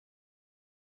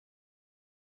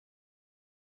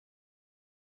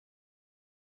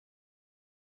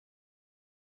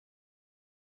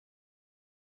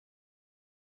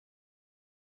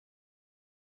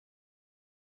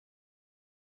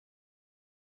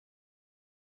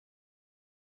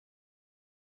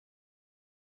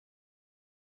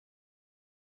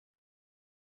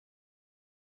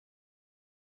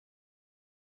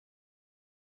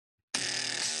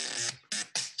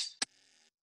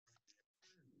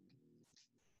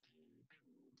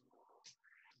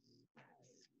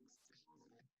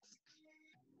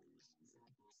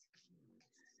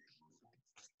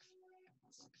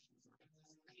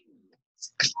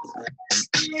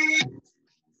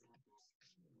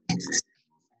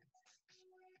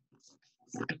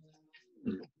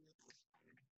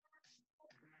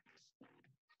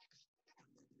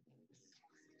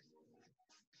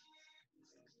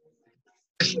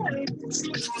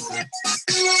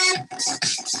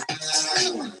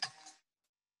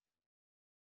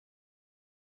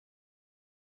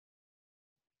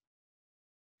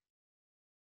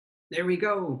There we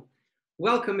go.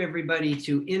 Welcome everybody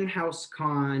to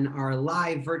InHouse-CON, our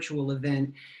live virtual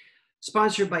event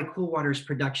sponsored by Cool Waters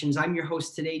Productions. I'm your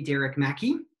host today, Derek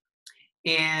Mackey,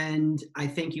 and I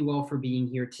thank you all for being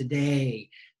here today.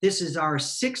 This is our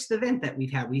 6th event that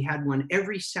we've had. We had one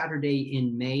every Saturday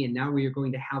in May, and now we are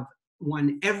going to have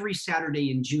one every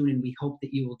Saturday in June, and we hope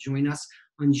that you will join us.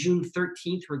 On June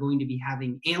 13th, we're going to be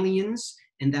having Aliens,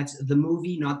 and that's the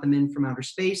movie, not the Men from Outer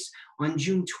Space. On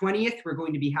June 20th, we're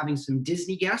going to be having some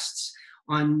Disney guests.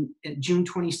 On June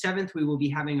 27th, we will be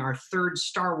having our 3rd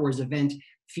Star Wars event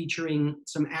featuring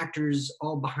some actors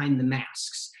all behind the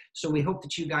masks. So we hope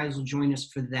that you guys will join us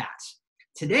for that.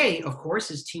 Today, of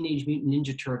course, is Teenage Mutant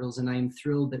Ninja Turtles, and I am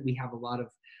thrilled that we have a lot of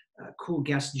cool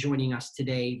guests joining us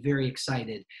today. Very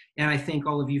excited. And I thank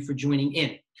all of you for joining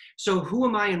in. So who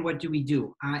am I and what do we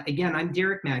do? Again, I'm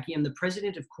Derek Mackey. I'm the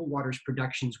president of Cool Waters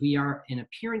Productions. We are an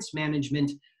appearance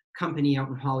management company out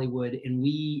in Hollywood, and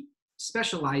we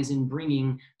specialize in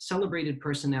bringing celebrated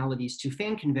personalities to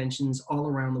fan conventions all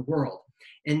around the world.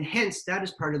 And hence, that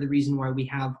is part of the reason why we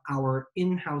have our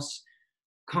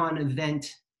InHouse-CON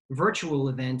event, virtual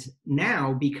event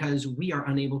now, because we are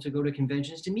unable to go to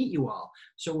conventions to meet you all.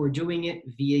 So we're doing it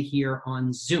via here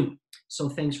on Zoom. So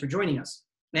thanks for joining us.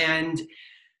 And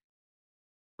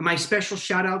my special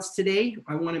shout outs today,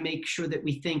 I want to make sure that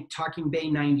we thank Talking Bay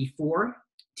 94,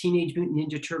 Teenage Mutant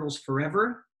Ninja Turtles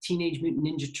Forever, Teenage Mutant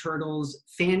Ninja Turtles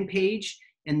fan page,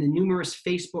 and the numerous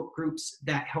Facebook groups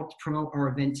that helped promote our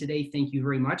event today. Thank you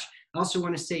very much. I also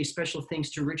want to say special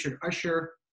thanks to Richard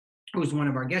Usher, who was one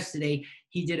of our guests today.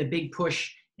 He did a big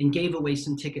push and gave away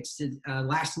some tickets to,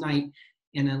 last night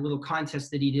in a little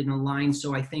contest that he did online.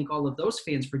 So I thank all of those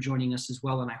fans for joining us as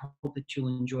well, and I hope that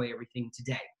you'll enjoy everything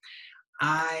today.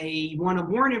 I want to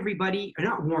warn everybody, or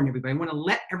not warn everybody, I want to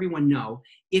let everyone know,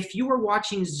 if you are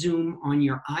watching Zoom on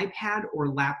your iPad or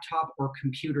laptop or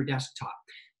computer desktop,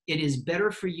 it is better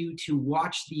for you to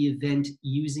watch the event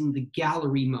using the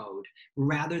gallery mode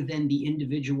rather than the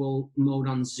individual mode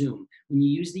on Zoom. When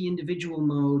you use the individual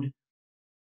mode,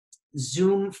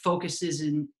 Zoom focuses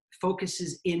in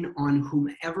on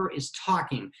whomever is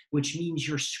talking, which means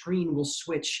your screen will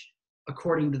switch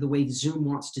according to the way Zoom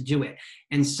wants to do it.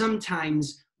 And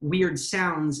sometimes weird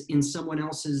sounds in someone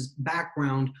else's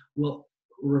background will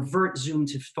revert Zoom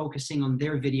to focusing on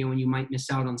their video, and you might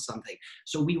miss out on something.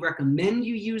 So we recommend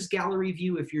you use gallery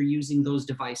view if you're using those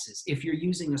devices. If you're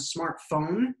using a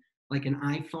smartphone, like an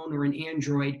iPhone or an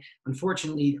Android,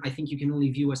 unfortunately, I think you can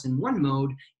only view us in one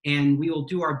mode, and we will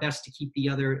do our best to keep the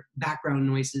other background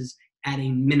noises at a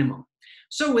minimum.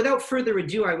 So without further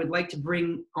ado, I would like to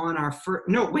bring on our first,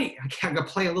 no, wait, I gotta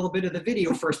play a little bit of the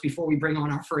video first before we bring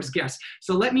on our first guest.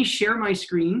 So let me share my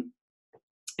screen,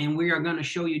 and we are gonna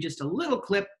show you just a little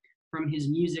clip from his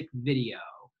music video.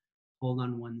 Hold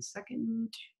on one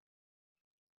second.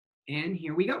 And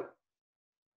here we go.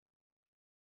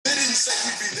 They didn't say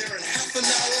we'd be there in half an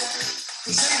hour,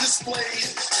 because they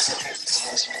displayed.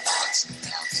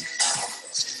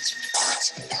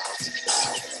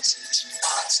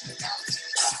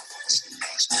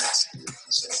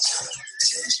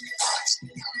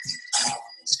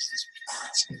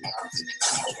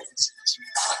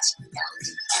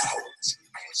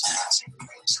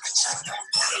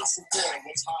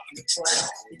 What's hot in the trail?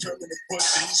 Determined to put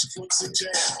these crooks in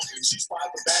jail. She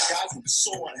spied the bad guys and was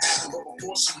so unhappy, but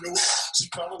before she knew it, she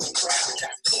fell in the trap and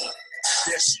got caught.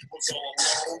 Yeah, she was all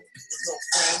alone, with no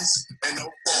friends and no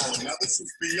phone. Now this was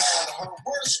beyond her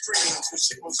worst dreams, when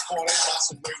she was haunted by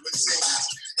some wayward scenes.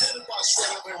 Headed by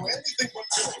Shredder, they were anything but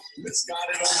good.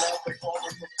 Misguided on love, they called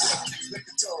her for good. They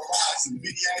could terrorize and be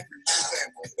angry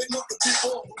youth, and they looked the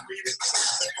people who needed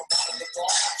truth. They were out in the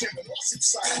dark, came and lost in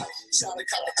sight. Shouting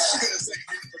California as they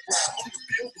hit the ground. On the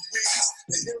field of weeds,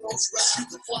 the heroes rescued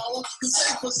the flower, because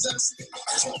they possessed the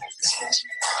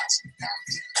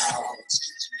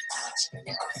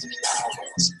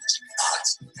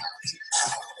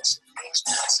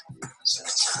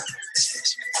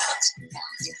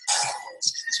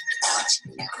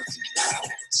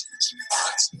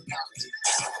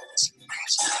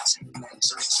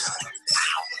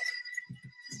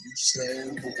You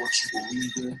stand for what you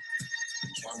believe in,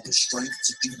 find the strength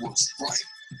to do what's right.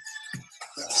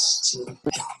 That's true.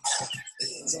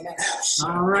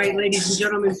 All right, ladies and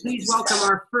gentlemen, please welcome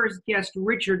our first guest,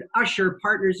 Richard Usher,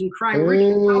 Partners in Crime. Hey.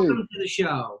 Richard, welcome to the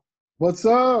show. What's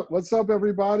up? What's up,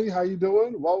 everybody? How you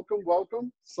doing? Welcome,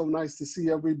 welcome. So nice to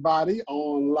see everybody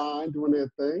online doing their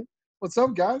thing. What's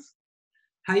up, guys?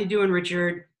 How you doing,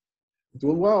 Richard?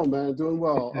 Doing well, man. Doing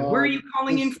well. Where are you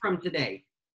calling in from today?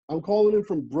 I'm calling in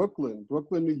from Brooklyn,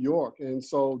 New York. And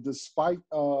so despite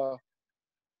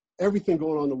everything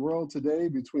going on in the world today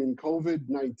between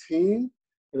COVID-19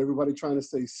 and everybody trying to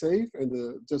stay safe and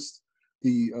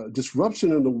the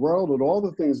disruption in the world and all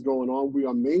the things going on, we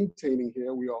are maintaining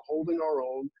here. We are holding our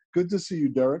own. Good to see you,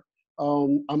 Derek.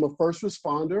 I'm a first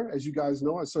responder. As you guys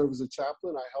know, I serve as a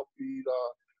chaplain. I help feed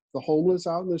the homeless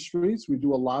out in the streets. We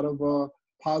do a lot of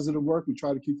positive work. We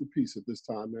try to keep the peace at this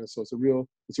time, man. So it's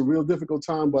a real difficult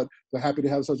time, but we're happy to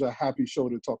have such a happy show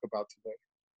to talk about today.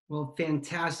 Well,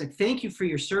 fantastic. Thank you for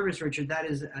your service, Richard. That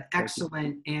is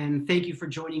excellent. And thank you for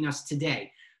joining us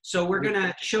today. So we're going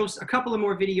to show a couple of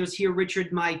more videos here.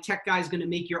 Richard, my tech guy, is going to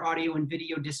make your audio and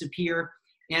video disappear.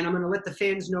 And I'm going to let the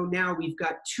fans know now we've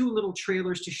got two little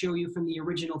trailers to show you from the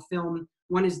original film.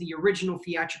 One is the original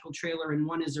theatrical trailer and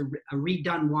one is a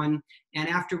redone one. And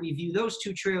after we view those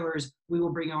two trailers, we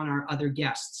will bring on our other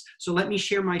guests. So let me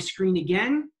share my screen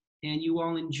again and you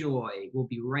all enjoy. We'll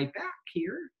be right back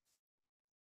here.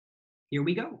 Here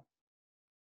we go.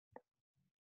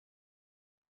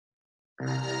 Our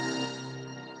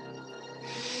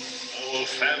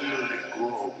family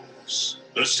grows.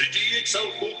 The city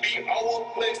itself will be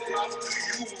our playground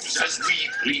to use as we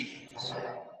please,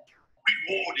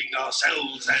 rewarding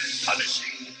ourselves and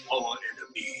punishing our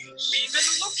enemies. We've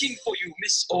been looking for you,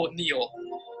 Miss O'Neill.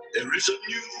 There is a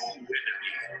new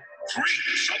enemy,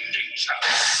 freaks of nature.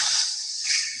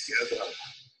 Together,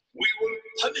 we will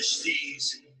punish these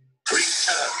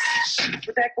creatures.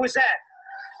 What the heck was that?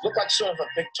 Looked like sort of a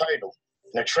big turtle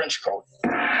in a trench coat.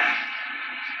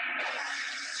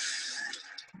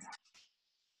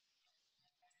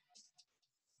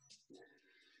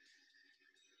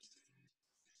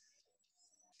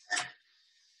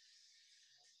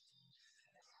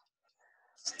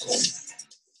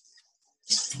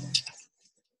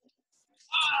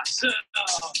 Awesome!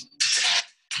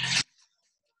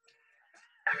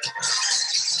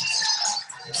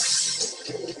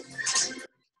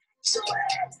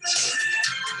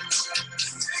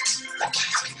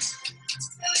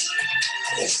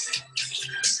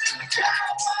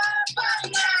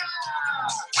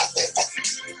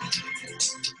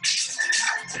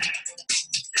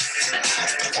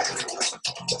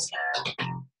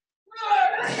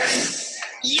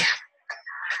 Yeah!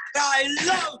 I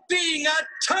love being a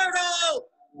turtle!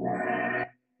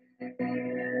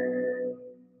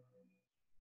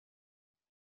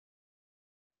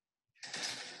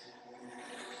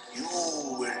 You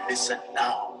will listen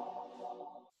now.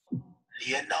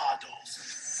 Leonardo,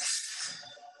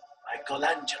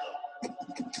 Michelangelo,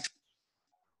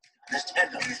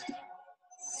 Donatello.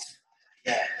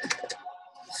 Yeah.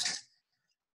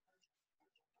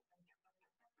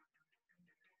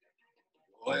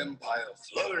 Your empire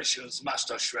flourishes,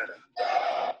 Master Shredder.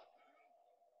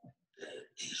 There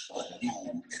is a new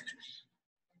enemy.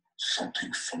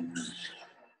 Something familiar.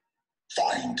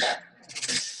 Find that.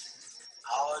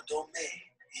 Our domain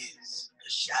is the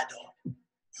shadow.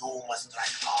 You must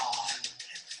strike hard and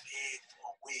fade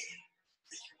away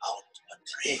without a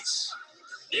trace.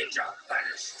 Ninja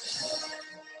vanish.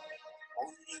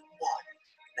 Only one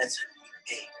lesson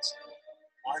remains.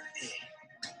 One day,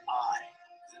 I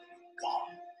will be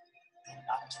gone. Do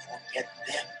not forget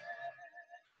them.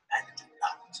 And do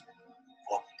not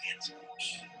forget me.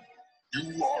 You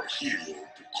are here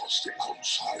because the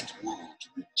outside world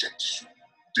rejects you.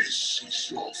 This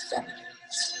is your family.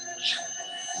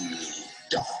 You will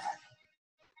die.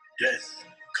 Death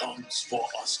comes for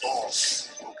us all,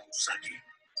 Rokusaki.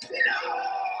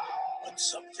 But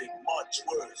something much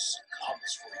worse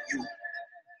comes for you.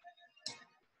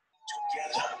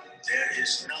 Together, there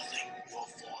is nothing your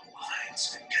four minds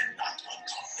cannot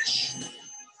accomplish.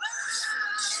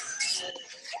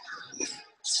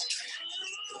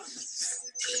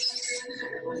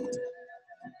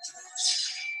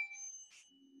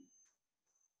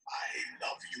 I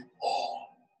love you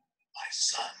all, my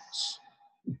sons.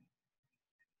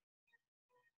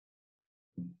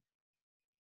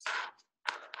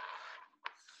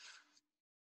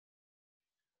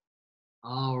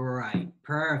 All right,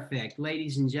 perfect.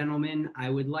 Ladies and gentlemen, I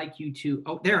would like you to,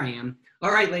 oh, there I am.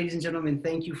 All right, ladies and gentlemen,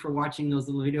 thank you for watching those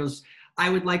little videos. I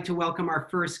would like to welcome our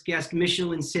first guest,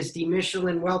 Michelin Sisti.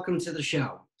 Michelin, welcome to the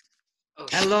show.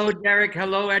 Hello, Derek.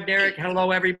 Hello, Derek.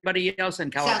 Hello, everybody else in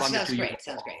California. Sounds great.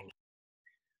 Sounds great.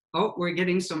 Oh, we're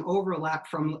getting some overlap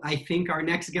from, I think, our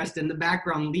next guest in the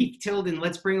background, Leaf Tilden.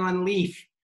 Let's bring on Leaf.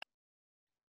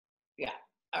 Yeah.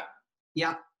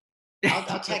 Yeah.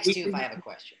 I'll text you if I have a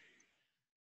question.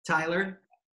 Tyler,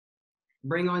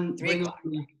 bring on Leaf.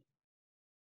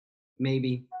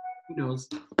 Maybe. Who knows?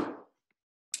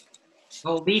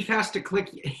 Oh, Leaf has to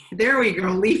click. There we go.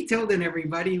 Leaf Tilden,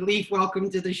 everybody. Leaf, welcome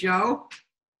to the show.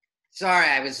 Sorry,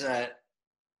 I was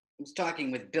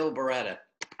talking with Bill Beretta.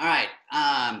 All right.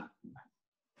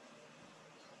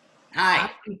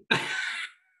 Hi.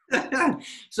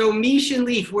 So Mish and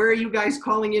Leaf, where are you guys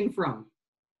calling in from?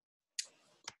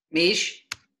 Mish.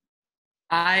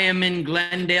 I am in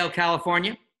Glendale,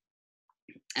 California.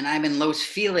 And I'm in Los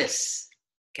Feliz,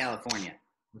 California.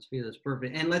 Los Feliz,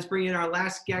 perfect. And let's bring in our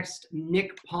last guest,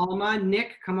 Nick Palma.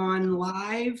 Nick, come on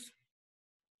live.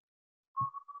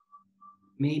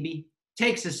 Maybe.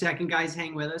 Takes a second, guys.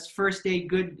 Hang with us. First day,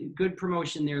 good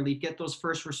promotion there, Leaf. Get those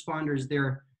first responders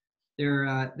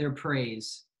their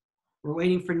praise. We're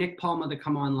waiting for Nick Palma to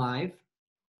come on live.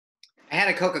 I had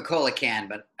a Coca-Cola can,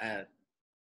 but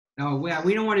oh yeah,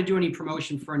 we don't want to do any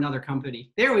promotion for another company.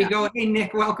 There we go. Hey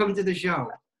Nick, welcome to the show.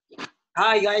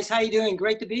 Hi guys, how you doing?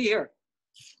 Great to be here.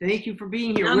 Thank you for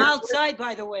being here. And I'm outside,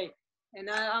 by the way, and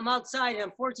I'm outside. And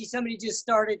unfortunately, somebody just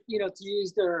started, to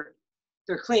use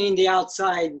they're cleaning the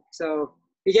outside. So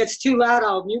if it gets too loud,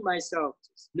 I'll mute myself.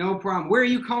 No problem. Where are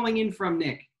you calling in from,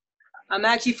 Nick? I'm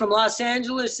actually from Los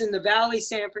Angeles in the Valley,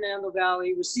 San Fernando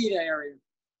Valley, Reseda area.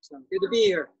 So good to be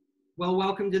here. Well,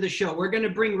 welcome to the show. We're going to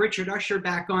bring Richard Usher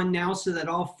back on now so that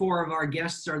all four of our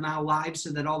guests are now live so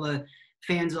that all the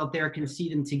fans out there can see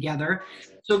them together.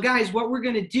 So guys, what we're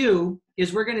going to do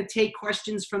is we're going to take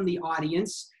questions from the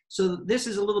audience. So this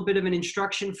is a little bit of an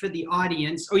instruction for the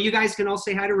audience. Oh, you guys can all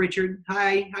say hi to Richard.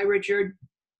 Hi, Richard.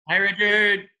 Hi,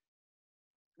 Richard.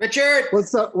 Richard.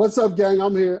 What's up, gang?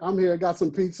 I'm here. I got some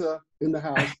pizza in the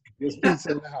house. There's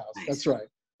pizza in the house. Nice.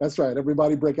 That's right.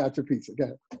 Everybody break out your pizza. Go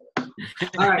ahead.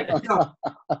 All right, so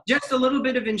just a little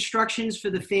bit of instructions for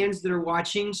the fans that are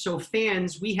watching. So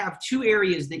fans, we have two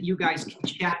areas that you guys can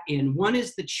chat in. One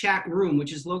is the chat room,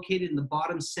 which is located in the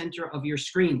bottom center of your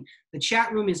screen. The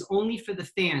chat room is only for the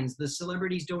fans. The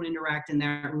celebrities don't interact in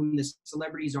that room. The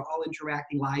celebrities are all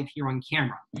interacting live here on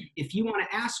camera. If you want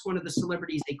to ask one of the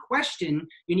celebrities a question,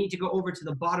 you need to go over to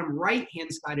the bottom right-hand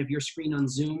side of your screen on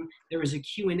Zoom. There is a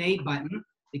Q&A button.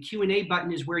 The Q&A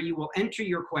button is where you will enter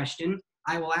your question.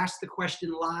 I will ask the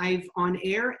question live on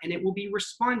air, and it will be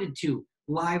responded to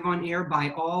live on air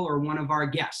by all or one of our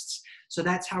guests. So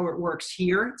that's how it works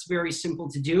here. It's very simple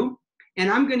to do. And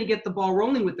I'm going to get the ball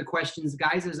rolling with the questions,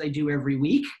 guys, as I do every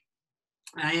week.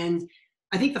 And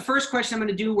I think the first question I'm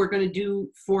going to do, we're going to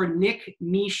do for Nick,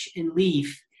 Mish, and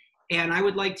Leaf. And I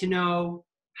would like to know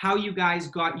how you guys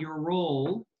got your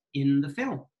role in the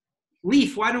film.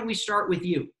 Leaf, why don't we start with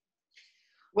you?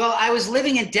 Well, I was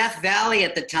living in Death Valley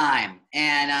at the time,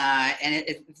 and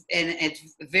it's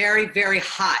very, very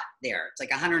hot there. It's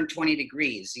like 120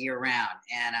 degrees year round,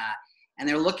 and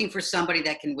they're looking for somebody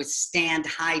that can withstand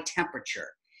high temperature,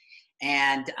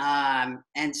 and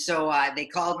so they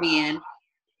called me in,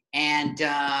 and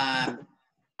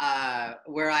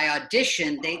where I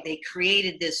auditioned, they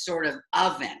created this sort of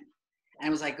oven. And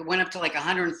it was like, it went up to like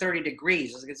 130 degrees.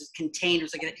 It was like, it was contained.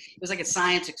 It was like a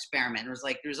science experiment. It was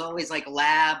like, there's always like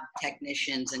lab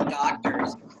technicians and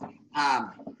doctors.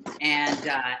 I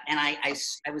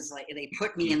was like, they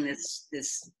put me in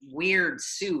this weird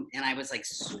suit, and I was like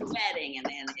sweating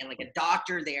and like a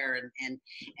doctor there. And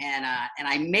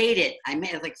I made it. I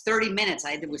made it like 30 minutes.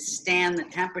 I had to withstand the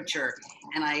temperature,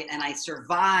 and I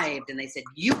survived. And they said,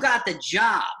 "You got the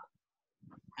job."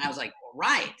 And I was like, "All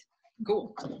right.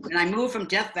 Cool." And I moved from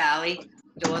Death Valley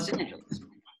to Los Angeles.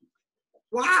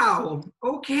 Wow.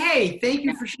 Okay. Thank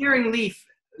you for sharing, Leaf.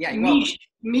 Yeah, you're welcome.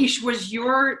 Mish, was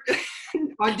your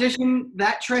audition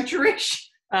that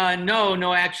treacherous?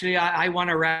 No, actually, I won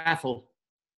a raffle.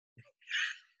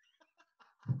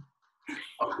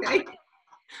 Okay.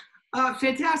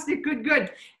 Fantastic.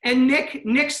 Good. And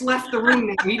Nick's left the room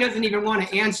now. He doesn't even want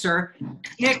to answer.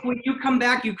 Nick, when you come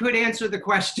back, you could answer the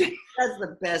question. That's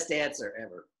the best answer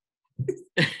ever.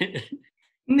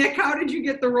 Nick, how did you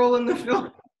get the role in the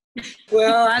film?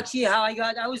 Well, actually, how I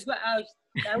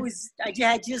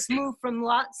had just moved from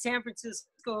San Francisco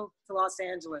to Los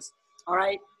Angeles. All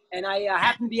right, and I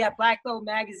happened to be at Black Belt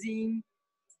magazine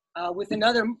with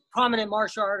another prominent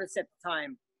martial artist at the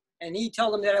time, and he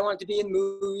told them that I wanted to be in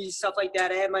movies, stuff like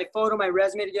that. I had my photo, my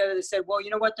resume together. They said, "Well,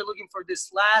 you know what? They're looking for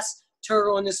this last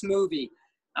turtle in this movie,"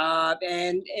 and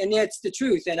it's the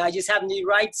truth. And I just happened to be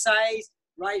right size,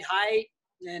 right height,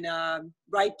 and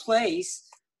right place.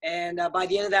 And by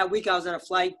the end of that week, I was on a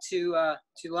flight to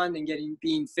London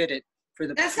being fitted for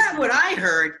the. That's not what I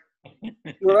heard.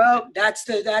 Well, that's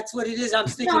what it is. I'm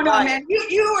sticking No, by man.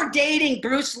 You were dating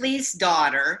Bruce Lee's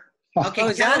daughter. Okay, Oh,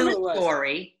 is that tell who the it was?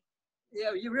 story.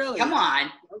 Yeah, you really. Come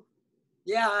on.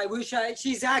 Yeah, I wish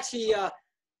she's actually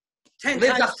 10 Lives times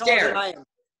taller than upstairs. I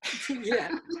am.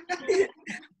 Yeah.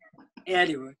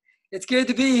 Anyway, it's good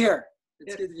to be here.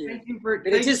 It's good to be here. Thank you for. And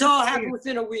it just all happened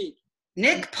within a week.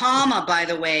 Nick Palma, by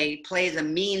the way, plays a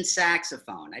mean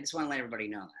saxophone. I just want to let everybody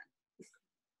know that.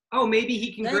 Oh, maybe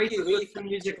he can Thank grace you, us with Heath. some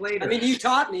music later. I mean, you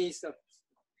taught me, so.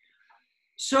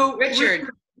 So Richard,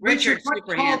 what super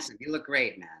called- handsome. You look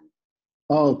great, man.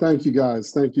 Oh, thank you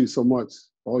guys. Thank you so much,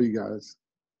 all you guys.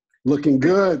 Looking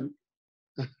good.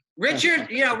 Richard,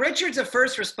 Richard's a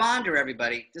first responder,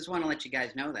 everybody. Just want to let you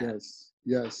guys know that. Yes,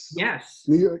 yes. Yes.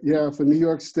 New York, yeah, for New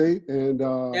York State, and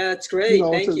Yeah, it's great.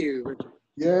 know, Thank to- you, Richard.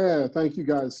 yeah, thank you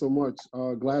guys so much.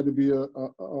 Glad to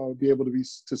be able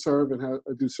to serve and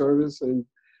do service, and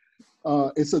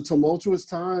it's a tumultuous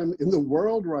time in the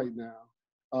world right now,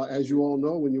 as you all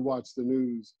know when you watch the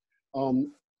news.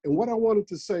 And what I wanted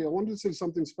to say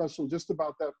something special just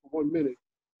about that for 1 minute.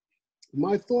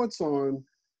 My thoughts on,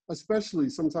 especially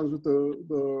sometimes with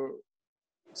the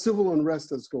civil unrest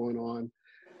that's going on,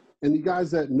 and you guys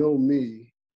that know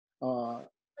me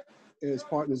as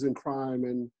partners in crime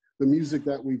and the music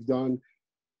that we've done,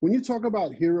 when you talk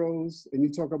about heroes and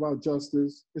you talk about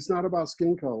justice, it's not about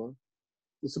skin color.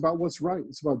 It's about what's right.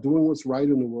 It's about doing what's right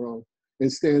in the world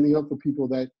and standing up for people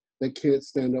that can't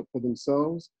stand up for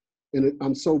themselves. And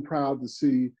I'm so proud to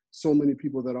see so many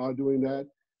people that are doing that.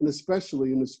 And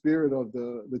especially in the spirit of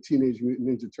the Teenage Mutant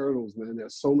Ninja Turtles, man,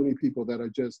 there's so many people that are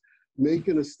just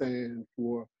making a stand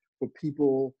for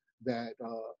people that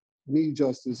need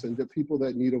justice and the people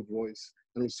that need a voice.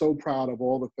 And I'm so proud of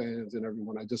all the fans and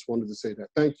everyone. I just wanted to say that.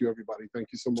 Thank you, everybody. Thank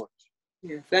you so much.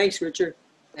 Yeah, thanks, Richard.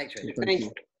 Thanks, Richard. Thank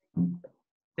you.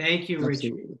 Thank you,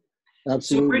 Richard. Absolutely.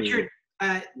 Absolutely. So, Richard,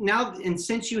 now, and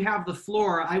since you have the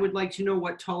floor, I would like to know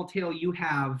what tall tale you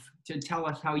have to tell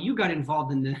us how you got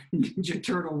involved in the Ninja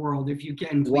Turtle world, if you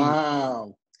can, please.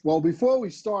 Wow. Well, before we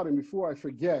start and before I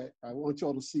forget, I want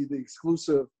y'all to see the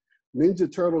exclusive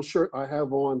Ninja Turtle shirt I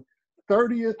have on.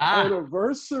 30th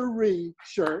anniversary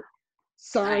shirt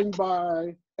signed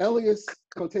by Elias,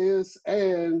 Coteus,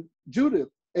 and Judith,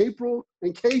 April,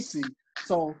 and Casey.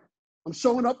 So I'm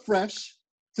showing up fresh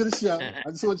to the show. I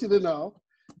just want you to know.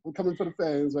 I'm coming for the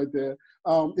fans right there.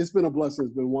 It's been a blessing.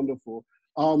 It's been wonderful.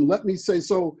 Let me say,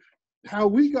 so how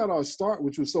we got our start,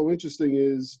 which was so interesting,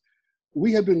 is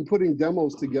we had been putting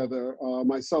demos together,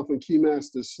 myself and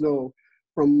Keymaster Snow,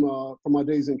 from my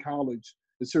days in college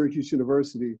at Syracuse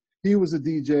University. He was a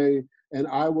DJ, and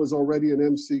I was already an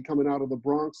MC coming out of the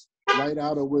Bronx, right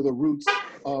out of where the roots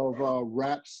of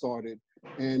rap started.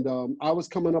 And I was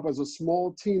coming up as a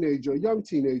small teenager, a young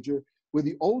teenager, where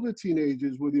the older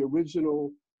teenagers were the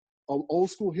original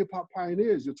old school hip hop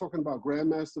pioneers. You're talking about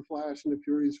Grandmaster Flash and the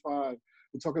Furious Five.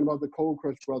 You're talking about the Cold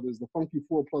Crush Brothers, the Funky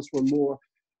 4+1 More.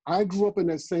 I grew up in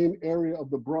that same area of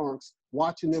the Bronx,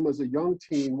 watching them as a young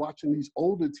teen, watching these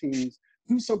older teens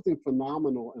do something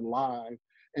phenomenal and live.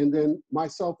 And then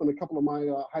myself and a couple of my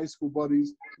high school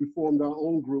buddies, we formed our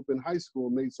own group in high school,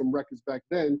 made some records back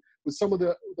then with some of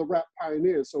the rap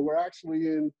pioneers. So we're actually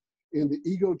in the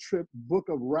Ego Trip Book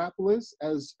of Rap List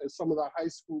as some of the high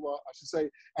school, I should say,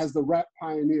 as the rap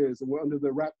pioneers. And we're under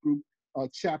the rap group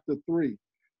chapter 3.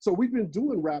 So we've been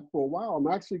doing rap for a while.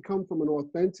 I'm actually come from an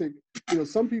authentic,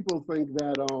 some people think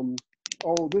that,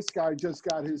 oh, this guy just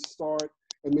got his start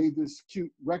and made this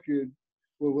cute record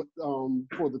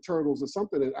for the Turtles or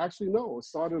something. And actually, no, it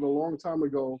started a long time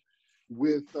ago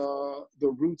with the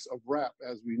roots of rap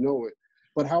as we know it.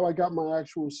 But how I got my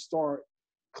actual start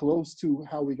close to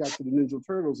how we got to the Ninja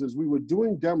Turtles is we were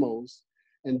doing demos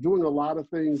and doing a lot of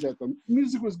things that the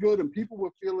music was good and people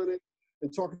were feeling it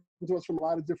and talking to us from a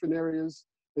lot of different areas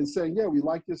and saying, yeah, we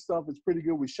like this stuff. It's pretty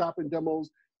good. We shop in demos.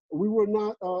 We were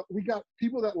not, we got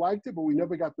people that liked it, but we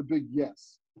never got the big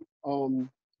yes.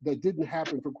 That didn't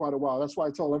happen for quite a while. That's why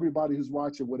I tell everybody who's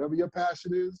watching, whatever your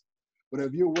passion is,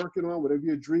 whatever you're working on, whatever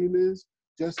your dream is,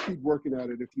 just keep working at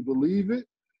it. If you believe it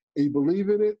and you believe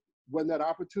in it, when that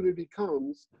opportunity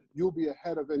comes, you'll be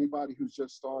ahead of anybody who's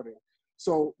just starting.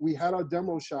 So we had our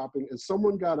demo shopping and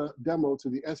someone got a demo to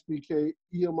the SBK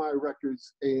EMI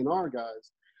Records A&R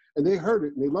guys. And they heard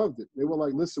it and they loved it. They were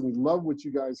like, listen, we love what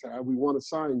you guys have. We want to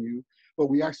sign you, but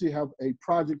we actually have a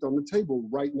project on the table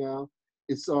right now.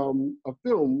 It's a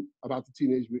film about the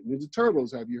Teenage Mutant Ninja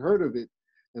Turtles. Have you heard of it?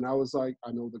 And I was like,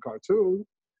 I know the cartoon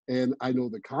and I know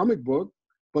the comic book,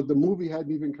 but the movie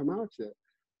hadn't even come out yet.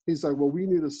 He's like, well, we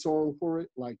need a song for it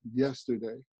like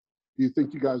yesterday. Do you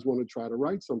think you guys want to try to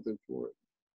write something for it?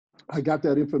 I got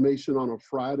that information on a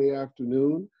Friday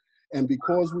afternoon. And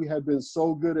because we had been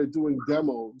so good at doing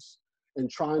demos and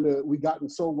we gotten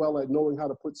so well at knowing how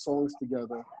to put songs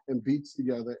together and beats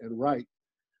together and write,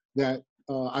 that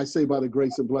I say by the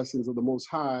grace and blessings of the Most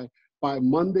High, by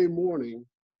Monday morning,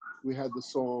 we had the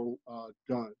song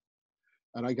done.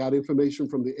 And I got information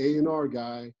from the A&R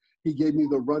guy. He gave me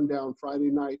the rundown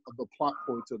Friday night of the plot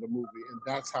points of the movie. And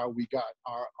that's how we got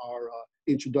our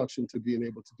introduction to being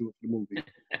able to do it for the movie.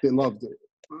 They loved it.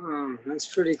 Wow,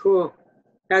 that's pretty cool.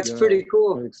 That's pretty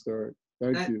cool. Thanks, Derek.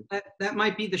 Thank you. That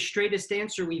might be the straightest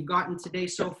answer we've gotten today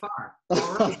so far.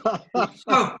 All right.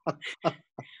 So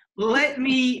let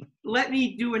me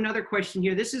do another question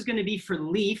here. This is going to be for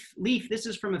Leaf. Leaf, this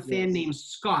is from a fan named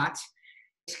Scott.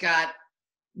 Scott.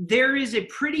 There is a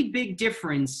pretty big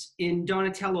difference in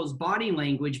Donatello's body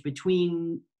language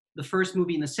between the first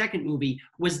movie and the second movie.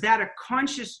 Was that a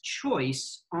conscious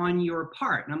choice on your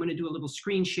part? And I'm going to do a little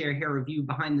screen share here of you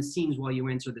behind the scenes while you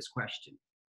answer this question.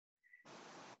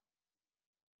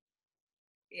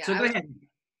 Yeah, so go ahead.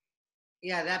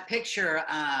 Yeah, that picture,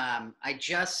 I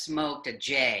just smoked a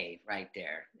J right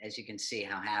there. As you can see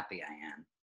how happy I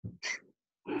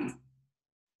am.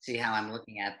 See how I'm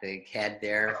looking at the head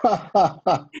there?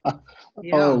 Oh,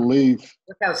 Leaf.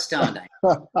 Look how stoned I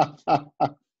am.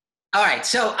 All right,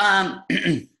 so, oh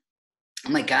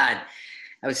my God,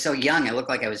 I was so young. I looked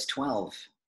like I was 12.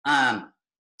 Yeah,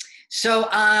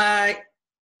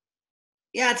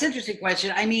 it's an interesting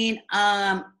question. I mean,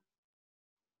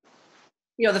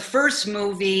 you know, the first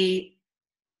movie,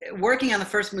 working on the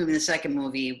first movie and the second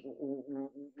movie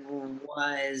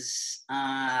was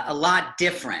a lot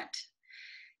different,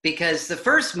 because the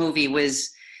first movie was,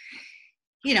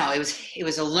 you know, it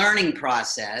was a learning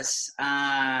process,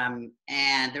 and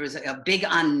there was a big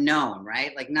unknown,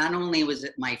 right? Like, not only was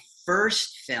it my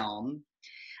first film,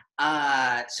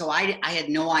 so I had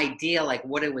no idea like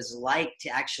what it was like to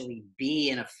actually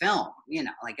be in a film, you know,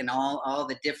 like in all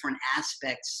the different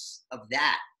aspects of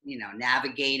that, you know,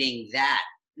 navigating that,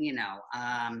 you know,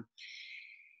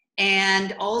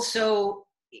 and also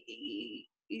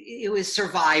it was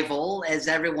survival, as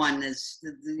everyone is,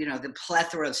 you know, the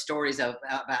plethora of stories about,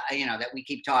 you know, that we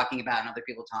keep talking about and other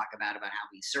people talk about how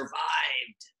we survived,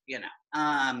 you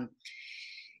know.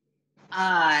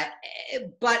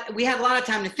 But we had a lot of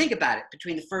time to think about it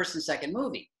between the first and second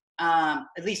movie.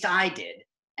 At least I did.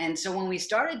 And so when we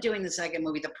started doing the second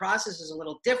movie, the process was a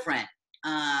little different.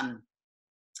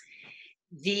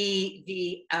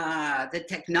 The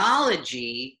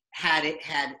technology had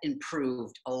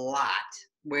improved a lot,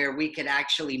 where we could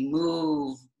actually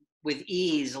move with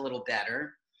ease a little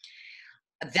better.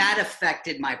 That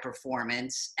affected my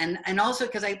performance, and also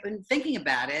because I've been thinking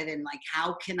about it and like,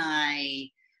 how can I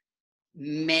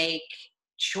make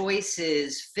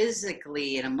choices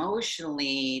physically and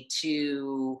emotionally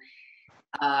to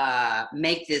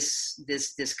make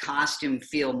this costume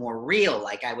feel more real?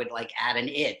 Like, I would like add an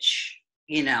itch,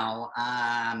 you know,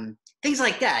 things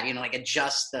like that, you know, like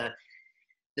adjust the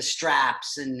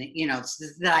straps, and, you know,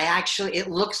 that I actually,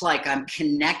 it looks like I'm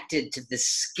connected to the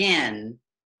skin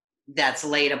that's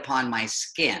laid upon my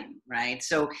skin, right?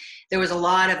 So there was a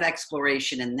lot of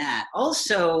exploration in that.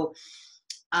 Also,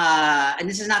 and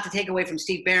this is not to take away from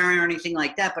Steve Barron or anything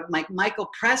like that, but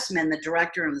Michael Pressman, the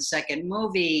director of the second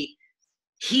movie,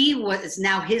 it's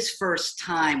now his first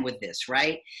time with this,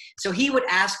 right? So he would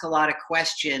ask a lot of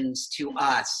questions to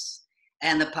us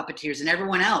and the puppeteers and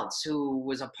everyone else who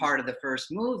was a part of the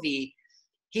first movie.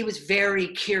 He was very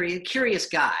curious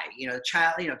guy, you know,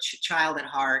 child at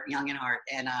heart, young at heart,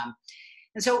 and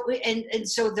so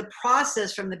the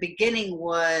process from the beginning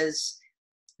was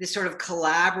this sort of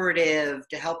collaborative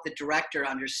to help the director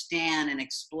understand and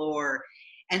explore.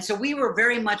 And so we were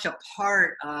very much a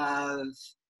part of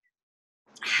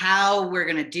how we're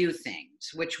going to do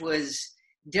things, which was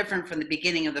different from the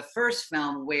beginning of the first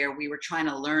film, where we were trying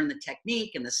to learn the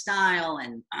technique and the style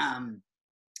and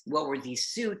what were these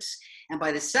suits. And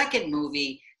by the second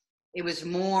movie, it was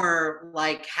more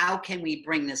like, how can we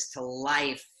bring this to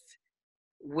life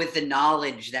with the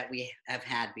knowledge that we have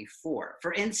had before?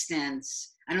 For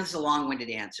instance, I know this is a long-winded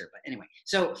answer, but anyway.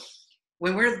 So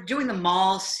when we're doing the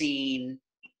mall scene,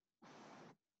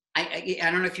 I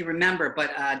don't know if you remember,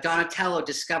 but Donatello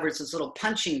discovers this little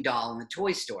punching doll in the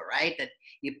toy store, right? That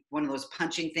one of those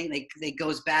punching things, they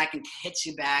goes back and hits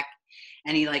you back,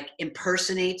 and he like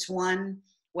impersonates one.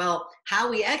 Well, how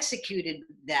we executed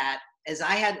that, as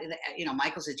I had, you know,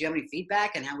 Michael said, do you have any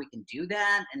feedback on how we can do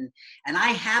that? And I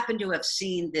happened to have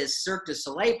seen this Cirque du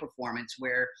Soleil performance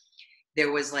where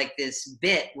there was like this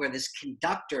bit where this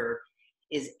conductor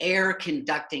is air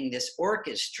conducting this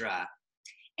orchestra,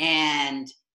 and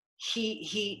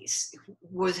he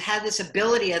had this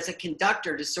ability as a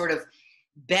conductor to sort of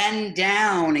bend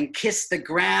down and kiss the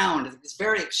ground. This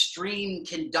very extreme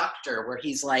conductor where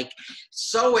he's like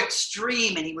so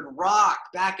extreme, and he would rock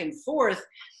back and forth.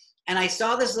 And I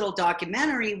saw this little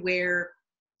documentary where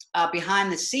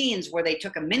behind the scenes where they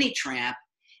took a mini tramp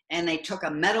and they took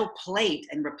a metal plate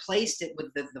and replaced it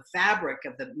with the fabric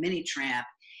of the mini tramp,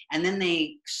 and then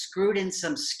they screwed in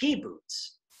some ski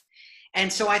boots.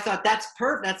 And so I thought that's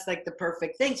like the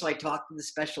perfect thing. So I talked to the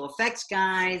special effects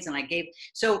guys, and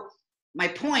so my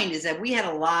point is that we had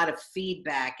a lot of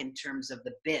feedback in terms of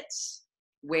the bits,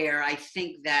 where I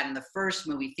think that in the first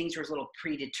movie, things were a little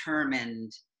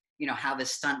predetermined, you know, how the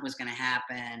stunt was going to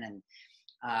happen, and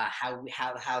how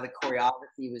the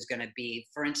choreography was going to be.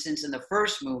 For instance, in the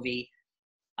first movie,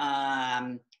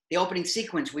 the opening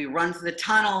sequence, we run through the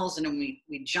tunnels, and then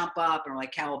we jump up, and we're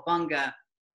like cowabunga.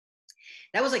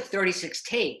 That was like 36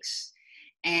 takes,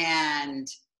 and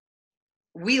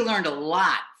we learned a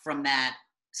lot from that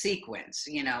sequence,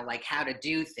 you know, like how to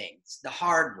do things the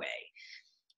hard way.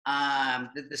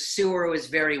 The sewer was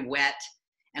very wet,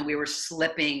 and we were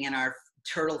slipping in our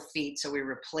turtle feet, so we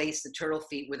replaced the turtle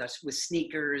feet with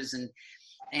sneakers,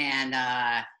 and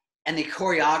the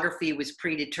choreography was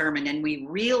predetermined. And we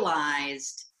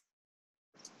realized,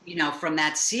 you know, from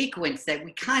that sequence that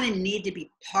we kind of need to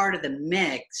be part of the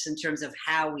mix in terms of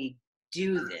how we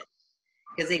do this,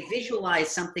 because they visualized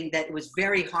something that was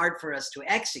very hard for us to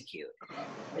execute,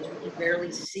 because we could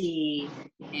barely see.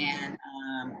 And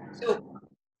so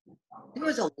there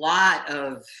was a lot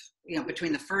of, you know,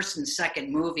 between the first and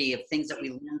second movie, of things that we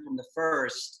learned from the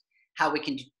first, how we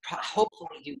can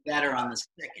hopefully do better on the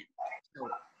second. So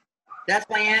that's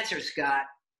my answer, Scott.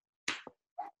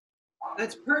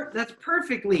 That's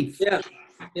perfectly. Yeah.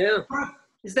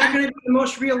 Is that going to be the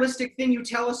most realistic thing you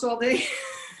tell us all day?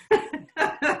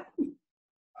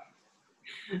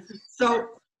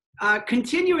 So,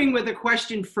 continuing with a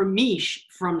question from Mish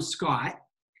from Scott.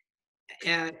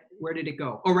 Where did it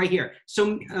go? Oh, right here.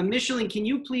 So, Michelin, can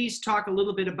you please talk a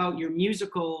little bit about your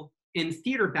musical and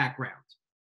theater background?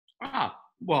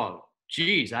 Well,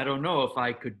 geez, I don't know if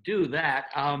I could do that.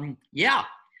 Yeah.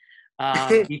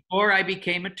 Before I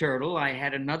became a turtle, I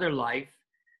had another life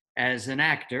as an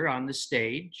actor on the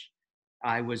stage.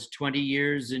 I was 20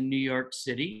 years in New York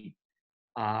City.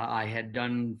 I had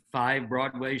done 5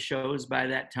 Broadway shows by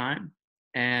that time,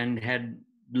 and had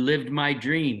lived my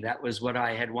dream. That was what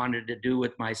I had wanted to do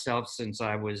with myself since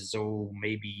I was,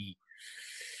 maybe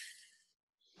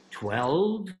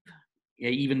 12.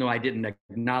 Even though I didn't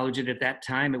acknowledge it at that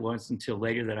time, it wasn't until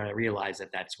later that I realized that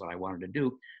that's what I wanted to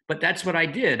do. But that's what I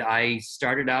did. I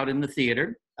started out in the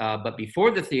theater, but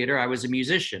before the theater, I was a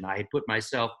musician. I had put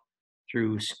myself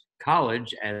through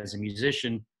college as a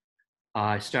musician.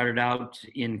 I started out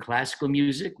in classical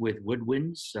music with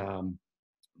woodwinds,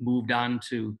 moved on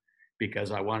to,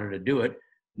 because I wanted to do it,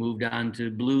 moved on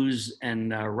to blues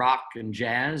and rock and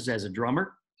jazz as a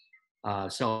drummer,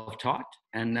 self-taught.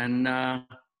 And then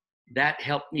that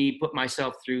helped me put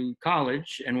myself through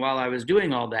college. And while I was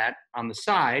doing all that on the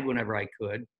side, whenever I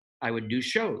could, I would do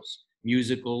shows,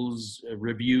 musicals,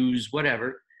 reviews,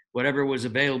 whatever was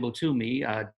available to me.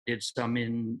 Did some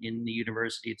in the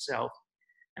university itself.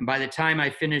 And by the time I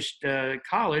finished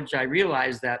college, I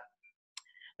realized that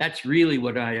that's really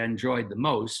what I enjoyed the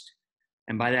most.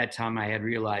 And by that time, I had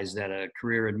realized that a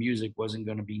career in music wasn't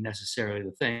going to be necessarily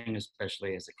the thing,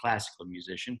 especially as a classical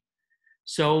musician.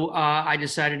 So I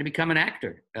decided to become an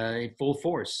actor in full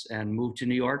force, and moved to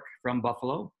New York from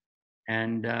Buffalo.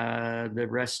 And the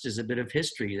rest is a bit of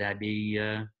history. I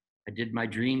did my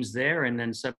dreams there, and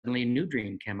then suddenly a new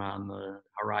dream came on the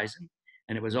horizon,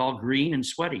 and it was all green and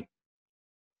sweaty.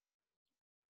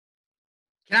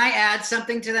 Can I add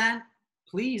something to that?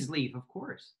 Please leave, of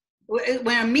course.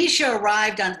 When Misha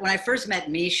arrived when I first met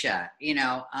Misha, you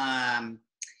know,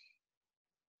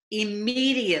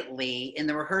 immediately in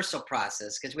the rehearsal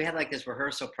process, because we had like this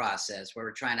rehearsal process where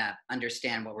we're trying to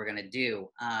understand what we're going to do.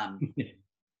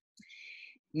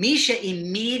 Misha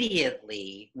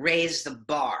immediately raised the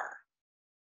bar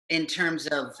in terms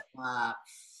of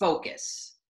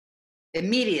focus.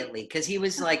 Immediately, because he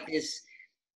was like this,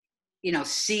 you know,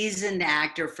 seasoned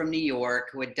actor from New York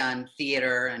who had done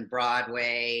theater and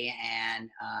Broadway, and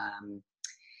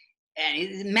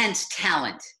immense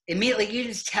talent. Immediately, you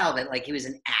just tell that like he was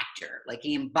an actor, like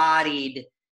he embodied.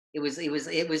 It was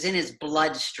in his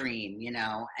bloodstream, you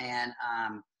know, and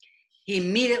he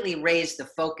immediately raised the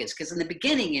focus, because in the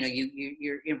beginning,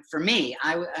 you're for me,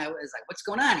 I was like, what's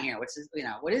going on here? What's this,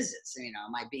 what is this?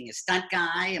 Am I being a stunt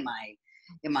guy? Am I,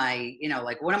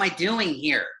 like, what am I doing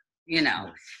here?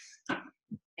 And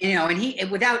he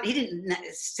didn't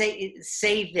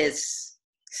say this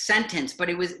sentence, but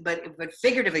but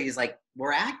figuratively, he's like,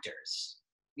 we're actors.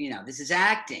 This is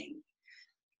acting.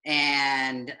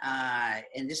 And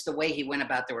just the way he went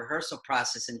about the rehearsal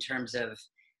process in terms of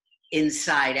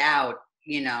inside out,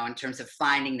 in terms of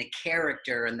finding the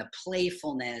character and the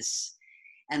playfulness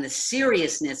and the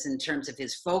seriousness in terms of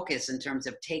his focus, in terms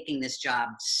of taking this job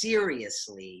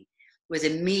seriously, was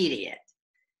immediate.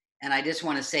 And I just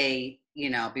want to say,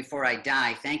 before I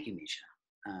die, thank you,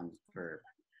 Misha, for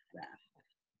that.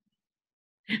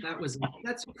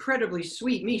 That's incredibly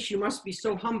sweet. Mish, you must be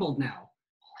so humbled now.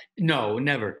 No,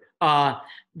 never.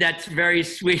 That's very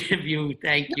sweet of you.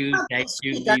 Thank you. Thank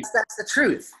you. That's the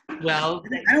truth. Well,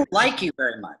 I don't like you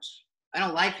very much. I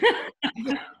don't like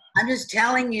you. I'm just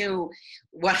telling you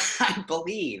what I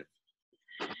believe.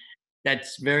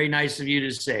 That's very nice of you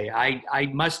to say. I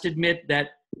must admit that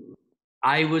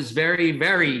I was very,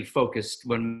 very focused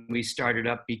when we started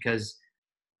up, because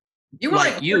you were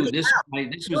like like you, this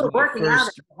was my working out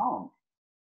first. at home.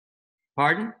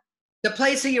 Pardon? The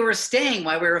place that you were staying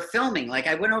while we were filming, like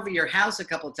I went over to your house a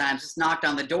couple of times, just knocked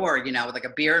on the door, with like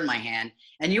a beer in my hand,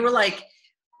 and you were like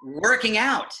working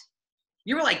out.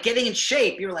 You were like getting in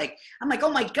shape. You were like, I'm like,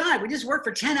 oh my God, we just worked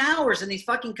for 10 hours in these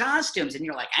fucking costumes. And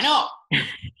you're like, I know.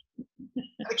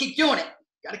 Gotta keep doing it.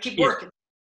 Gotta keep working.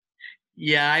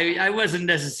 Yeah, I wasn't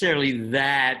necessarily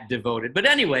that devoted. But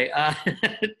anyway,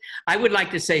 I would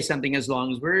like to say something, as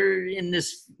long as we're in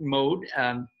this mode,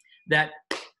 that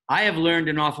I have learned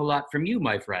an awful lot from you,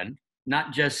 my friend,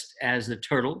 not just as the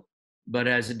turtle, but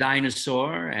as a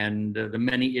dinosaur, and the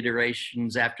many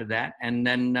iterations after that. And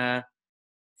then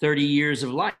 30 years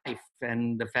of life,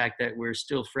 and the fact that we're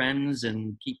still friends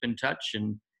and keep in touch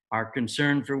and are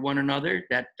concerned for one another,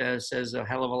 that says a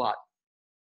hell of a lot.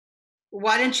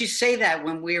 Why didn't you say that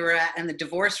when we were in the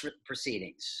divorce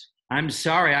proceedings? I'm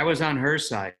sorry, I was on her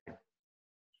side.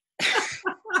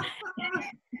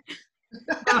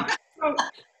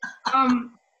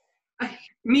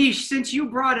 Mish, since you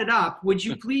brought it up, would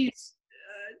you please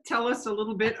tell us a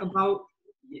little bit about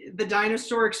the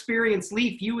dinosaur experience?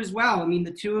 Leaf, you as well. I mean,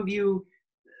 the two of you,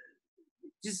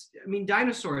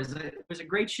 dinosaurs. It was a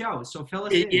great show. So fill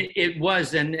us in. It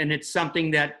was, and it's something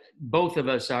that both of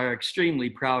us are extremely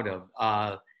proud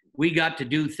of. We got to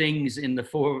do things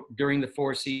during the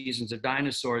 4 seasons of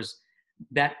Dinosaurs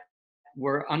that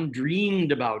were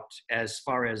undreamed about as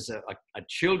far as a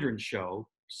children's show,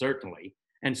 certainly,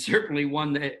 and certainly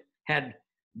one that had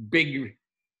big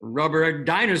rubber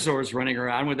dinosaurs running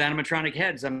around with animatronic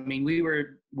heads. I mean, we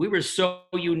were so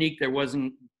unique, there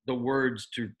wasn't the words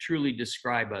to truly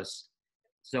describe us.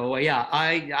 So yeah,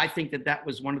 I think that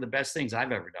was one of the best things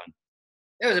I've ever done.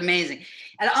 It was amazing.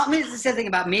 And I'll say something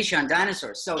about Misha on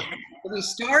Dinosaurs. So when we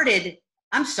started,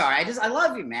 I'm sorry, I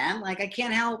love you, man. Like, I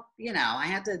can't help, I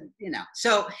had to,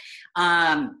 So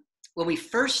when we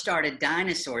first started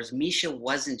Dinosaurs, Misha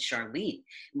wasn't Charlene.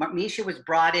 Misha was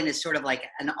brought in as sort of like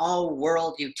an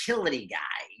all-world utility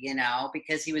guy,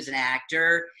 because he was an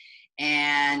actor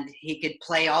and he could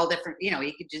play all different, he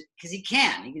could just, because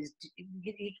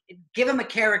he give him a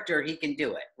character, he can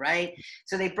do it, right?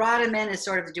 So they brought him in as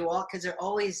sort of to do all, because they're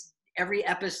always, every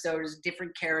episode is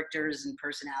different characters and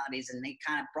personalities, and they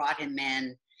kind of brought him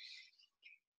in.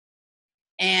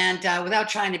 And without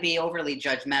trying to be overly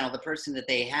judgmental, the person that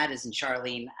they had as in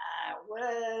Charlene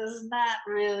was not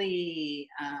really.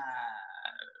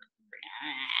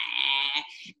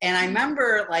 And I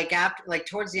remember,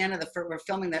 towards the end of we're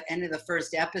filming the end of the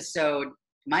first episode,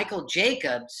 Michael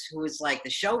Jacobs, who was like the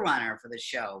showrunner for the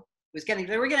show,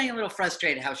 they were getting a little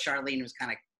frustrated how Charlene was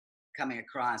kind of coming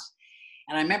across.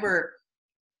 And I remember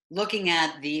looking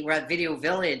at we're at Video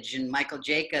Village, and Michael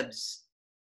Jacobs,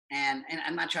 and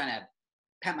I'm not trying to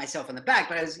pat myself on the back,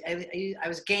 but I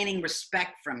was gaining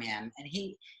respect from him,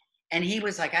 and he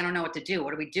was like, I don't know what to do.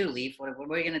 What do we do, Leaf? What are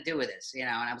we gonna do with this? And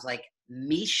I was like,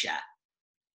 Misha,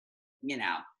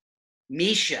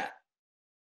 Misha,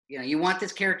 you want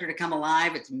this character to come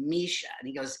alive? It's Misha. And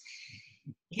he goes,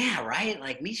 yeah, right.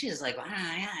 Like, Misha's like,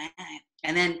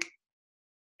 and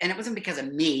it wasn't because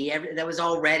of me. That was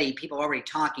people already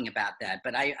talking about that.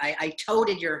 But I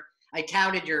touted your,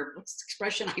 what's the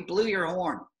expression? I blew your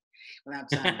horn. Without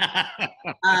telling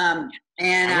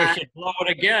and I wish you'd blow it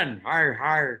again.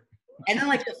 Har. And then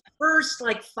the first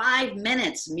 5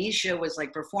 minutes, Misha was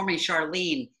performing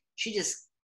Charlene. She just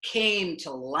came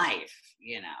to life,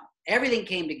 everything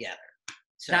came together.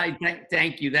 So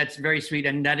Thank you. That's very sweet.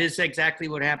 And that is exactly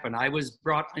what happened. I was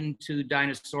brought into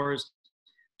Dinosaurs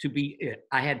to be it.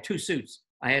 I had two suits.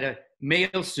 I had a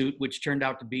male suit, which turned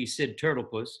out to be Sid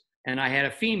Turtlepus, and I had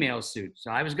a female suit. So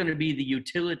I was going to be the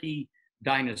utility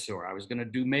dinosaur. I was going to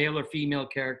do male or female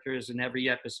characters in every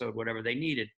episode, whatever they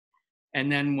needed.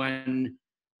 And then when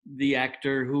the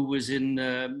actor who was in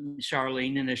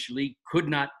Charlene initially could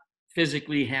not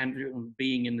physically handle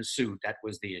being in the suit, that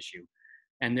was the issue.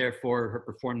 And therefore her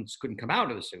performance couldn't come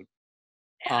out of the suit.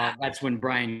 That's when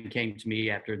Brian came to me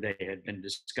after they had been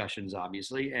discussions,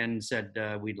 obviously, and said,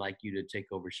 we'd like you to take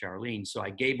over Charlene. So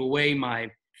I gave away my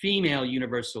female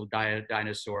Universal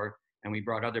dinosaur, and we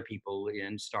brought other people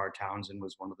in. Star Townsend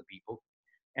was one of the people.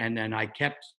 And then I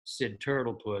kept Sid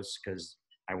Turtlepus because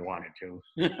I wanted to.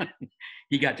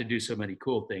 He got to do so many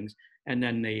cool things. And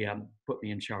then they put me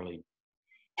in Charlene.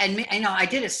 And I know I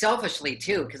did it selfishly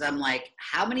too, because I'm like,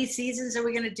 how many seasons are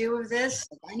we going to do of this?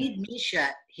 I need Misha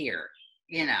here.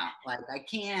 You know, like I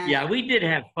can't. Yeah, we did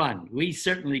have fun. We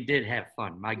certainly did have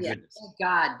fun. My goodness. Thank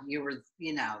God you were,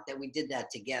 that we did that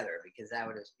together, because that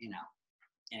would have,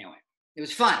 anyway, it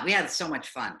was fun. We had so much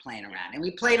fun playing around, and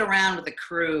we played around with the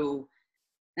crew.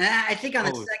 And I think on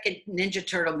the second Ninja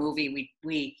Turtle movie,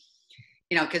 we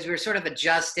because we were sort of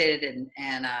adjusted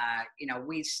and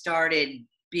we started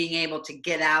being able to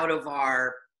get out of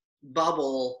our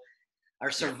bubble, our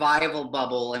survival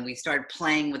bubble, and we started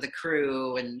playing with the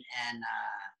crew and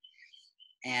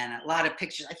a lot of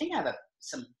pictures. I think I have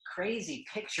some crazy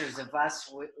pictures of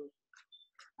us with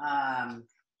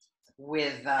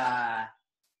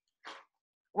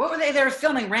what were they? They were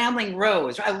filming Rambling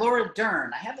Rose. Right? Laura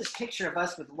Dern. I have this picture of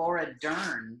us with Laura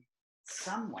Dern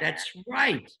somewhere. That's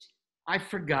right. I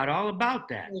forgot all about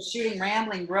that. We were shooting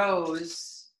Rambling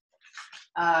Rose.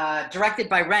 Directed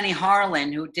by Rennie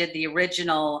Harlan, who did the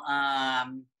original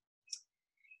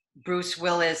Bruce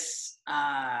Willis.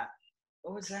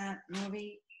 What was that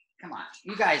movie? Come on,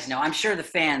 you guys know. I'm sure the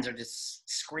fans are just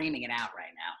screaming it out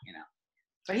right now.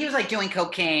 But he was like doing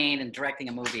cocaine and directing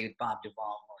a movie with Bob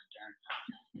Duvall.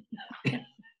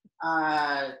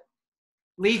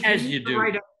 Leaf, as you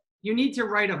do. You need to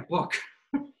write a book.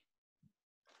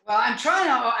 Well, I'm trying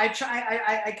to.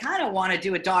 I kind of want to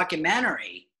do a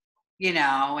documentary.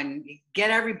 And get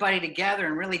everybody together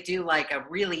and really do like a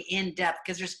really in-depth,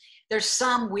 because there's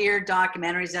some weird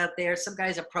documentaries out there. Some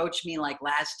guys approached me like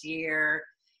last year.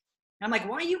 And I'm like,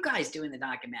 why are you guys doing the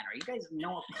documentary? You guys have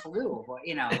no clue.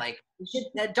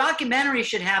 The documentary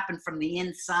should happen from the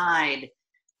inside,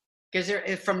 because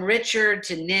from Richard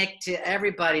to Nick to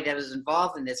everybody that was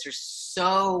involved in this, there's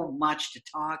so much to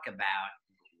talk about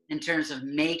in terms of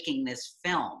making this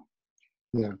film.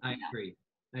 Yeah, I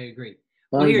agree.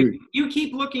 Well, here, you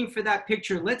keep looking for that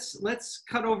picture. Let's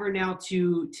cut over now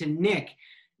to Nick.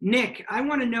 Nick, I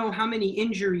want to know how many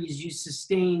injuries you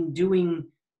sustained doing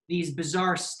these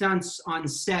bizarre stunts on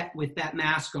set with that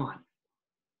mask on.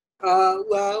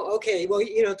 Well, okay. Well,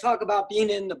 talk about being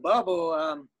in the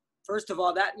bubble. First of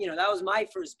all, that was my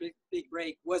first big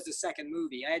break. Was the second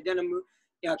movie. I had done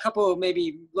a couple of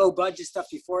maybe low budget stuff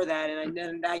before that, and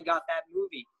then I got that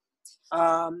movie.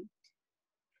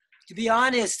 To be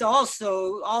honest,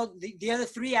 also, all the other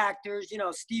three actors,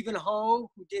 Stephen Ho,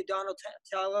 who did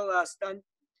Donatello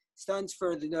stunts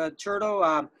for the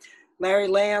turtle, Larry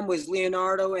Lamb was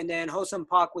Leonardo, and then Hosam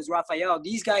Pak was Raphael.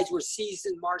 These guys were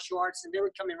seasoned martial arts, and they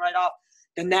were coming right off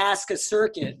the Nazca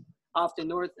circuit off the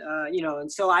north,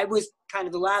 and so I was kind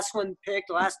of the last one picked,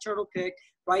 the last turtle picked,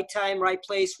 right time, right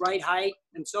place, right height,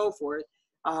 and so forth,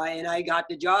 and I got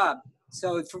the job.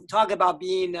 So talk about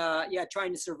being,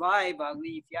 trying to survive,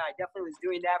 Leaf. Yeah, I definitely was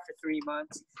doing that for 3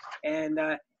 months. And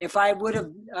if I would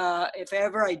have, if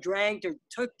ever I drank or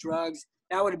took drugs,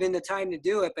 that would have been the time to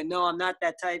do it. But no, I'm not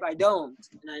that type. I don't.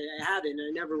 And I haven't. And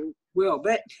I never will.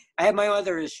 But I have my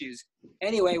other issues.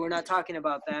 Anyway, we're not talking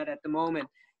about that at the moment.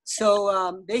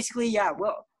 So basically,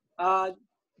 I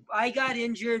got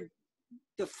injured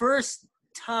the first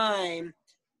time.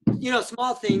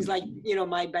 Small things like,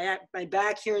 my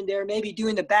back here and there, maybe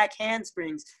doing the back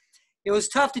handsprings. It was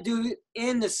tough to do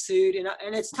in the suit,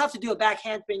 and it's tough to do a back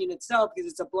handspring in itself because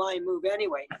it's a blind move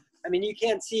anyway. I mean, you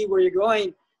can't see where you're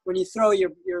going when you throw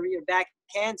your back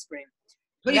handspring.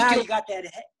 But now you got that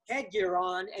headgear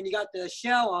on and you got the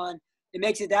shell on. It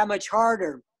makes it that much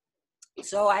harder.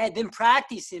 So I had been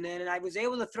practicing it, and I was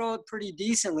able to throw it pretty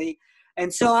decently.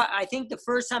 And so I think the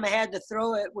first time I had to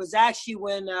throw it was actually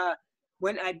when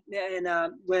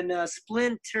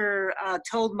Splinter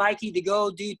told Mikey to go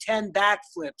do 10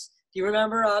 backflips. Do you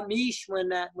remember, Mish, when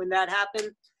that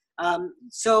happened?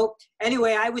 So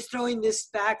anyway, I was throwing this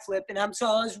backflip, and I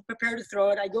was prepared to throw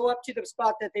it. I go up to the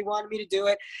spot that they wanted me to do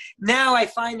it. Now I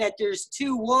find that there's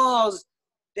two walls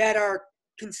that are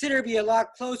considerably a lot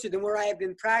closer than where I have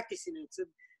been practicing it. So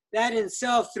that in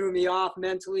itself threw me off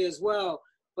mentally as well.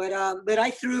 But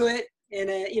I threw it, and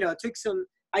it took some.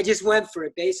 I just went for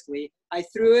it basically. I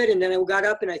threw it, and then I got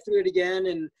up and I threw it again,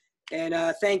 and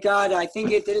thank God. I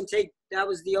think it didn't take. That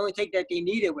was the only take that they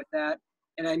needed with that,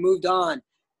 and I moved on.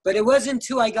 But it wasn't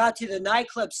until I got to the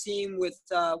nightclub scene with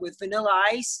Vanilla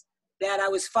Ice that I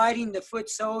was fighting the foot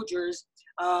soldiers.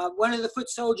 One of the foot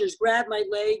soldiers grabbed my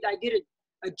leg. I did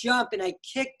a jump, and I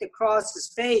kicked across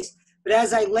his face. But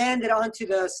as I landed onto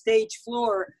the stage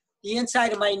floor, the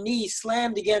inside of my knee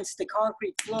slammed against the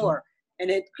concrete floor,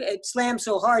 and it slammed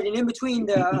so hard. And in between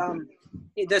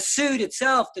the suit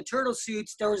itself, the turtle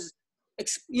suits, there was,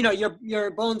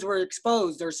 your bones were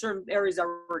exposed. There are certain areas that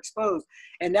were exposed,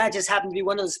 and that just happened to be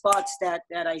one of the spots that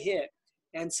I hit.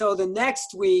 And so the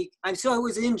next week, I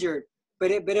was injured,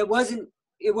 but it wasn't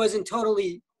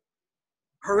totally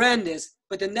horrendous.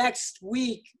 But the next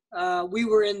week, we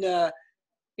were in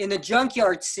the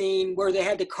junkyard scene where they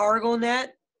had the cargo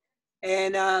net,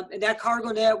 and that cargo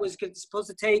net was supposed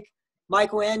to take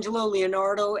Michelangelo,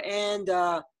 Leonardo, and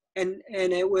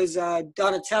it was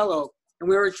Donatello. And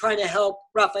we were trying to help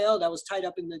Raphael that was tied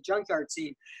up in the junkyard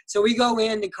scene. So we go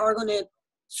in, the cargo net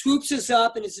swoops us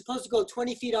up, and it's supposed to go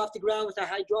 20 feet off the ground with a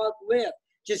hydraulic lift,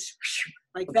 just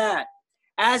like that.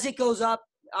 As it goes up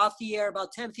off the air,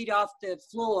 about 10 feet off the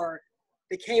floor,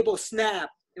 the cable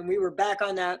snapped, and we were back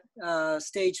on that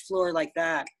stage floor like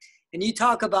that. And you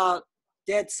talk about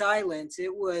dead silence.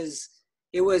 It was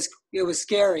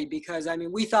scary because, I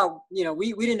mean, we thought,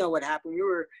 we didn't know what happened.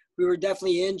 We were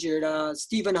definitely injured.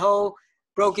 Stephen Ho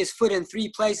broke his foot in 3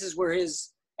 places where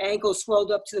his ankle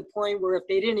swelled up to the point where if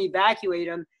they didn't evacuate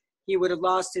him, he would have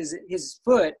lost his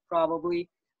foot probably.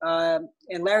 And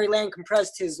Larry Land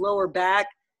compressed his lower back.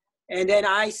 And then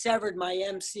I severed my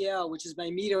MCL, which is my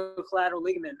medial collateral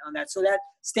ligament on that. So that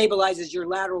stabilizes your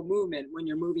lateral movement when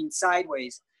you're moving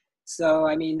sideways. So,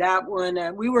 I mean, that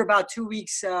one, we were about 2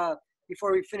 weeks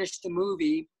before we finished the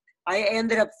movie. I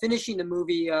ended up finishing the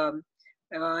movie, and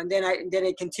then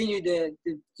it continued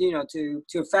to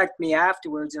affect me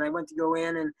afterwards. And I went to go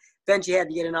in, and eventually had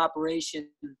to get an operation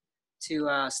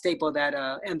to staple that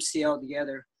MCL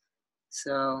together.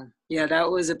 So, yeah, that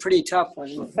was a pretty tough one.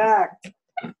 In fact,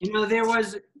 there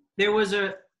was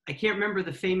I can't remember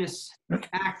the famous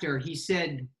actor. He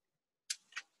said,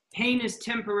 "Pain is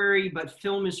temporary, but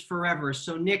film is forever."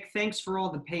 So Nick, thanks for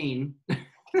all the pain.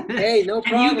 Hey, no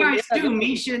problem. And you guys too,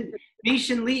 Mish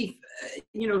and Leaf,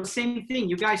 same thing.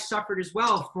 You guys suffered as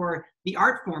well for the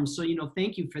art form. So,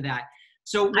 thank you for that.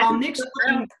 So while Nick's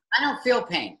I don't feel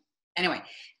pain. Anyway,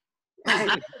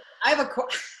 I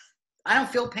don't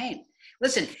feel pain.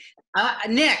 Listen,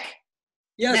 Nick.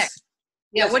 Yes. Nick,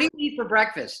 yeah. What do you eat for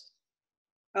breakfast?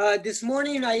 This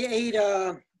morning I ate,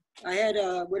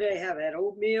 what did I have? I had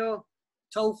oatmeal,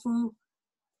 tofu,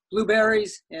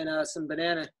 blueberries, and some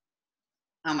banana.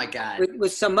 Oh my God!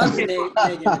 With some mustard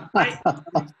egg in it.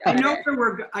 I know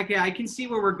I can see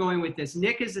where we're going with this.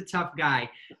 Nick is a tough guy.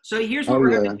 So here's what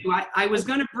we're going to do. I was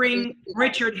going to bring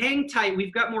Richard. Hang tight.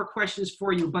 We've got more questions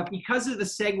for you, but because of the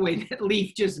segue that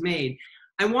Leaf just made,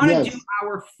 I want to do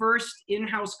our first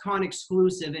InHouse-CON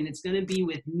exclusive, and it's going to be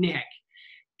with Nick.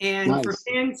 And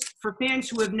for fans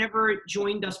who have never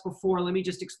joined us before, let me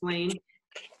just explain.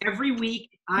 Every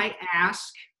week, I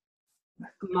ask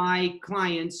my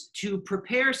clients to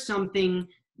prepare something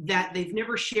that they've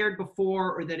never shared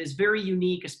before or that is very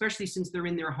unique, especially since they're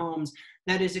in their homes,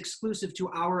 that is exclusive to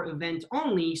our event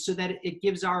only, so that it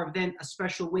gives our event a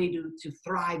special way to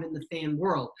thrive in the fan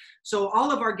world. So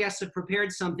all of our guests have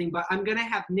prepared something, but I'm going to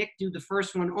have Nick do the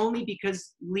first one only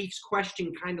because Leaf's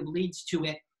question kind of leads to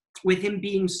it, with him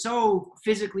being so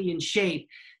physically in shape.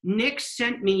 Nick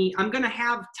sent me, I'm going to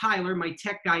have Tyler, my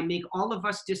tech guy, make all of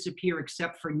us disappear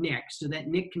except for Nick so that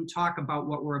Nick can talk about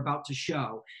what we're about to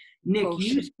show. Nick,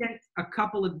 you sent a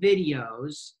couple of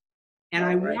videos, and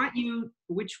I want you,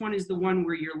 which one is the one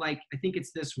where you're like, I think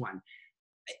it's this one.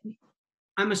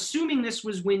 I'm assuming this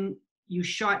was when you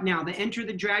shot now. The Enter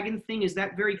the Dragon thing, is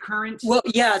that very current? Well,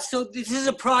 yeah, so this is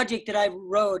a project that I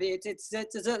wrote. It's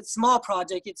a small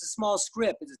project. It's a small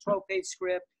script. It's a 12-page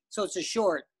script, so it's a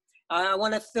short. I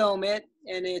want to film it,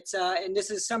 and and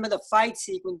this is some of the fight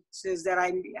sequences that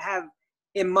I have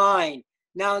in mind.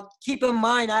 Now, keep in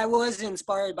mind, I was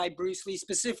inspired by Bruce Lee,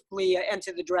 specifically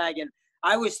Enter the Dragon.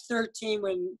 I was 13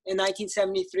 in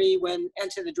 1973 when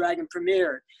Enter the Dragon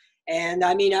premiered. And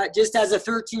I mean, just as a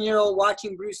 13-year-old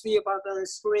watching Bruce Lee up on the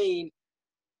screen,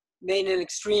 made an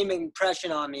extreme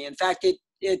impression on me. In fact,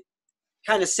 it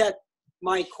kind of set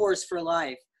my course for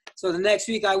life. So the next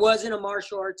week I was in a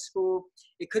martial arts school.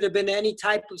 It could have been any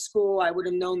type of school. I would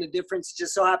have known the difference. It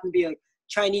just so happened to be a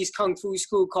Chinese Kung Fu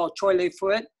school called Choi Lei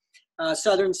Foot,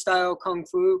 Southern style Kung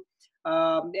Fu.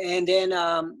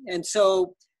 And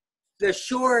so the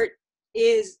short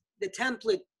is, the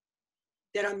template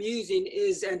that I'm using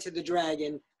is Enter the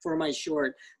Dragon for my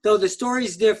short. Though the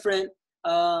story's different,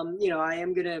 I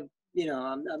am gonna,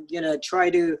 I'm gonna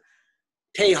try to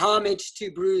pay homage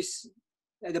to Bruce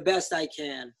the best I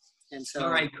can. And so,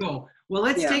 all right, cool. Well,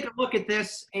 let's take a look at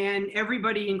this, and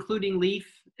everybody, including Leaf,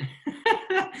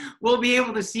 will be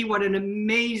able to see what an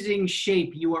amazing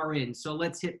shape you are in. So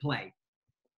let's hit play.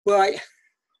 Well,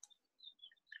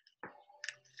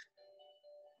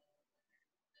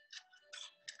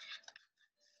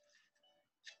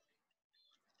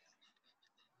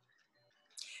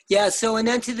 yeah, so in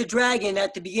Enter the Dragon,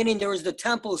 at the beginning, there was the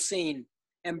temple scene.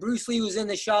 And Bruce Lee was in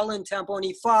the Shaolin Temple, and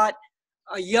he fought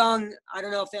a young, I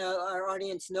don't know if our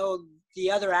audience know the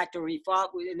other actor he fought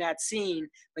in that scene,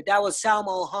 but that was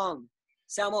Sammo Hung.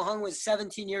 Sammo Hung was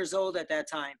 17 years old at that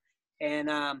time, and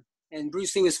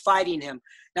Bruce Lee was fighting him.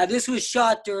 Now, this was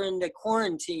shot during the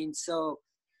quarantine, so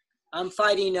I'm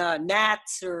fighting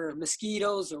gnats or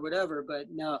mosquitoes or whatever, but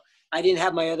no, I didn't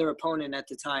have my other opponent at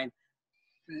the time.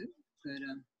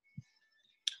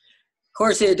 Of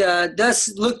course, it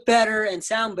does look better and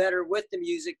sound better with the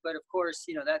music, but of course,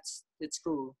 it's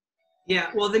cool. Yeah,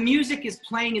 well, the music is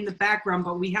playing in the background,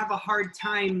 but we have a hard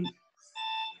time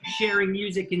sharing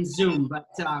music in Zoom. But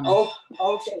oh,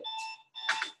 okay.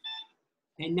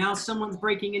 And now someone's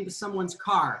breaking into someone's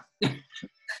car.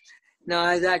 No,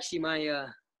 it's actually my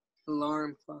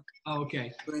alarm clock. Oh,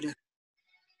 okay. But,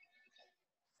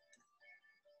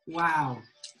 wow.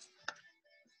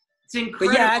 It's incredible.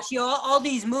 But yeah, actually, all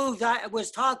these moves was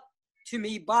taught to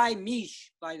me by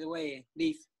Mish, by the way,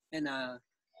 Leaf and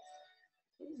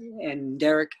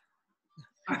Derek.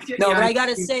 No, but I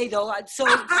gotta say though,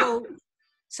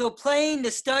 so playing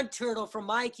the stunt turtle for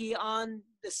Mikey on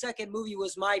the second movie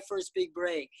was my first big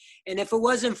break. And if it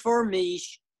wasn't for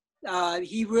Mish,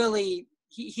 he really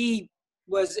he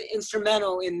was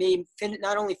instrumental in me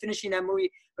not only finishing that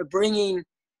movie but bringing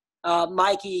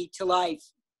Mikey to life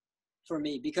for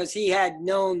me, because he had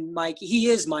known Mikey. He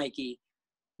is Mikey.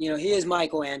 He is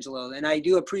Michelangelo, and I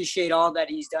do appreciate all that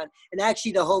he's done. And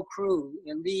actually, the whole crew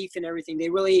and Leaf and everything, they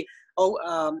really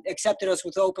accepted us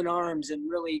with open arms and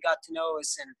really got to know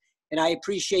us. And I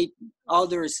appreciate all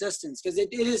their assistance, because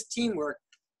it is teamwork.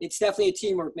 It's definitely a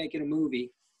teamwork making a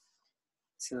movie.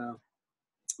 So,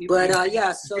 but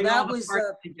yeah, so that was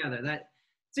together.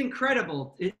 It's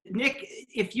incredible. Nick,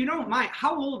 if you don't mind,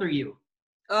 how old are you?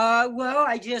 Well,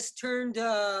 I just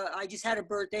had a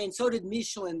birthday, and so did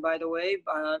Michelin, by the way.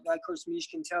 Of course, Mish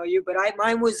can tell you, but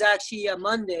mine was actually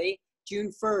Monday,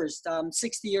 June 1st. I'm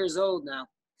 60 years old now.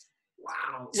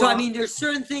 Wow. So, I mean, there's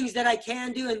certain things that I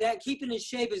can do, and that keeping in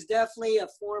shape is definitely a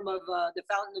form of the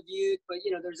fountain of youth. But,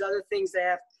 there's other things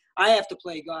that I have to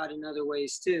play God in other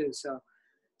ways, too. So,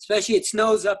 especially it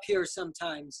snows up here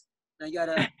sometimes. I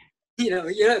gotta,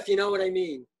 if you know what I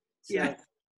mean. So, yeah.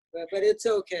 But it's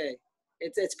okay.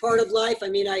 It's part of life. I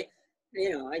mean, I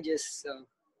just.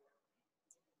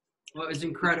 Well, it was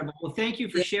incredible. Well, thank you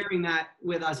for sharing that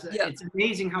with us. Yeah. It's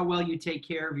amazing how well you take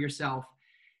care of yourself.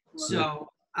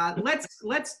 So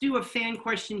let's do a fan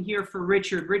question here for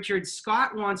Richard. Richard,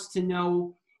 Scott wants to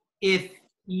know if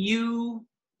you.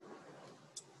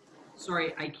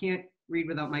 Sorry, I can't read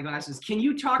without my glasses. Can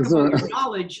you talk about your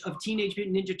knowledge of Teenage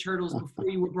Mutant Ninja Turtles before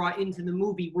you were brought into the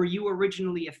movie? Were you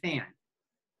originally a fan?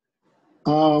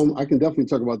 I can definitely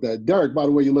talk about that. Derek, by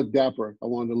the way, you look dapper. I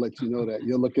wanted to let you know that.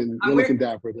 You're looking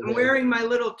dapper today. I'm wearing my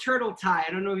little turtle tie.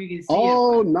 I don't know if you can see it.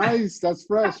 Oh, nice. That's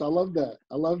fresh. I love that.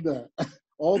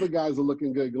 All the guys are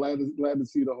looking good. Glad to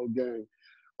see the whole gang.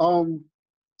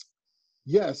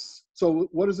 Yes. So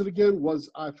what is it again? Was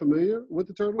I familiar with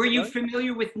the Turtles? Were you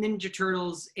familiar with Ninja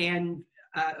Turtles and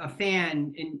a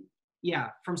fan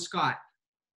from Scott?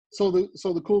 So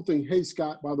the cool thing, hey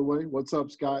Scott, by the way, what's up,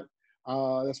 Scott?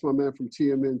 That's my man from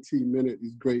TMNT Minute.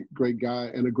 He's a great guy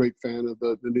and a great fan of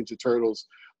the Ninja Turtles.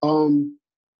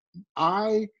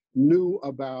 I knew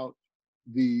about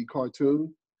the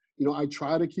cartoon. I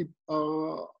try to keep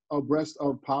abreast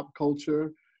of pop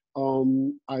culture.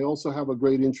 I also have a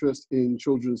great interest in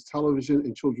children's television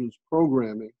and children's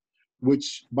programming,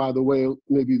 which, by the way,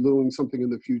 may be doing something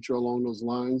in the future along those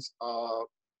lines.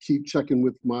 Keep checking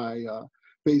with my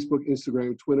Facebook,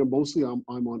 Instagram, Twitter. Mostly I'm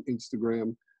on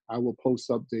Instagram. I will post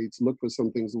updates, look for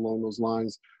some things along those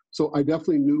lines. So I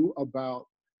definitely knew about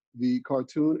the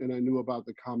cartoon and I knew about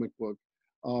the comic book.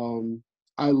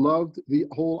 I loved the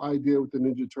whole idea with the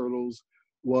Ninja Turtles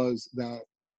was that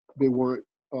they weren't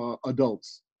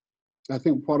adults. I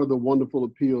think part of the wonderful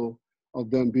appeal of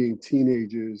them being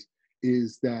teenagers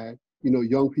is that,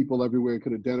 young people everywhere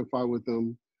could identify with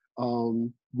them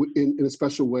in a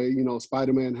special way.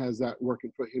 Spider-Man has that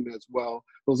working for him as well.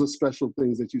 Those are special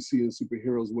things that you see in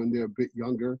superheroes when they're a bit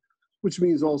younger, which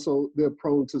means also they're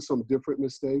prone to some different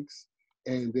mistakes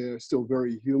and they're still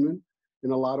very human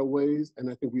in a lot of ways. And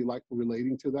I think we like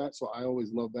relating to that. So I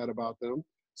always love that about them.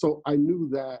 So I knew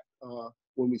that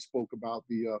when we spoke about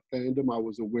the fandom, I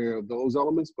was aware of those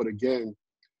elements. But again,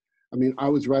 I mean, I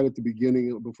was right at the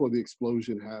beginning before the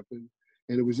explosion happened.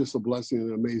 And it was just a blessing and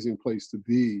an amazing place to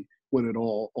be when it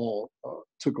all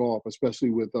took off, especially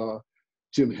with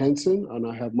Jim Henson. And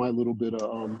I have my little bit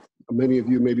of, many of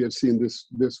you maybe have seen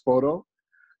this photo.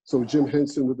 So Jim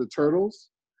Henson with the Turtles.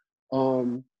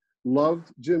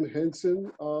 Loved Jim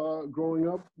Henson growing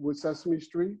up with Sesame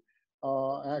Street.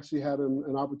 I actually had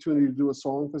an opportunity to do a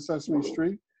song for Sesame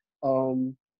Street. I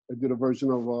did a version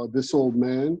of This Old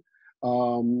Man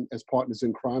as Partners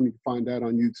in Crime. You can find that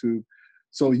on YouTube.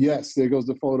 So yes, there goes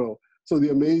the photo. So the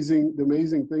amazing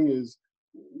thing is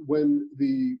when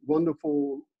the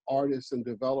wonderful artists and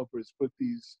developers put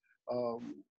these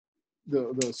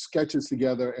the sketches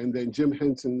together, and then Jim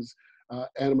Henson's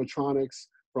animatronics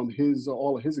from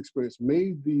all of his experience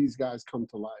made these guys come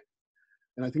to life.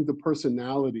 And I think the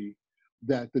personality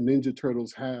that the Ninja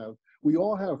Turtles have, we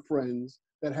all have friends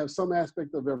that have some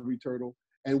aspect of every turtle,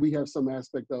 and we have some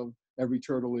aspect of every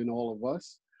turtle in all of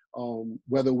us.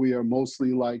 Whether we are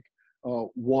mostly like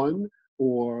one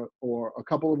or a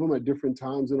couple of them at different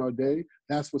times in our day,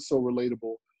 that's what's so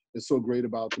relatable and so great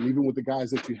about them. Even with the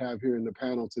guys that you have here in the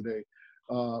panel today,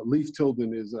 Leif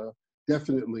Tilden is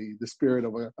definitely the spirit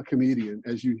of a comedian,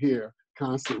 as you hear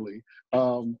constantly.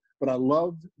 But I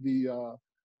loved the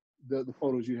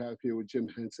photos you have here with Jim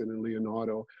Henson and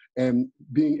Leonardo, and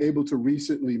being able to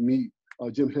recently meet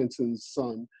Jim Henson's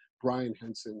son, Brian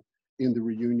Henson, in the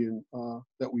reunion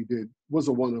that we did was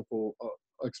a wonderful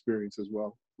experience as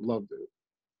well. Loved it.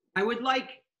 I would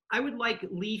like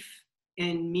Leif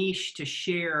and Mish to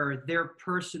share their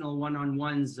personal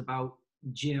one-on-ones about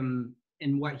Jim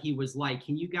and what he was like.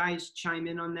 Can you guys chime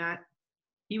in on that?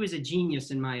 He was a genius,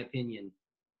 in my opinion.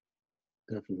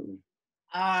 Definitely.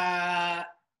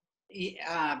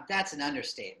 That's an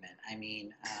understatement. I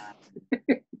mean,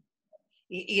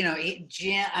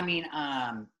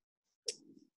 Jim,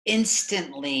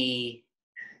 instantly,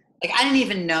 like, I didn't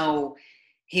even know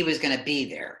he was going to be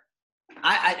there.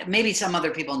 I maybe some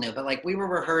other people knew, but like we were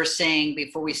rehearsing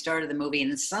before we started the movie,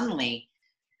 and suddenly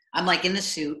I'm like in the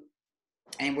suit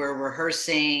and we're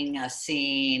rehearsing a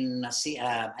scene.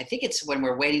 I think it's when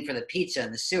we're waiting for the pizza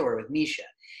in the sewer with Misha,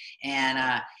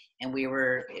 and it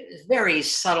was very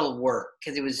subtle work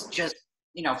because it was just,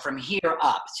 from here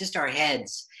up, it's just our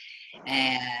heads.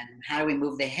 And how do we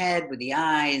move the head with the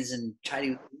eyes and try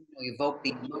to evoke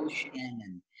the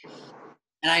emotion?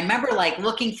 And I remember like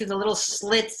looking through the little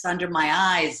slits under my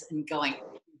eyes and going, is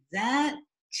that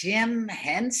Jim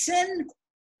Henson?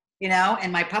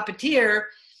 And my puppeteer,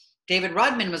 David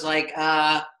Rudman, was like,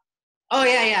 oh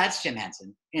yeah, it's Jim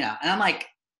Henson. And I'm like,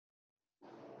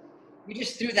 you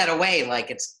just threw that away like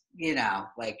it's,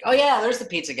 like, oh yeah, there's the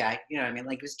pizza guy. You know what I mean?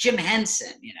 Like it was Jim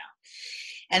Henson,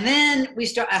 And then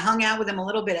I hung out with him a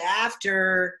little bit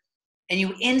after, and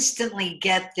you instantly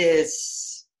get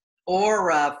this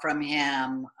aura from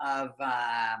him of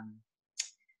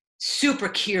super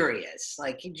curious.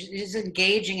 Like he's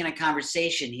engaging in a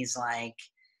conversation.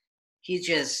 He's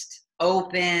just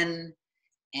open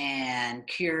and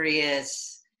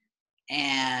curious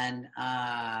and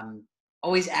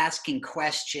always asking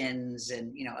questions,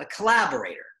 and a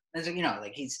collaborator.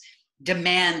 Like he's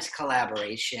demands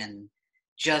collaboration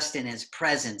just in his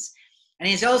presence. And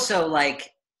he's also like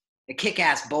a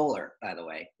kick-ass bowler, by the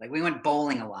way. Like we went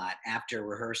bowling a lot after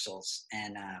rehearsals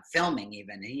and filming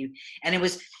even. And it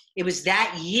was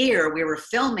that year we were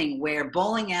filming where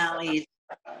bowling alleys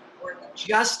were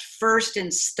just first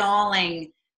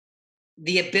installing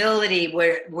the ability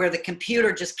where the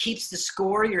computer just keeps the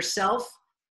score yourself.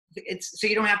 So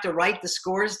you don't have to write the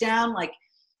scores down. Like,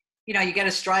 you get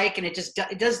a strike and it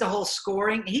does the whole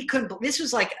scoring. He couldn't. This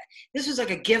was like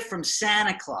a gift from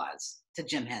Santa Claus to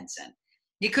Jim Henson.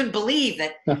 He couldn't believe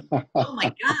that. Oh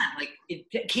my God! Like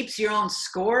it keeps your own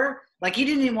score. Like he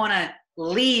didn't even want to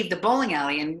leave the bowling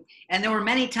alley, and there were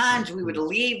many times we would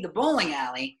leave the bowling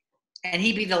alley, and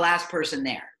he'd be the last person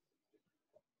there.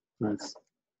 Nice.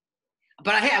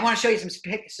 But I want to show you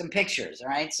some pictures. All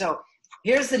right, so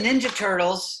here's the Ninja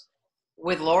Turtles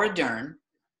with Laura Dern.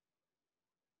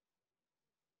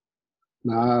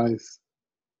 Nice.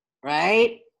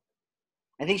 right?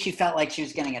 I think she felt like she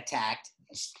was getting attacked.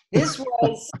 This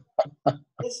was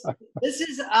this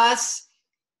is us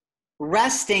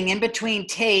resting in between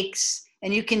takes,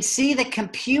 and you can see the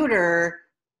computer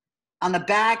on the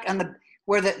back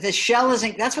where the shell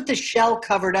isn't. That's what the shell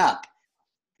covered up,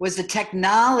 was the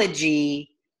technology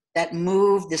that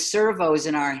moved the servos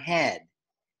in our head,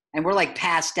 and we're like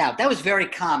passed out. That was very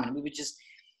common. We would just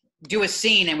do a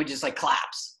scene and we just like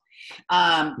collapse.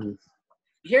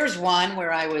 Here's one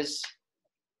where I was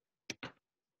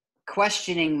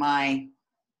questioning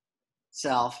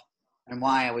myself and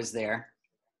why I was there.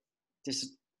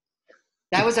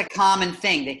 That was a common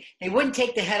thing. They wouldn't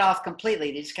take the head off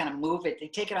completely. They just kind of move it. They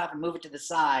take it off and move it to the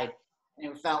side.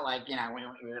 And it felt like, we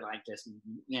were like this,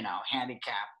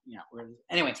 handicapped,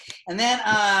 anyway. And then,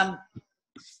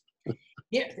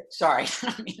 sorry.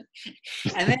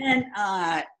 And then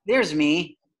there's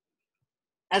me.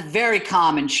 A very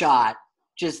common shot,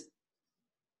 just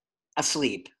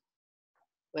asleep.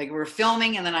 Like we were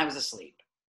filming and then I was asleep.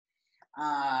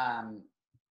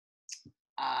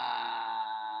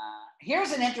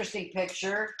 Here's an interesting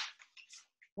picture.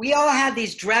 We all had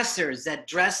these dressers that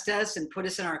dressed us and put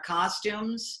us in our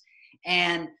costumes.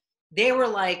 And they were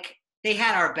like, they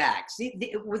had our backs.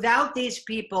 Without these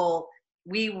people,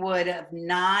 we would have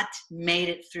not made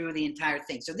it through the entire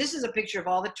thing. So this is a picture of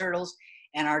all the turtles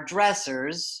and our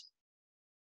dressers.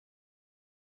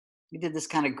 We did this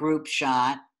kind of group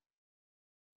shot.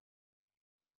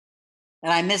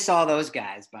 And I miss all those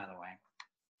guys, by the way.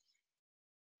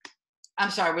 I'm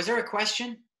sorry, was there a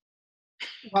question?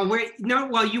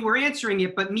 Well, you were answering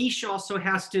it, but Mish also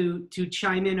has to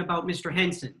chime in about Mr.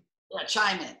 Henson. Yeah,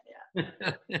 chime in.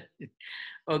 Yeah.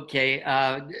 Okay.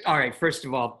 All right. First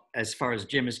of all, as far as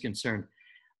Jim is concerned,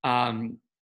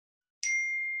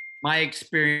 my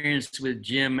experience with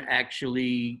Jim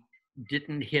actually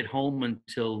didn't hit home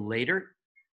until later.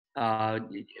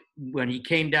 When he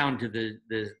came down to the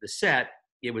set,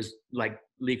 it was like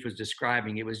Leif was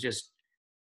describing. It was just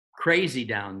crazy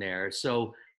down there.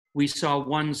 So we saw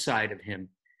one side of him.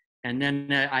 And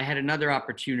then I had another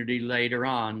opportunity later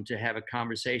on to have a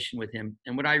conversation with him.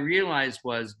 And what I realized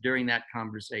was during that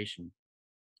conversation,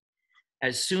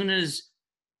 as soon as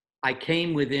I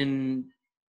came within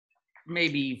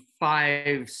maybe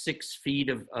 5-6 feet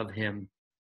of him,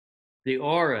 the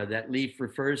aura that Leif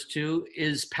refers to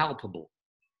is palpable.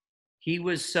 He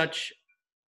was such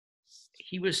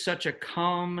a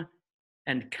calm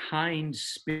and kind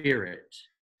spirit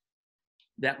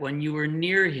that when you were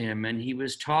near him and he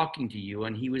was talking to you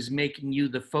and he was making you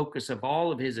the focus of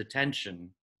all of his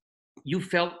attention, you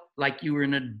felt like you were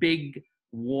in a big,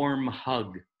 warm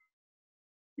hug.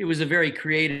 It was a very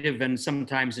creative and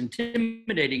sometimes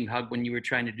intimidating hug when you were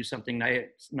trying to do something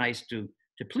nice to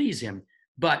please him.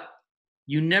 But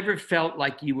you never felt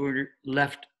like you were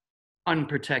left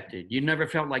unprotected. You never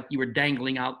felt like you were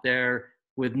dangling out there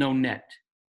with no net.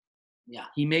 Yeah.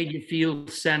 He made you feel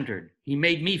centered. He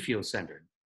made me feel centered.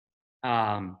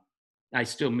 I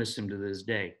still miss him to this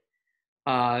day.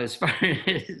 As far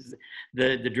as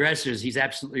the dressers, he's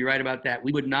absolutely right about that.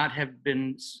 We would not have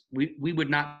been, we would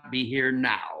not be here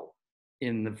now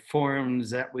in the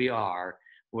forums that we are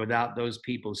without those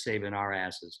people saving our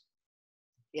asses.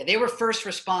 Yeah, they were first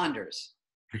responders.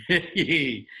 Like,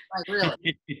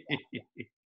 really.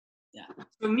 Yeah.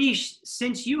 So Mish,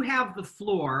 since you have the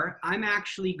floor, I'm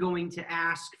actually going to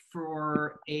ask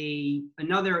for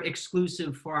another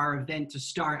exclusive for our event to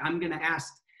start. I'm going to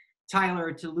ask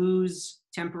Tyler to lose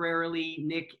temporarily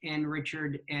Nick and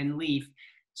Richard and Leif.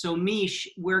 So Mish,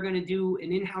 we're going to do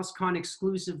an InHouse-CON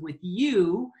exclusive with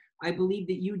you. I believe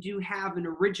that you do have an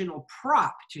original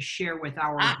prop to share with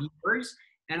our viewers,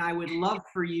 and I would love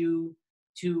for you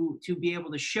to be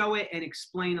able to show it and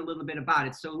explain a little bit about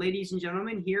it. So ladies and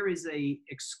gentlemen, here is a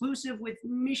exclusive with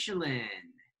Michelin.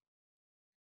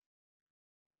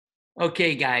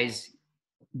 Okay, guys,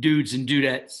 dudes and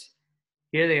dudettes,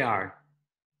 here they are.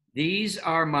 These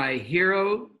are my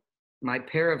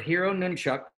pair of hero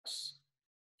nunchucks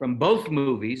from both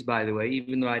movies, by the way,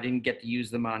 even though I didn't get to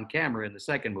use them on camera in the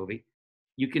second movie.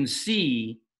 You can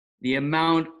see the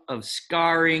amount of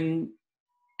scarring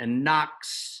and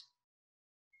knocks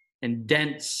and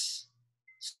dents,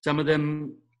 some of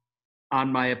them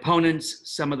on my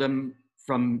opponents, some of them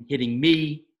from hitting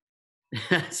me.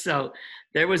 So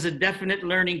there was a definite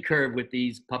learning curve with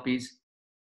these puppies.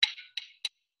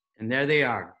 And there they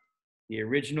are, the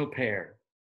original pair.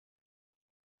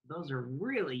 Those are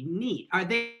really neat.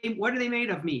 What are they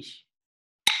made of, Mish?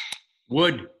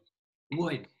 Wood.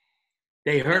 Wood.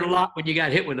 They hurt a lot when you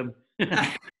got hit with them.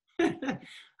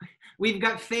 we've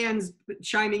got fans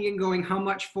chiming in going, how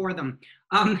much for them?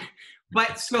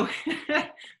 But so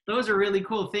those are really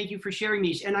cool. Thank you for sharing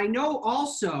these. And I know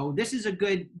also this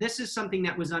is something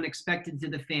that was unexpected to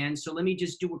the fans. So let me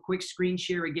just do a quick screen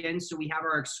share again. So we have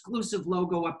our exclusive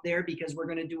logo up there because we're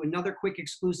going to do another quick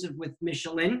exclusive with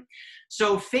Michelin.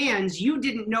 So fans, you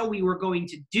didn't know we were going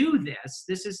to do this.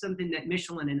 This is something that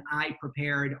Michelin and I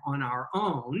prepared on our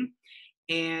own.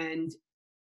 And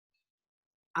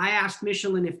I asked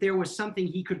Michelin if there was something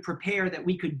he could prepare that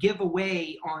we could give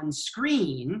away on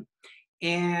screen.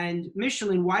 And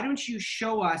Michelin, why don't you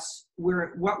show us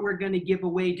what we're going to give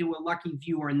away to a lucky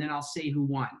viewer, and then I'll say who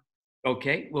won.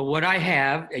 Okay. Well, what I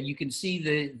have, and you can see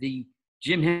the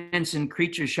Jim Henson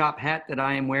Creature Shop hat that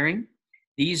I am wearing.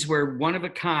 These were one of a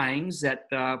kinds that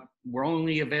were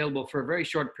only available for a very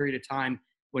short period of time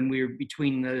when we were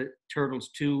between the Turtles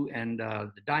 2 and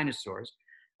the dinosaurs.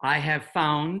 I have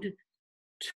found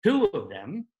 2 of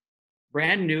them,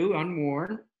 brand new,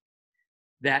 unworn,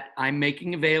 that I'm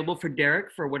making available for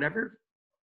Derek for whatever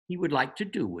he would like to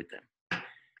do with them.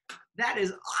 That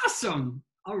is awesome.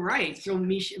 All right. So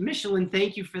Michelin,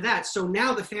 thank you for that. So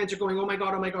now the fans are going, oh my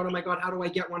God, oh my God, oh my God, how do I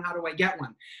get one? How do I get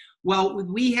one? Well,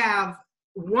 we have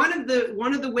one of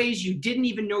the ways you didn't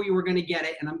even know you were going to get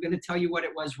it, and I'm going to tell you what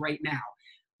it was right now.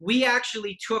 We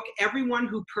actually took everyone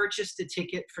who purchased a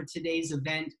ticket for today's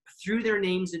event, threw their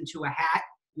names into a hat.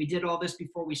 We did all this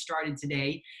before we started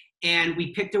today, and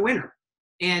we picked a winner.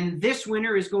 And this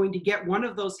winner is going to get one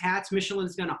of those hats. Michelin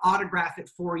is going to autograph it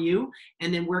for you,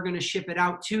 and then we're going to ship it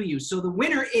out to you. So the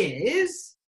winner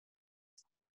is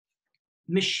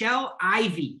Michelle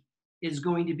Ivy is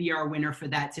going to be our winner for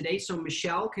that today. So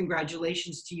Michelle,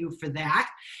 congratulations to you for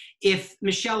that.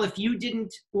 Michelle, if you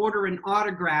didn't order an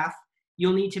autograph,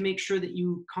 you'll need to make sure that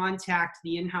you contact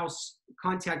the in-house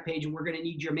contact page, and we're going to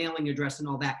need your mailing address and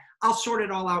all that. I'll sort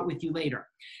it all out with you later.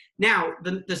 Now,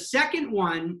 the second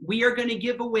one, we are going to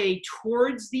give away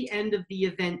towards the end of the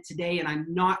event today, and I'm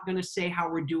not going to say how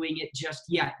we're doing it just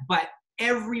yet, but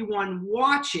everyone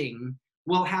watching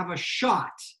will have a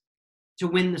shot to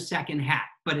win the second hat,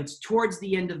 but it's towards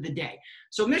the end of the day.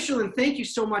 So Michelin, thank you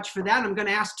so much for that. I'm going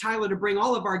to ask Tyler to bring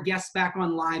all of our guests back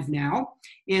on live now,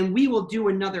 and we will do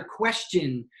another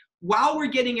question. While we're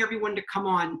getting everyone to come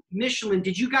on, Michelin,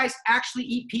 did you guys actually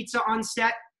eat pizza on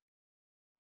set?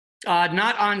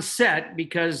 Not on set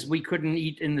because we couldn't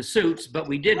eat in the suits, but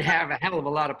we did have a hell of a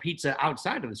lot of pizza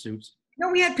outside of the suits. No,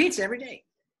 we had pizza every day.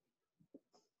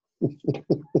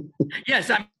 Yes,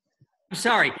 I'm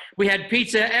sorry. We had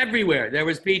pizza everywhere. There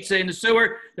was pizza in the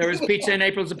sewer. There was pizza in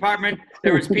April's apartment.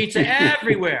 There was pizza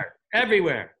everywhere,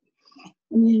 everywhere.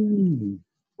 We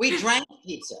drank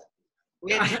pizza.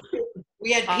 We had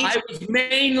pizza. I was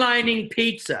mainlining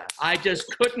pizza. I just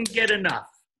couldn't get enough.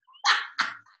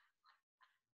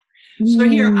 So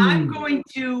here, I'm going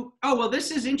to, oh, well,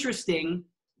 this is interesting.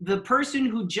 The person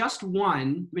who just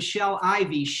won, Michelle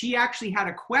Ivy, she actually had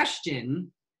a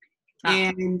question.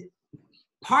 And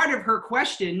part of her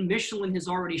question, Michelin has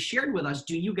already shared with us,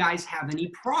 do you guys have any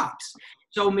props?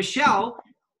 So Michelle,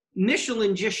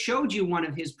 Michelin just showed you one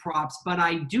of his props, but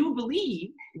I do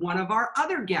believe one of our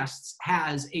other guests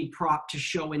has a prop to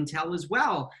show and tell as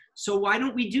well. So why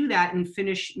don't we do that and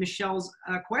finish Michelle's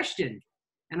question?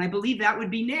 And I believe that would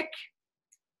be Nick.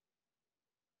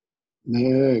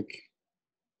 Nick.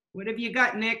 What have you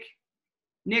got, Nick?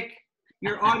 Nick,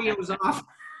 your audio is off.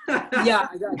 Yeah,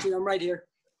 I got you. I'm right here.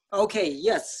 Okay,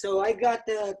 yes. So I got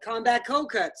the combat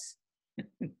cold cuts.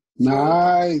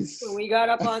 Nice. So we got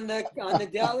up on the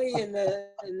deli in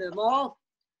the mall.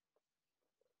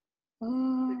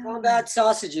 The combat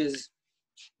sausages.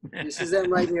 This is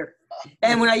them right here.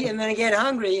 And when I get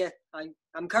hungry,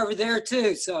 I'm covered there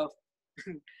too. So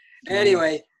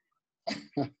anyway.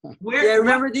 Yeah,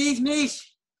 remember these,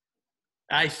 Mish?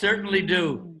 I certainly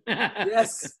do.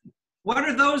 Yes. What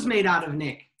are those made out of,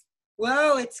 Nick?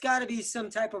 Well, it's got to be some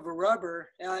type of a rubber.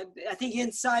 I think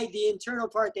inside the internal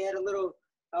part, they had a little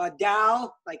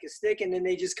dowel, like a stick, and then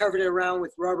they just covered it around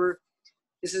with rubber.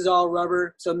 This is all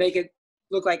rubber, so make it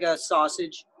look like a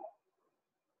sausage.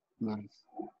 Nice.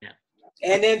 Yeah.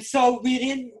 And then so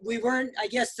we weren't, I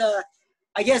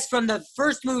guess from the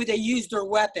first movie, they used their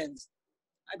weapons.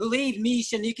 I believe,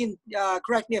 Mish, and you can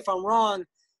correct me if I'm wrong,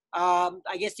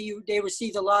 I guess they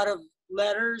received a lot of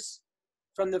letters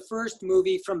from the first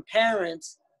movie from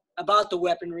parents about the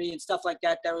weaponry and stuff like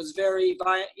that. That was very,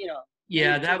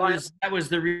 Yeah, that was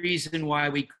the reason why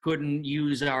we couldn't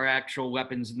use our actual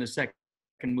weapons in the second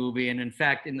movie. And in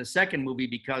fact, in the second movie,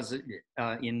 because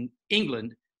in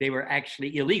England, they were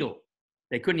actually illegal.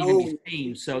 They couldn't even be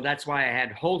seen. So that's why I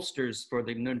had holsters for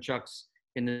the nunchucks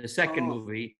in the second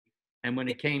movie. And when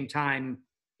it came time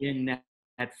in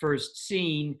that first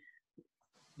scene,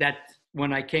 that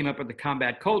when I came up with the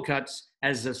combat cold cuts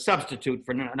as a substitute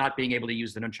for not being able to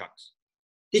use the nunchucks.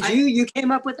 Did you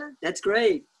came up with that? That's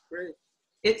great. Great.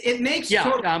 It makes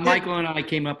Michael and I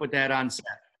came up with that on set.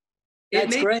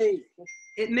 That's great.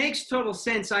 It makes total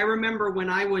sense. I remember when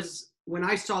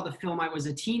I saw the film, I was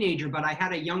a teenager, but I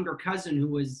had a younger cousin who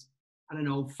was, I don't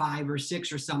know, 5 or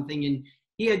 6 or something, and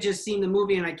he had just seen the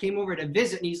movie, and I came over to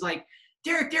visit, and he's like,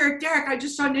 Derek, I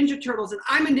just saw Ninja Turtles, and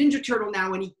I'm a Ninja Turtle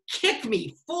now, and he kicked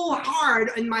me full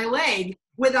hard in my leg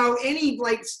without any,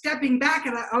 like, stepping back,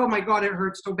 and oh my God, it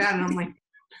hurt so bad, and I'm like,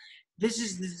 this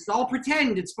is all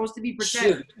pretend. It's supposed to be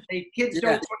pretend. Kids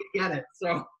don't want to get it,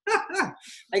 so.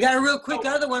 I got a real quick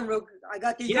other one. I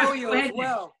got the yo-yo as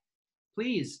well.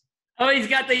 Please. Oh, he's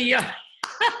got the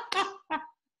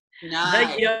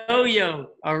Nice. the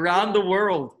yo-yo around the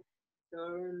world.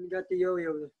 Got the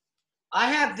yo-yo.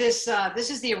 I have this. This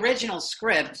is the original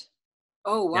script.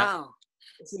 Oh, wow.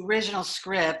 It's the original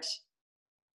script.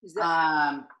 Is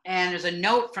that- And there's a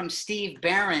note from Steve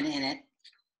Barron in it.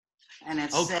 And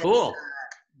it says, cool.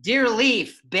 Dear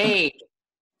Leaf, babe,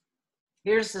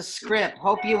 here's the script.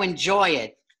 Hope you enjoy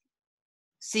it.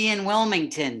 See you in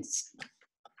Wilmington.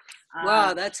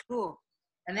 Wow, that's cool.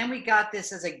 And then we got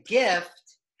this as a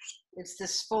gift. It's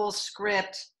this full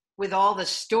script with all the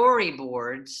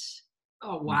storyboards.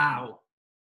 Oh, wow.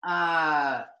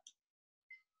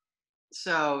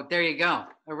 So there you go.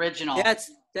 Original.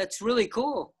 That's really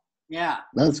cool. Yeah.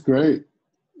 That's great.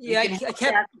 Yeah, I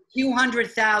kept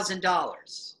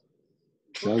 $200,000.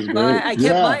 That's great. I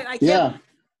kept No,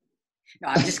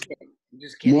 I'm just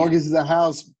kidding. Mortgage the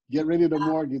house. Get ready to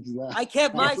mortgage that. I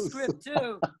kept my script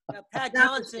too. Pat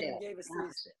Johnson gave us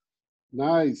this.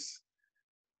 Nice.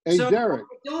 Hey, so Derek.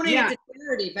 Donate to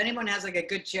charity if anyone has like a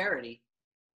good charity.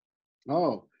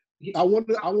 Oh, I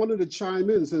wanted to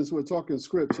chime in since we're talking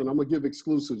scripts, and I'm gonna give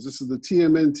exclusives. This is the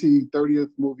TMNT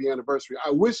 30th movie anniversary. I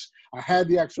wish I had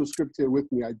the actual script here with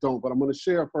me. I don't, but I'm gonna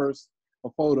share first a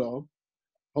photo.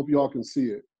 Hope you all can see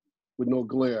it with no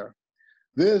glare.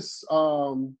 This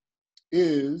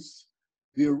is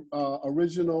the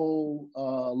original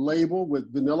label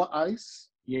with Vanilla Ice.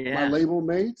 Yeah. My label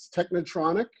mates,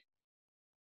 Technotronic,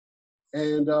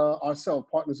 and ourselves,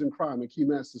 Partners in Crime, and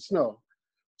Keymaster Snow.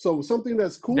 So something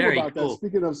that's cool about that,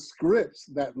 speaking of scripts,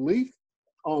 that Leaf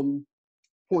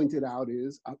pointed out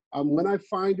is, when I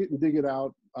find it and dig it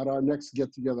out at our next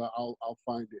get together, I'll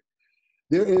find it.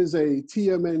 There is a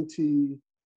TMNT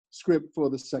script for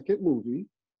the second movie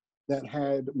that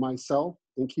had myself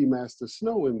and Keymaster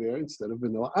Snow in there instead of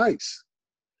Vanilla Ice.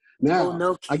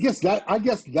 Now, I guess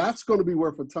that's going to be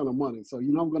worth a ton of money. So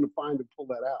I'm going to find and pull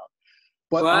that out.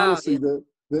 But honestly,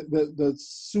 the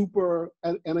super,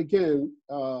 and again,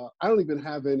 I don't even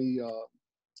have any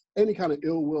kind of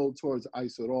ill will towards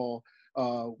Ice at all.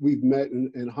 We've met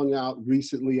and hung out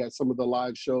recently at some of the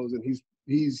live shows, and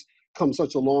he's come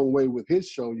such a long way with his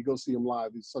show. You go see him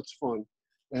live; it's such fun.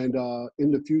 And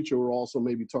in the future, we're also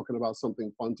maybe talking about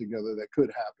something fun together that could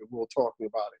happen. We're talking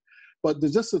about it. But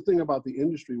just the thing about the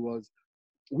industry was,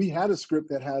 we had a script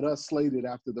that had us slated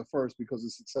after the first because of the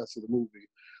success of the movie.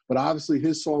 But obviously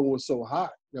his song was so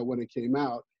hot that when it came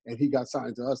out and he got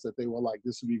signed to us, that they were like,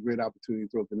 this would be a great opportunity to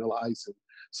throw Vanilla Ice in.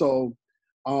 So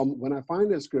when I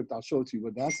find that script, I'll show it to you.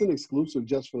 But that's an exclusive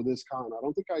just for this con. I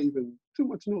don't think I even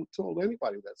told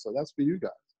anybody that. So that's for you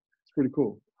guys. It's pretty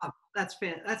cool. Oh, that's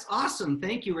awesome.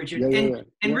 Thank you, Richard. Yeah,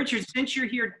 Richard, since you're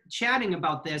here chatting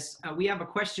about this, we have a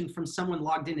question from someone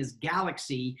logged in as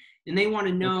Galaxy, and they want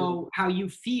to know how you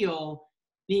feel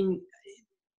being.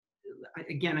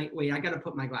 Again, I got to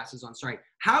put my glasses on. Sorry.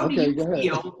 How do you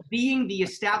feel being the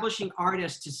establishing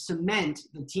artist to cement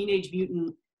the Teenage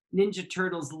Mutant Ninja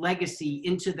Turtles legacy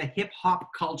into the hip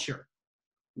hop culture?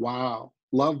 Wow,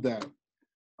 love that.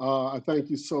 I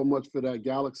thank you so much for that,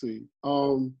 Galaxy.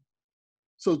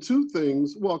 So two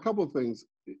things, well, a couple of things,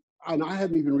 and I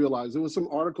hadn't even realized, there were some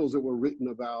articles that were written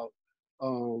about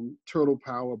Turtle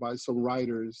Power by some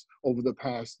writers over the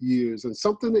past years, and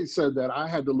something they said that I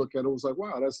had to look at, it was like,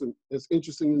 wow, that's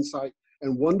interesting insight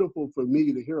and wonderful for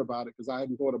me to hear about it because I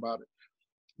hadn't thought about it.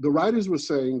 The writers were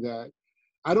saying that,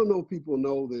 I don't know if people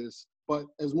know this, but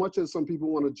as much as some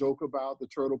people want to joke about the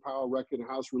Turtle Power record and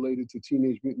how it's related to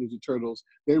Teenage Mutant Ninja Turtles,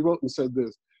 they wrote and said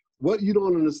this: what you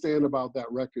don't understand about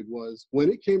that record was when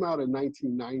it came out in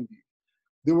 1990,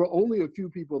 there were only a few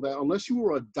people that, unless you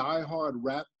were a diehard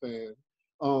rap fan,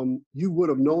 you would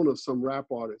have known of some rap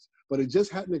artists, but it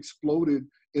just hadn't exploded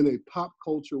in a pop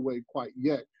culture way quite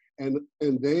yet. And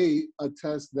they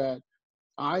attest that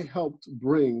I helped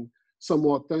bring some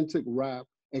authentic rap,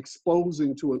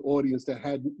 exposing to an audience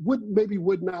that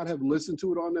would not have listened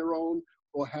to it on their own,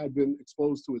 or had been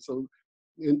exposed to it. So,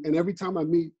 and every time I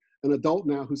meet an adult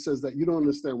now who says that, you don't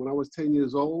understand, when I was 10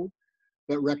 years old,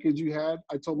 that record you had,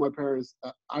 I told my parents,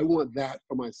 I want that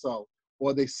for myself.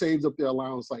 Or they saved up their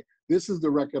allowance, like, this is the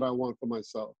record I want for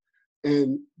myself.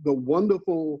 And the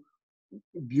wonderful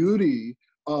beauty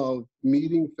of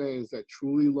meeting fans that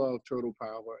truly love Turtle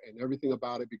Power and everything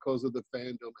about it because of the fandom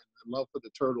and the love for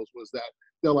the Turtles was that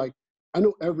they're like, I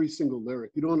know every single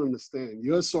lyric. You don't understand.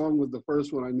 Your song was the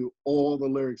first one I knew all the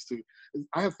lyrics to.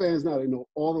 I have fans now that know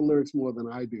all the lyrics more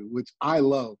than I do, which I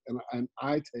love and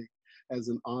I take as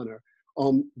an honor.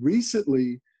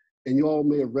 Recently, and you all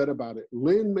may have read about it,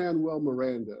 Lin-Manuel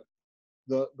Miranda,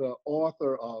 the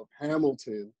author of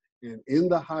Hamilton and In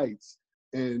the Heights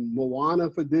and Moana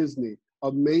for Disney,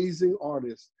 amazing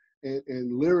artist and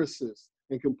lyricist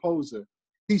and composer,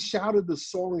 he shouted the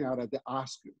song out at the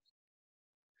Oscars.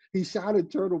 He shouted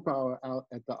Turtle Power out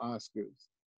at the Oscars.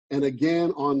 And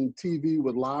again on TV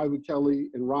with Live with Kelly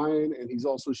and Ryan, and he's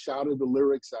also shouted the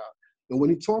lyrics out. And when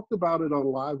he talked about it on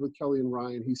Live with Kelly and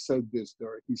Ryan, he said this,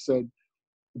 Derek. He said,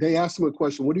 they asked him a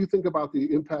question, what do you think about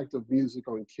the impact of music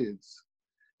on kids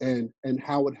and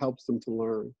how it helps them to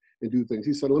learn and do things?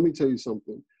 He said, let me tell you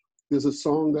something. There's a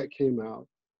song that came out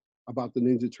about the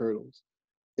Ninja Turtles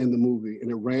in the movie,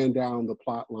 and it ran down the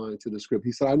plot line to the script.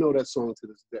 He said, I know that song to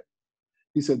this day.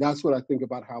 He said, that's what I think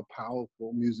about how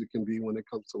powerful music can be when it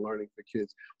comes to learning for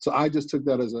kids. So I just took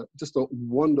that as just a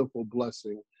wonderful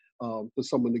blessing for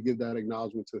someone to give that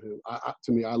acknowledgement to him.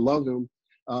 To me, I love him.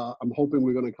 I'm hoping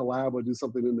we're going to collab or do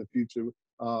something in the future.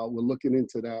 We're looking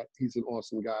into that. He's an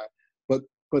awesome guy.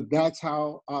 But that's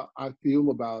how I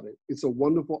feel about it. It's a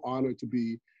wonderful honor to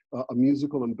be a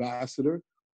musical ambassador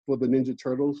for the Ninja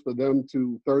Turtles, for them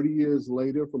to 30 years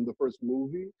later from the first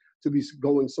movie to be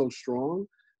going so strong.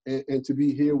 And to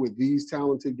be here with these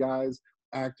talented guys,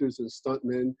 actors and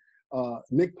stuntmen.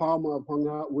 Nick Palmer I've hung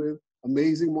out with,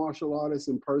 amazing martial artist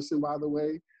in person, by the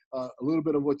way. A little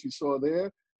bit of what you saw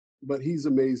there, but he's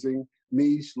amazing.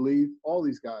 Mish, Leaf, all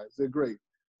these guys, they're great.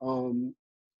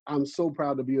 I'm so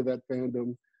proud to be of that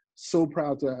fandom, so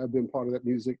proud to have been part of that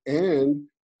music. And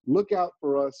look out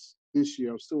for us this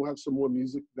year. I still have some more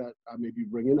music that I may be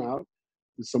bringing out.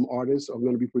 There's some artists I'm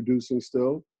going to be producing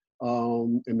still.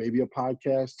 And maybe a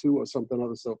podcast too, or something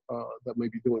other stuff that may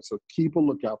be doing. So keep a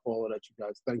lookout for all of that, you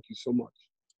guys. Thank you so much.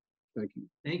 Thank you.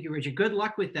 Thank you, Richard. Good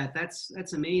luck with that.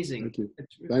 That's amazing. Thank you.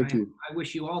 Thank you. I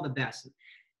wish you all the best.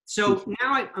 So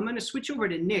now I'm going to switch over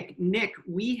to Nick. Nick,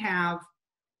 we have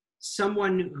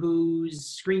someone whose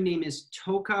screen name is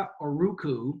Toka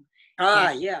Oruku.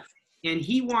 Yeah. And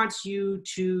he wants you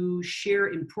to share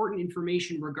important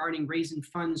information regarding raising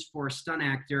funds for stunt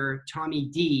actor Tommy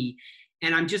D.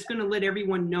 And I'm just going to let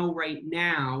everyone know right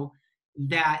now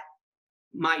that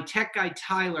my tech guy,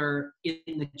 Tyler, in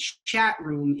the chat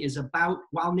room is about,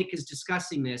 while Nick is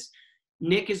discussing this,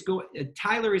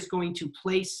 Tyler is going to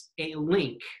place a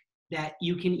link that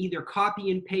you can either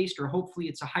copy and paste, or hopefully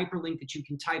it's a hyperlink that you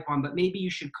can type on, but maybe you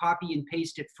should copy and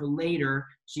paste it for later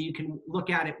so you can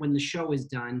look at it when the show is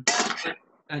done. But,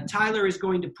 Tyler is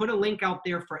going to put a link out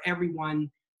there for everyone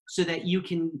so that you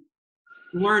can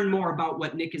learn more about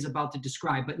what Nick is about to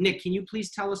describe. But Nick, can you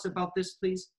please tell us about this,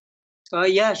 please?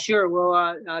 Yeah, sure.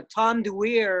 Well, Tom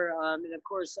DeWeer, and of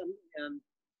course,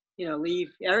 Leaf.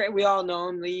 We all know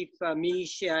him. Leaf,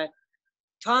 Mish.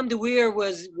 Tom DeWeer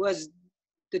was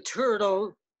the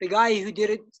turtle, the guy who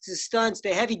did the stunts,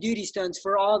 the heavy-duty stunts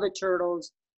for all the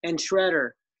Turtles and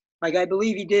Shredder. Like, I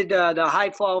believe he did the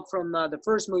high fall from the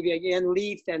first movie. Again,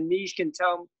 Leaf and Mish can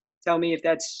tell me if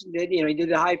that's, he did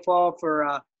the high fall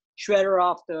for Shredder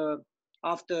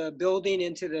off the building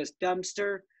into this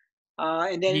dumpster,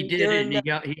 and then he did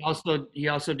it. He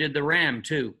also did the ram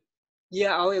too.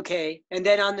 Yeah. Oh, okay. And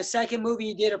then on the second movie,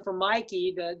 he did it for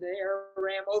Mikey, the air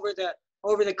ram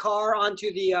over the car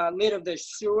onto the lid of the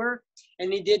sewer,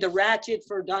 and he did the ratchet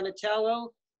for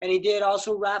Donatello, and he did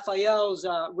also Raphael's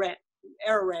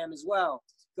air ram as well,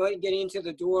 getting into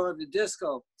the door of the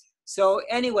disco. So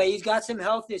anyway, he's got some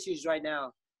health issues right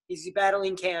now. He's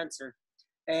battling cancer.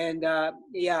 And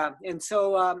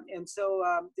so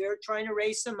they're trying to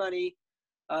raise some money,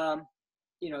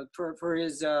 for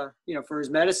his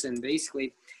medicine,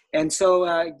 basically. And so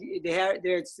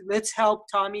let's help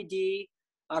Tommy D.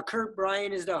 Kurt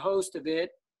Bryan is the host of it,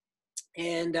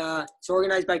 and it's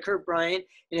organized by Kurt Bryan,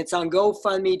 and it's on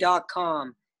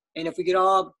GoFundMe.com. And if we could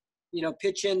all,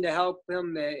 pitch in to help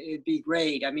him, it'd be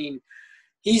great. I mean,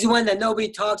 he's the one that nobody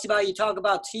talks about. You talk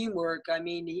about teamwork. I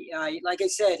mean, like I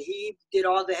said, he did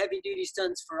all the heavy-duty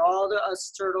stunts for all the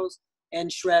us Turtles and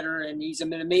Shredder, and he's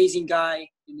an amazing guy,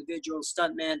 individual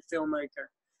stuntman, filmmaker.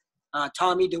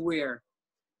 Tommy DeWeer.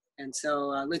 And so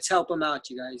let's help them out,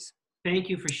 you guys. Thank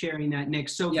you for sharing that, Nick.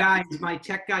 So Yeah. guys, my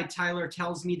tech guy, Tyler,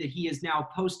 tells me that he has now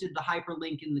posted the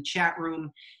hyperlink in the chat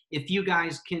room. If you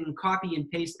guys can copy and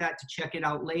paste that to check it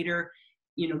out later,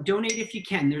 donate if you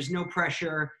can. There's no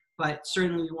pressure, but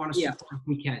certainly we want to support if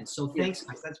we can. So thanks,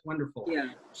 guys. That's wonderful.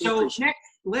 Yeah. So next,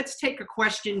 let's take a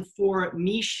question for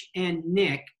Mish and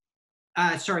Nick.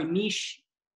 Mish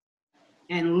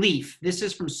and Leaf. This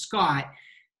is from Scott.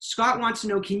 Scott wants to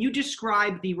know, can you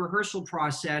describe the rehearsal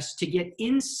process to get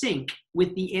in sync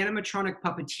with the animatronic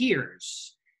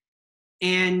puppeteers?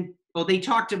 And they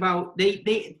talked about,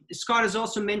 Scott is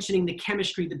also mentioning the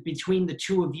chemistry between the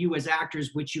two of you as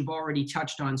actors, which you've already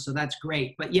touched on, so that's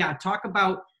great. But yeah, talk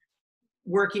about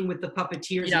working with the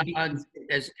puppeteers. Yeah,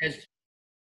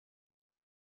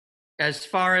 as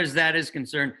far as that is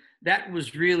concerned, that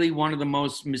was really one of the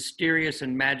most mysterious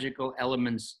and magical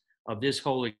elements of this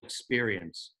whole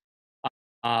experience.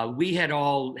 We had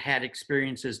all had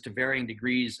experiences to varying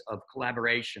degrees of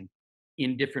collaboration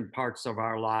in different parts of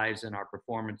our lives and our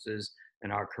performances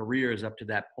and our careers up to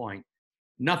that point.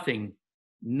 Nothing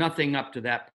up to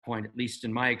that point, at least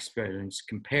in my experience,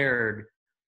 compared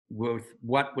with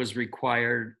what was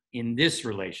required in this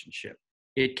relationship.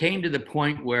 It came to the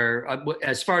point where,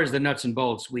 as far as the nuts and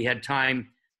bolts, we had time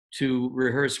to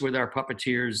rehearse with our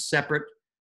puppeteers separate.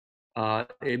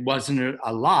 It wasn't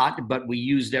a lot, but we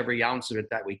used every ounce of it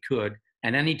that we could.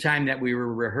 And anytime that we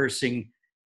were rehearsing,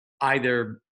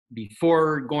 either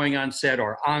before going on set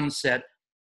or on set,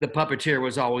 the puppeteer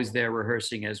was always there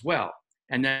rehearsing as well.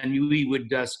 And then we would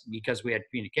just, because we had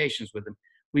communications with them,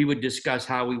 we would discuss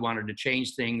how we wanted to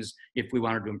change things, if we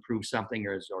wanted to improve something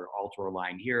or alter a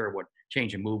line here, or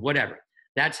change a move, whatever.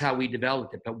 That's how we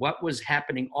developed it. But what was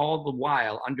happening all the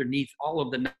while underneath all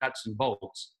of the nuts and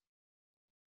bolts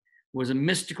was a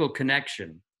mystical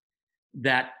connection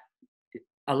that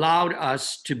allowed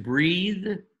us to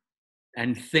breathe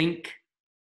and think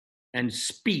and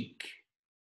speak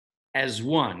as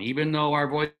one, even though our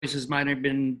voices might have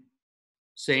been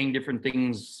saying different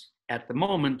things at the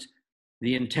moment.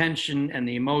 The intention and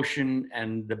the emotion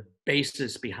and the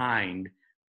basis behind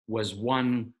was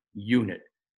one unit.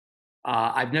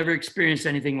 I've never experienced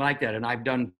anything like that, and I've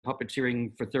done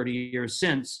puppeteering for 30 years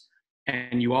since,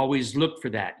 and you always look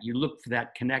for that. You look for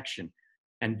that connection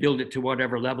and build it to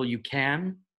whatever level you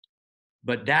can.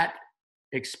 But that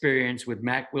experience with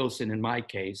Mac Wilson, in my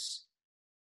case,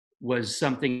 was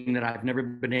something that I've never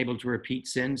been able to repeat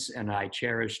since, and I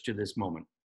cherish to this moment.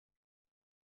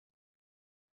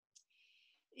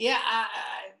 Yeah,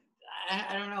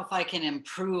 I don't know if I can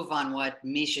improve on what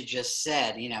Misha just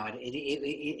said. David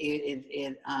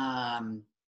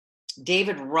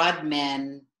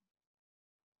Rudman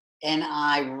and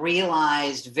I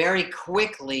realized very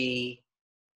quickly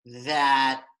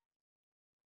that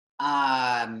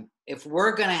if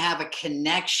we're going to have a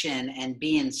connection and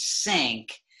be in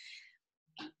sync,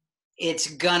 it's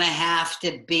going to have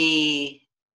to be,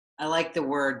 I like the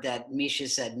word that Misha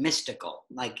said, mystical.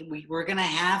 Like we're going to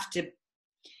have to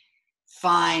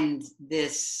find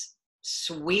this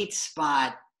sweet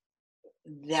spot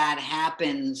that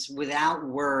happens without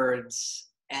words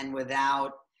and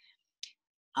without,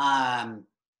 and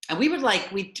we would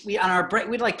we on our break,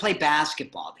 we'd play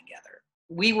basketball together.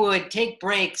 We would take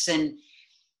breaks and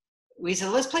we said,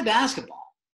 let's play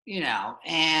basketball,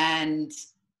 and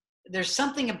there's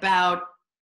something about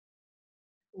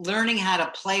learning how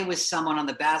to play with someone on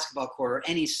the basketball court or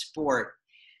any sport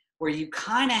where you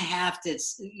kind of have to,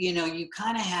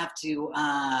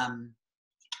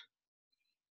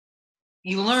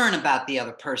 you learn about the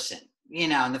other person, in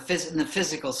the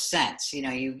physical sense.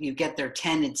 You get their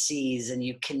tendencies and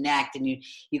you connect, and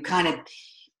you kind of,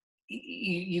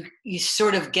 you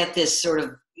sort of get this sort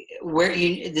of where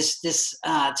it's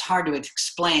hard to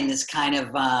explain, this kind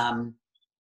of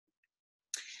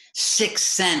sixth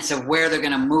sense of where they're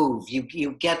going to move.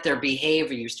 You get their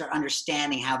behavior. You start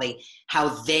understanding how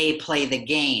they play the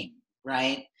game,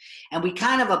 right? And we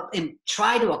kind of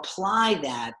try to apply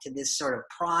that to this sort of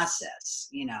process,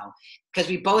 because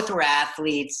we both were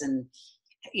athletes and,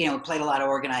 played a lot of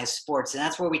organized sports. And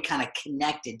that's where we kind of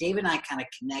connected. David and I kind of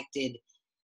connected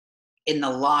in the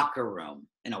locker room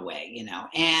in a way, and I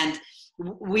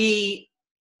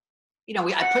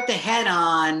put the head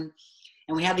on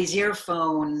and we have these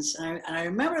earphones. And I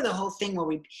remember the whole thing where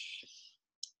we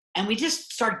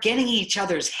just start getting in each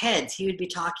other's heads. He would be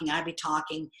talking, I'd be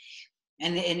talking.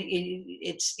 And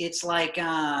it's like,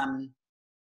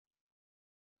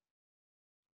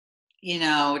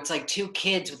 it's like two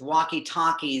kids with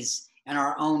walkie-talkies in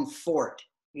our own fort,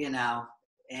 and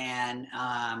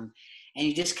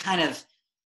you just kind of,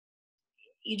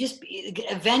 you just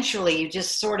eventually you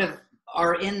just sort of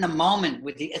are in the moment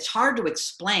with it's hard to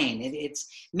explain. It's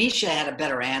Misha had a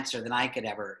better answer than I could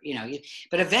ever,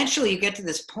 but eventually you get to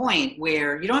this point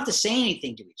where you don't have to say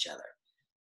anything to each other,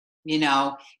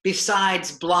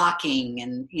 besides blocking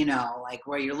and, like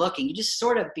where you're looking, you just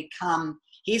sort of become,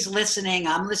 he's listening,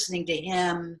 I'm listening to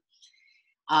him.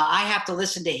 I have to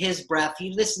listen to his breath.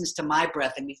 He listens to my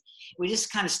breath. And we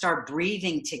just kind of start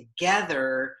breathing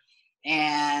together,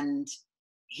 and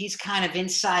he's kind of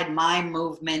inside my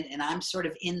movement and I'm sort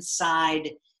of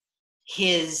inside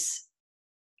his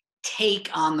take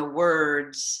on the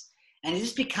words. And it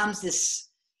just becomes this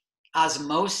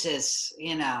osmosis,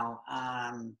 it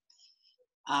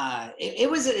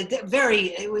was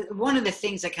one of the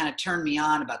things that kind of turned me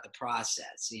on about the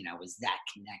process, was that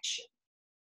connection.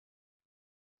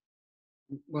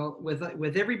 Well,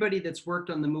 with everybody that's worked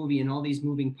on the movie and all these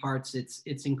moving parts,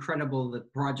 it's incredible the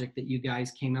project that you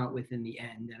guys came out with in the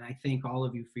end. And I thank all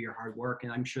of you for your hard work,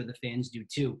 and I'm sure the fans do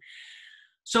too.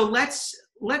 So let's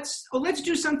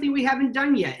do something we haven't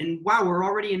done yet. And wow, we're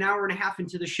already an hour and a half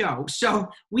into the show. So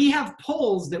we have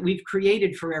polls that we've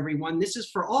created for everyone. This is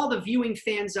for all the viewing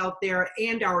fans out there,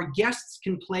 and our guests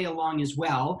can play along as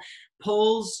well.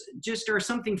 Polls just are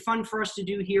something fun for us to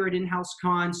do here at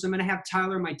InHouse-CON. So I'm going to have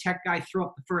Tyler, my tech guy, throw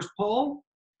up the first poll.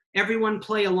 Everyone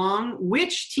play along.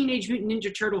 Which Teenage Mutant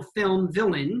Ninja Turtle film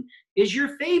villain is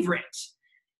your favorite?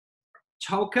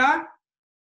 Toka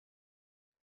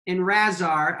and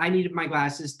Razar, I needed my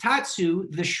glasses, Tatsu,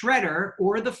 the Shredder,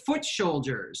 or the Foot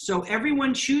Soldiers. So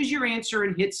everyone choose your answer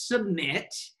and hit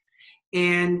submit.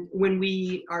 And when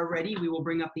we are ready, we will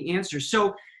bring up the answers.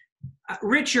 So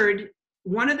Richard,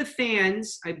 one of the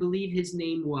fans, I believe his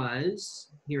name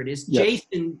was, here it is, yes.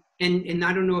 Jason, and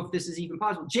I don't know if this is even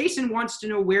possible. Jason wants to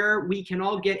know where we can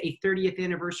all get a 30th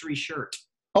anniversary shirt.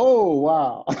 Oh,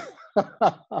 wow.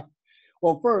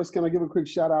 Well, first, can I give a quick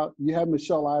shout out? You had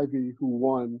Michelle Ivy, who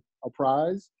won a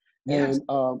prize. Yes.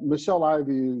 And Michelle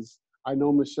Ivy is, I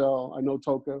know Michelle, I know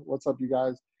Toka. What's up, you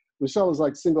guys? Michelle is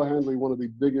like single-handedly one of the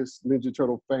biggest Ninja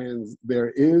Turtle fans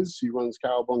there is. She runs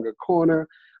Cowabunga Corner.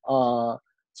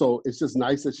 So it's just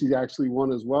nice that she actually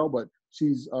won as well, but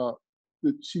she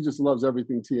just loves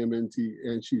everything TMNT,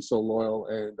 and she's so loyal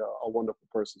and a wonderful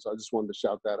person. So I just wanted to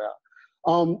shout that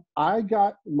out. I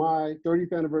got my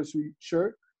 30th anniversary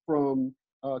shirt from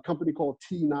a company called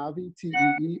T-Navi,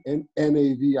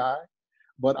 T-E-E-N-A-V-I,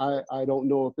 but I don't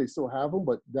know if they still have them,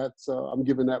 but that's, I'm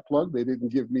giving that plug. They didn't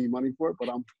give me money for it, but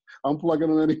I'm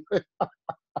plugging them anyway.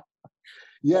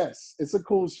 Yes, it's a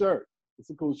cool shirt. It's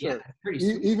a cool shirt.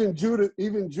 Yeah, even Judith,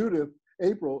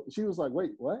 April, she was like,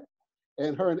 wait, what?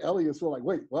 And her and Elias were like,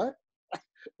 wait, what?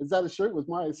 Is that a shirt with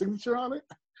my signature on it?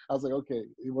 I was like, okay,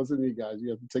 it wasn't me, guys. You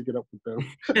have to take it up with them.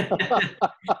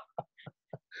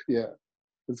 Yeah,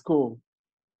 it's cool.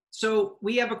 So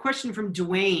we have a question from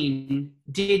Dwayne.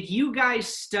 Did you guys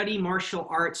study martial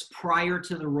arts prior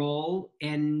to the role?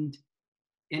 And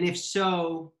if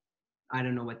so, I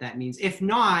don't know what that means. If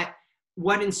not,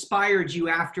 what inspired you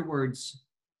afterwards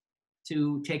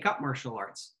to take up martial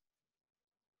arts?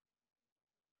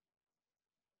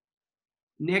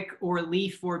 Nick or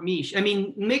Leaf or Mish? I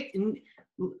mean,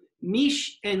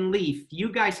 Mish and Leaf,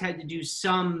 you guys had to do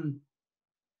some,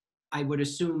 I would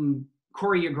assume,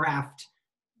 choreographed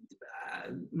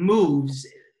moves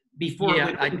before.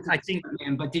 Yeah, I think.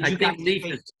 But did you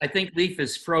guys? I think Leaf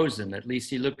is frozen. At least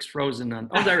he looks frozen on.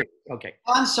 Oh, there. Okay.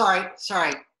 Oh, I'm sorry.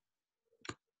 Sorry.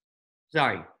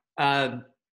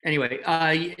 Anyway,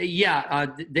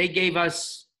 they gave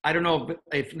us, I don't know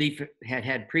if Leaf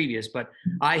had previous, but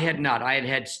I had not. I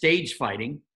had stage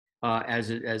fighting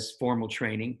as formal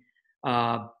training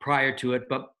prior to it.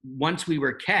 But once we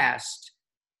were cast,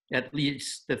 at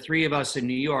least the three of us in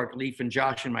New York, Leaf and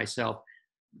Josh and myself,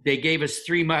 they gave us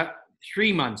 3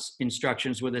 months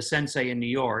instructions with a sensei in New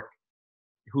York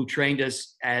who trained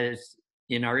us as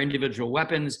in our individual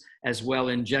weapons as well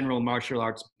in general martial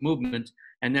arts movement.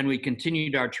 And then we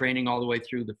continued our training all the way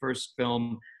through the first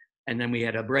film, and then we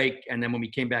had a break. And then when we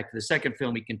came back to the second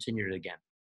film, we continued it again.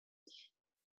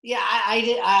 Yeah,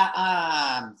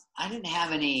 I didn't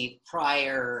have any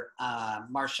prior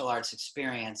martial arts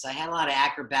experience. I had a lot of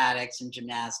acrobatics and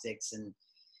gymnastics, and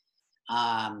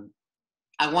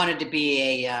I wanted to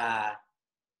be an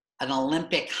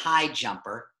Olympic high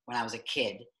jumper when I was a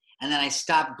kid. And then I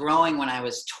stopped growing when I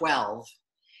was 12.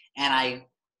 And I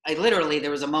literally,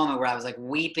 there was a moment where I was like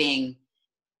weeping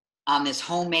on this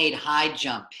homemade high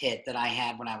jump pit that I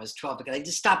had when I was 12, because I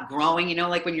just stopped growing,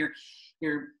 like when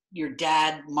your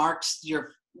dad marks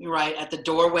your right at the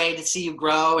doorway to see you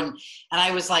grow. And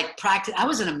I was like I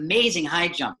was an amazing high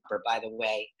jumper, by the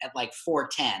way, at like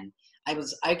 4'10". I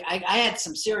had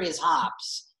some serious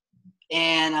hops,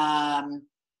 and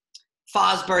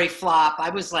Fosbury Flop. I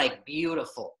was like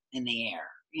beautiful in the air,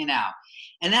 you know,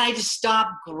 and then I just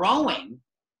stopped growing,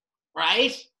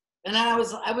 right? And then I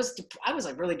was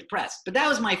like really depressed. But that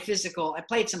was my physical. I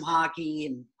played some hockey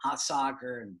and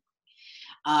soccer,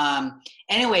 and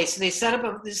anyway, so they set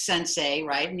up this sensei,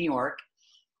 right, in New York,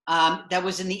 that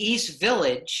was in the East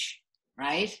Village,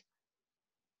 right?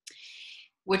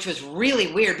 Which was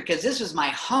really weird because this was my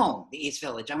home, the East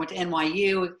Village. I went to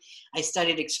NYU. I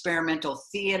studied experimental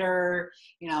theater,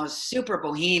 you know, super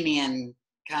bohemian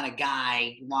kind of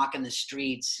guy walking the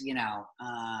streets, you know,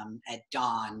 at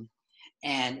dawn.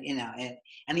 And, you know,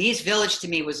 and the East Village to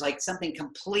me was like something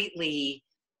completely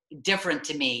different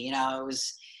to me. You know, it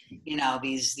was, you know,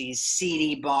 these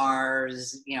seedy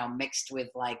bars, you know, mixed with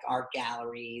like art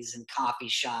galleries and coffee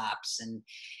shops.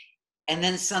 And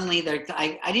then suddenly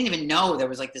I didn't even know there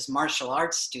was like this martial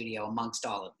arts studio amongst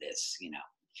all of this, you know.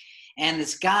 And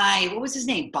this guy, what was his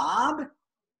name? Bob?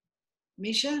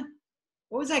 Misha?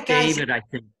 What was that guy's David, I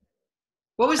think.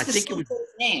 What was the sensei's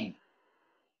name?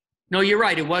 No, you're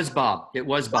right. It was Bob. It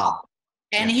was Bob.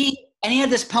 And he had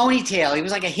this ponytail. He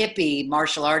was like a hippie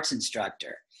martial arts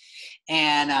instructor.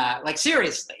 And like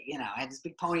seriously, you know, I had this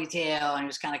big ponytail and he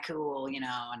was kind of cool, you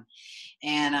know,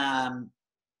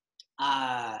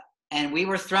 and we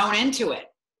were thrown into it,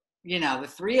 you know, the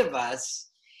three of us.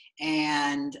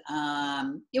 And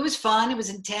it was fun. It was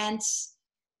intense.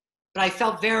 But I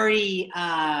felt very,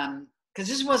 because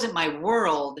this wasn't my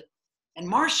world. And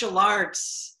martial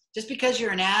arts, just because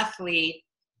you're an athlete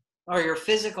or you're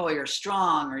physical or you're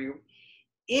strong,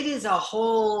 it is a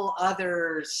whole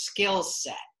other skill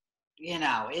set. You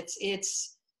know, it's,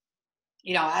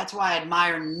 you know, that's why I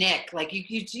admire Nick. Like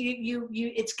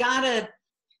it's gotta,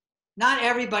 not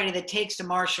everybody that takes to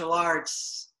martial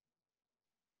arts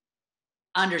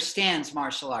understands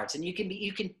martial arts, and you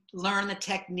can learn the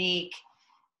technique,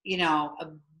 you know,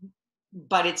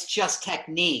 but it's just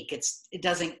technique. It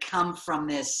doesn't come from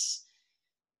this,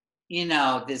 you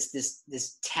know,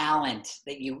 this talent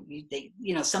that you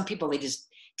know, some people, they just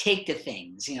take to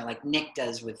things, you know, like Nick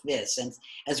does with this, and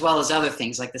as well as other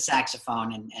things like the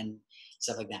saxophone and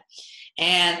stuff like that,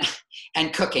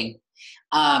 and cooking.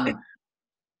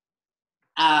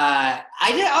 I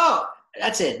did. Oh,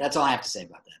 that's it. That's all I have to say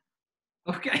about that.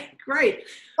 Okay, great.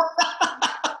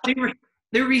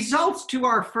 The results to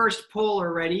our first poll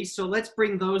are ready, so let's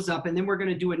bring those up, and then we're going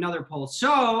to do another poll.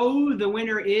 So the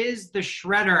winner is the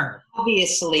Shredder.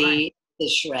 Obviously, right. The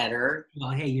Shredder.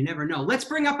 Well, hey, you never know. Let's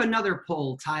bring up another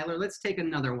poll, Tyler. Let's take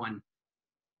another one.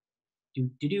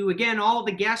 Again, all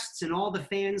the guests and all the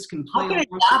fans can play. How can it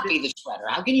not be the Shredder?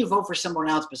 How can you vote for someone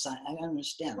else besides? I don't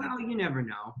understand. Well, you never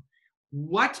know.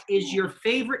 What is your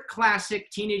favorite classic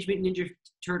Teenage Mutant Ninja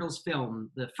Turtles film?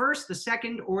 The first, the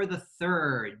second, or the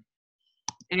third?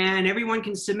 And everyone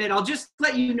can submit. I'll just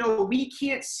let you know, we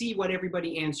can't see what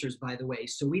everybody answers, by the way.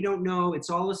 So we don't know. It's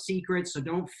all a secret. So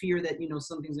don't fear that, you know,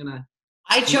 something's going to...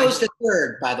 I chose the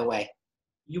third, by the way.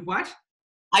 You what?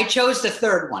 I chose the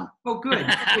third one. Oh, good.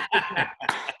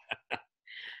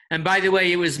 And by the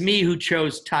way, it was me who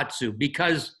chose Tatsu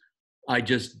because I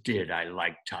just did. I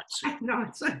like Tatsu. No,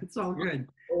 it's all good.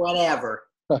 Whatever.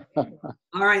 All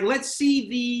right, let's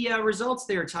see the results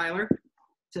there, Tyler,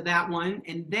 to that one.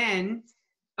 And then...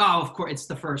 Oh, of course, it's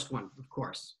the first one, of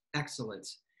course. Excellent.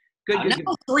 Good.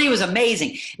 Number 3 was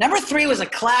amazing. Number 3 was a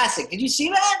classic. Did you see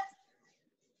that?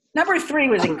 Number 3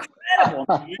 was incredible.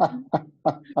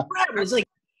 Incredible. It was like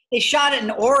they shot it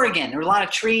in Oregon. There were a lot of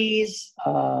trees.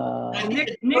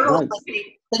 Nick,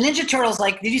 the Ninja Turtles,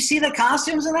 like, did you see the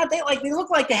costumes in that? They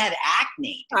looked like they had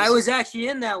acne. I was actually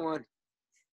in that one.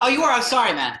 Oh, you were? I'm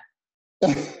sorry, man.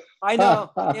 I know,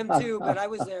 him too, but I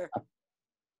was there.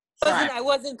 I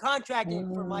wasn't contracted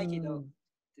for Mikey though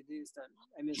to do stuff.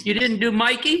 You didn't do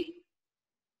Mikey?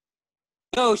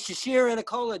 No, Shashir and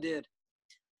Akola did.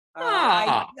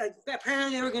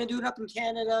 Apparently they were going to do it up in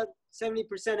Canada.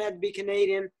 70% had to be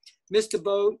Canadian. Missed the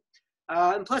boat,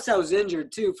 and plus I was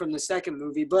injured too from the second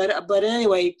movie. But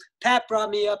anyway, Pat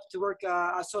brought me up to work. So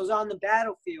I was on the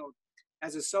battlefield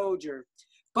as a soldier.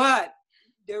 But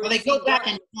they go back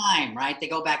in time, right? They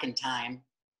go back in time.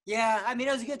 Yeah, I mean,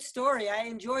 it was a good story. I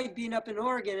enjoyed being up in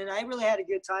Oregon, and I really had a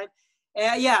good time.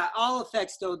 All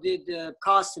Effects, though, did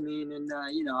costuming, and,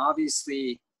 you know,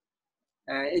 obviously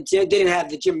it didn't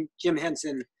have the Jim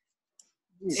Henson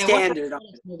standard. One of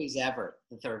the best movies ever,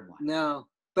 the third one. No,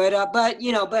 but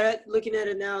you know, looking at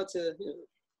it now, it's a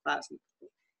classic.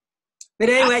 But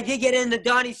anyway, I did get in the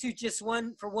Donnie suit just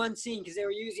for one scene because they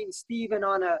were using Steven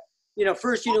on a, you know,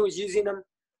 first unit was using him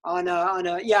on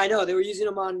a they were using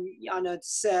him on a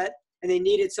set, and they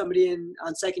needed somebody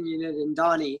on second unit in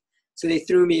Donnie, so they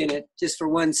threw me in it just for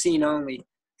one scene only.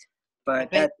 But I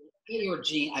bet you were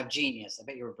a genius. I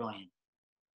bet you were brilliant.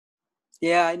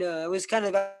 yeah, I know. It was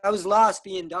I was lost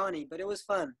being Donnie, but it was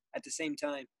fun at the same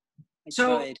time. I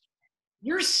tried.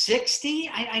 You're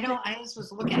 60? I just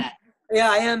was looking at.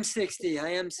 Yeah, I am 60.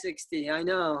 I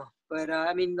know. But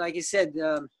I mean, like I said,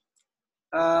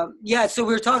 yeah, so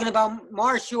we were talking about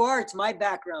martial arts, my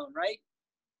background, right?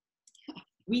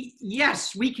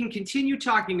 Yes, we can continue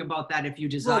talking about that if you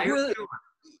desire. Well,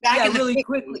 really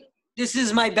quickly. This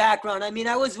is my background. I mean,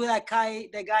 I was with that guy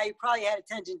who probably had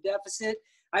attention deficit.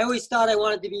 I always thought I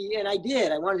wanted to be, and I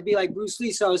did. I wanted to be like Bruce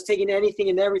Lee, so I was taking anything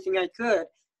and everything I could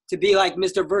to be like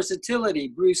Mr. Versatility,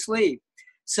 Bruce Lee.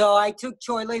 So I took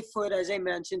Choi Lei Foot, as I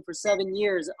mentioned, for 7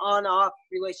 years, on-off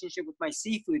relationship with my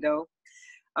Sifu, though.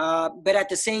 But at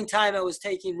the same time, I was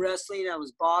taking wrestling, I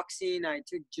was boxing, I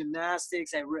took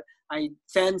gymnastics, I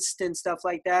fenced and stuff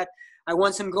like that. I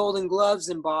won some Golden Gloves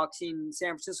in boxing,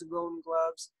 San Francisco Golden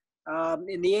Gloves.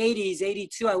 In the 80s,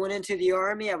 82, I went into the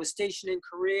Army. I was stationed in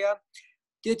Korea,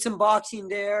 did some boxing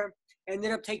there,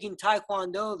 ended up taking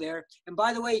Taekwondo there. And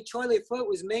by the way, Choi Lei Foot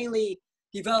was mainly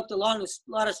developed a lot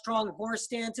of strong horse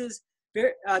stances.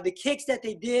 The kicks that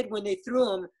they did when they threw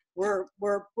them were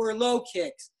low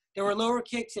kicks. There were lower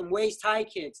kicks and waist high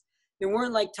kicks. They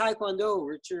weren't like Taekwondo,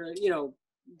 which are,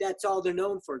 that's all they're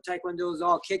known for. Taekwondo is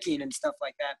all kicking and stuff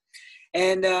like that.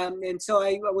 And so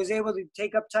I was able to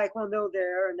take up Taekwondo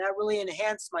there, and that really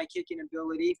enhanced my kicking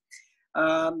ability.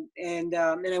 And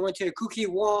I went to Kuki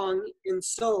Wong in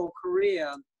Seoul,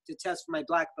 Korea, to test for my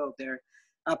black belt there.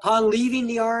 Upon leaving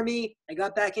the Army, I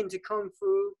got back into Kung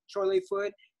Fu, Choi Lei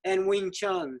Foot, and Wing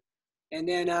Chun. And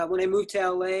then when I moved to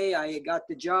LA, I got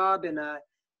the job, and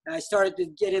I started to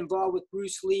get involved with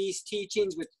Bruce Lee's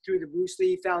teachings through the Bruce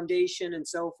Lee Foundation and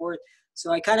so forth.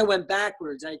 So I kind of went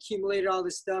backwards. I accumulated all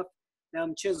this stuff. Now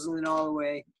I'm chiseling all the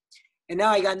way. And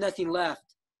now I got nothing left.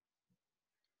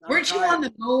 Weren't you on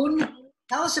the moon?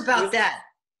 Tell us about that.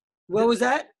 What was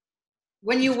that?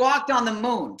 When you walked on the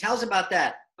moon. Tell us about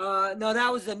that. No, that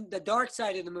was the dark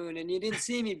side of the moon. And you didn't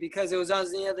see me because it was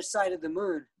on the other side of the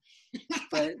moon.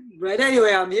 But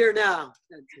anyway, I'm here now.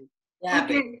 Yeah,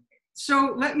 okay.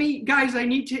 So guys, I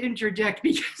need to interject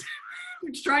because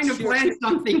I'm trying to plan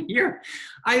something here.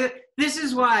 This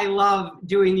is why I love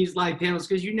doing these live panels,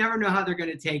 because you never know how they're going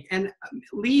to take. And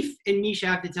Leaf and Misha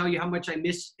have to tell you how much I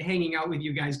miss hanging out with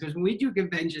you guys, because when we do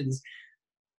conventions,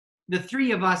 the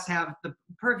three of us have the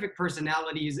perfect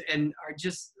personalities and are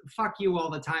just fuck you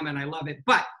all the time, and I love it.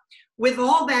 But with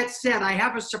all that said, I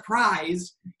have a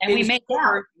surprise. And we make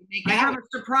out. I have a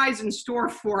surprise in store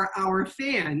for our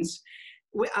fans.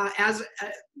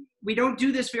 We don't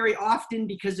do this very often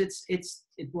because it's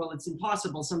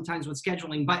impossible sometimes with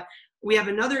scheduling, but we have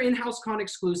another InHouse-CON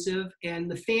exclusive, and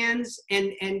the fans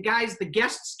and guys, the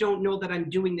guests don't know that I'm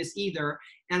doing this either,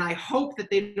 and I hope that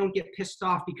they don't get pissed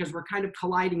off because we're kind of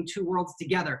colliding two worlds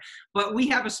together. But we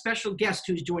have a special guest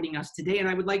who's joining us today, and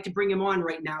I would like to bring him on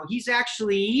right now. He's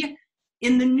actually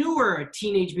in the newer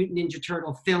Teenage Mutant Ninja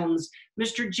Turtle films,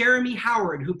 Mr. Jeremy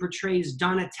Howard, who portrays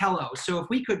Donatello. So if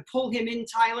we could pull him in,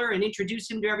 Tyler, and introduce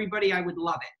him to everybody, I would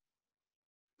love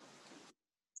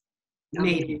it.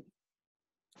 Maybe.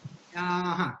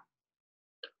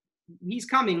 He's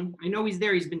coming. I know he's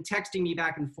there. He's been texting me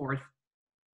back and forth.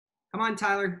 Come on,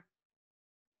 Tyler.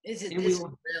 This is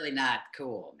really not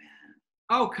cool, man.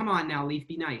 Oh, come on now, Leaf.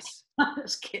 Be nice. I'm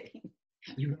just kidding.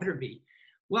 You better be.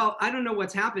 Well, I don't know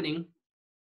what's happening.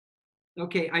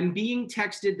 Okay, I'm being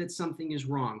texted that something is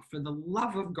wrong. For the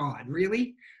love of God,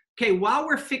 really? Okay, while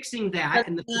we're fixing that,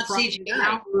 and the surprise is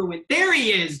now ruined. There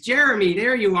he is, Jeremy.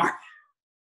 There you are.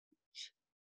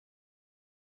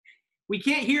 We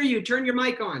can't hear you. Turn your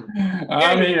mic on.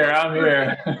 I'm here.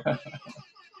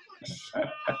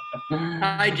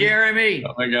 Hi, Jeremy.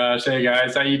 Oh my gosh. Hey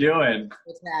guys, how you doing?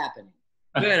 What's happening?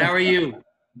 Good. How are you?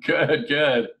 Good.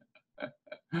 The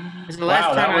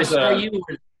last time I saw you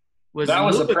was that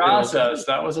was a process.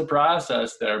 That was a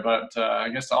process there, but I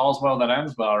guess all's well that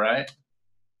ends well, right?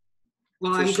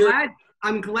 Well,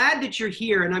 I'm glad that you're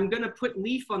here, and I'm going to put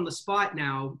Leaf on the spot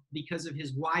now because of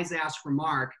his wise-ass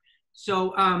remark.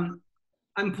 So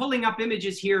I'm pulling up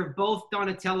images here of both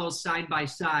Donatellos side by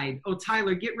side. Oh,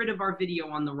 Tyler, get rid of our video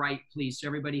on the right, please, so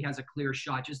everybody has a clear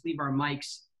shot. Just leave our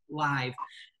mics live.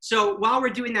 So while we're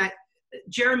doing that,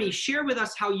 Jeremy, share with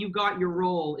us how you got your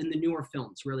role in the newer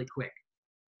films really quick.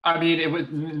 I mean, it was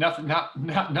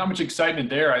not much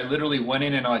excitement there. I literally went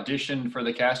in and auditioned for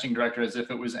the casting director as if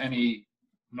it was any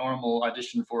normal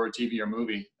audition for a TV or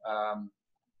movie.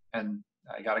 And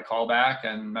I got a call back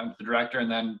and met with the director.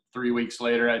 And then 3 weeks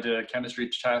later, I did a chemistry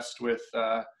test with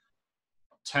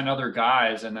 10 other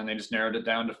guys, and then they just narrowed it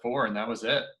down to 4, and that was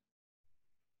it.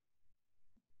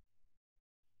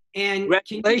 And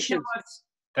can you tell Congratulations. us?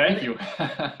 Thank you.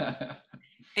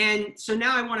 And so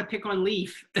now I want to pick on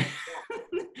Leaf.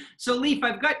 So Leaf,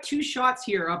 I've got 2 shots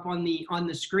here up on the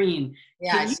screen.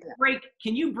 Yeah,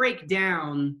 Can you break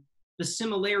down the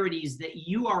similarities that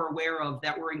you are aware of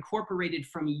that were incorporated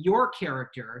from your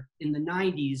character in the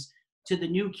 90s to the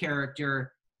new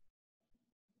character?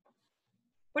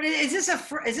 But is this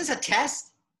a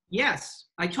test? Yes,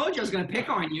 I told you I was going to pick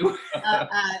on you.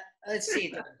 Let's see,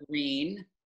 the green.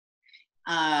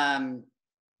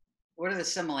 What are the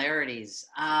similarities?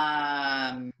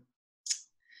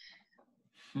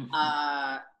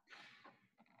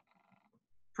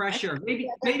 Pressure. Maybe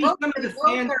Both- some of the they both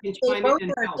fans are- can they chime both in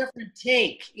and are a help. different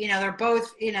take. You know, they're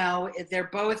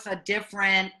both a different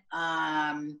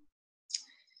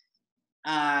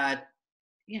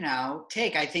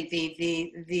take. I think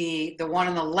the one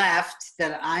on the left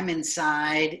that I'm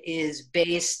inside is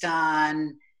based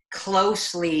on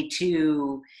closely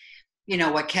to,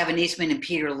 what Kevin Eastman and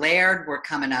Peter Laird were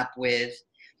coming up with.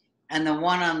 And the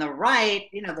one on the right,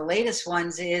 the latest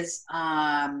ones is,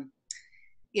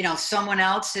 someone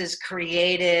else's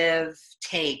creative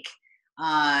take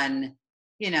on,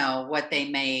 what they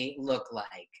may look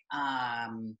like.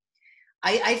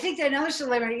 I think that another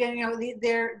celebrity,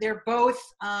 they're both,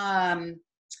 I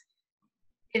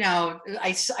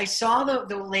saw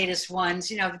the latest ones,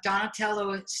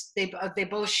 Donatello, they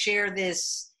both share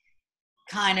this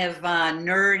kind of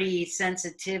nerdy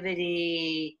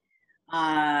sensitivity,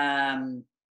 and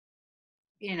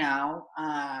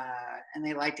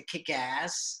they like to kick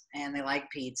ass, and they like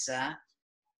pizza,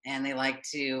 and they like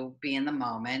to be in the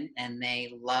moment, and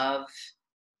they love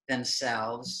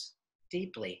themselves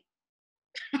deeply.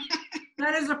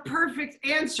 That is a perfect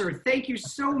answer. Thank you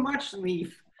so much,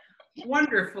 Leaf.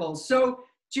 Wonderful. So,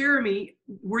 Jeremy,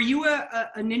 were you a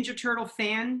Ninja Turtle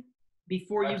fan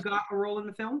before you got a role in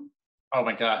the film? Oh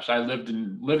my gosh, I lived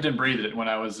and breathed it when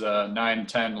I was 9,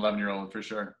 10, 11-year-old for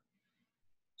sure.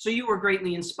 So you were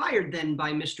greatly inspired then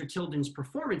by Mr. Tilden's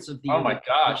performance of the. Oh my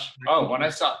gosh! Oh, when I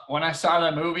saw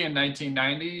that movie in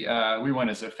 1990, we went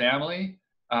as a family.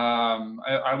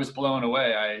 I was blown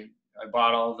away. I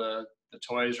bought all the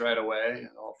toys right away,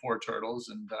 all 4 turtles,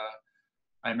 and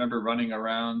I remember running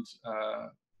around.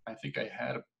 I think I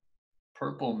had a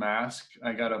purple mask.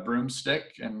 I got a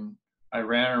broomstick, and I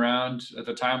ran around. At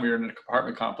the time, we were in an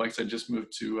apartment complex. I just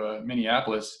moved to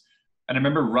Minneapolis, and I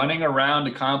remember running around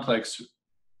the complex,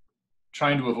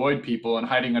 trying to avoid people and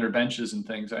hiding under benches and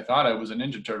things. I thought I was a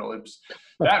Ninja Turtle.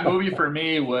 That movie for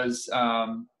me was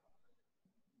a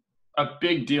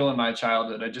big deal in my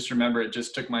childhood. I just remember it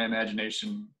just took my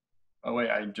imagination away.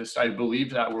 I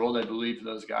believed that world. I believed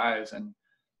those guys, and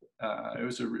it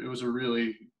was a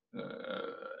really.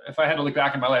 If I had to look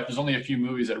back in my life, there's only a few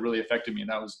movies that really affected me, and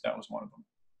that was one of them.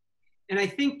 And I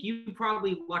think you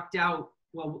probably lucked out.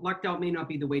 Well, lucked out may not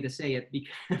be the way to say it,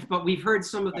 but we've heard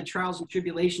some of the trials and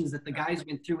tribulations that the guys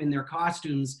went through in their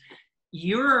costumes.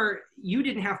 You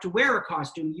didn't have to wear a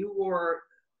costume. You wore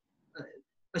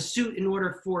a suit in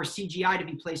order for CGI to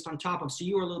be placed on top of, so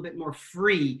you were a little bit more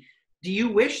free. Do you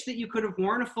wish that you could have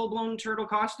worn a full-blown turtle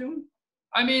costume?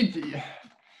 I mean,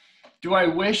 do I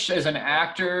wish as an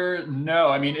actor? No.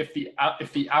 I mean, if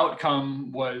the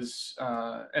outcome was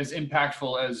as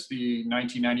impactful as the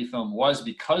 1990 film was,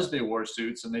 because they wore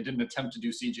suits and they didn't attempt to do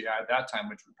CGI at that time,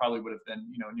 which probably would have been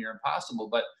near impossible.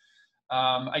 But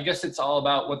I guess it's all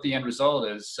about what the end result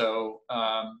is. So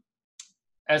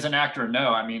as an actor, no.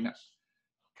 I mean,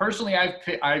 personally,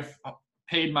 I've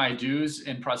paid my dues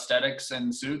in prosthetics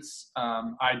and suits.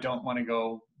 I don't want to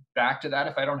go back to that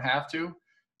if I don't have to.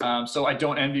 So I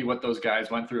don't envy what those guys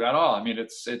went through at all. I mean,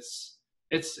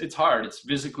 it's hard. It's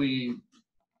physically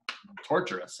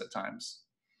torturous at times.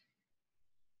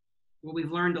 Well,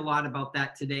 we've learned a lot about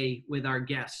that today with our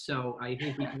guests, so I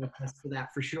think we can attest to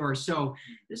that for sure. So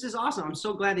this is awesome. I'm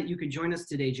so glad that you could join us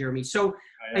today, Jeremy. So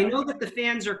I know that the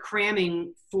fans are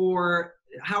cramming for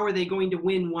how are they going to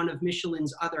win one of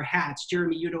Michelin's other hats.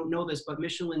 Jeremy, you don't know this, but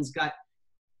Michelin's got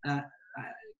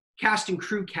cast and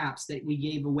crew caps that we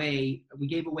gave away. We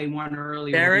gave away one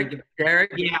earlier.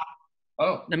 Derek. Yeah.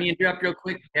 Oh, let me interrupt real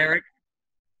quick, Derek.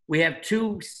 We have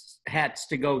 2 hats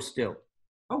to go still.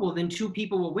 Oh, well, then 2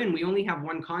 people will win. We only have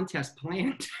 1 contest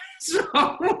planned. So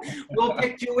we'll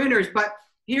pick 2 winners. But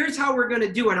here's how we're going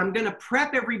to do it. I'm going to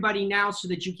prep everybody now so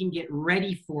that you can get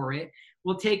ready for it.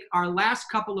 We'll take our last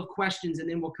couple of questions, and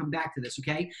then we'll come back to this,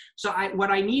 okay? So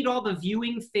what I need all the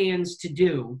viewing fans to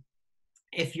do,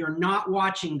 if you're not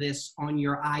watching this on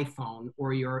your iPhone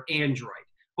or your Android,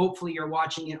 hopefully you're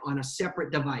watching it on a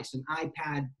separate device, an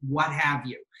iPad, what have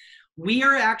you. We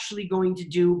are actually going to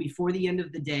do, before the end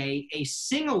of the day, a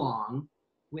sing-along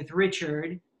with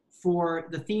Richard for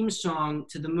the theme song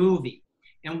to the movie.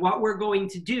 And what we're going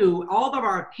to do, all of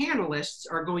our panelists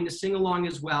are going to sing along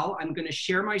as well. I'm going to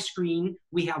share my screen.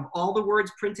 We have all the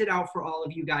words printed out for all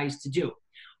of you guys to do.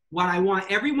 What I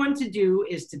want everyone to do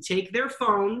is to take their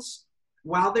phones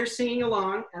while they're singing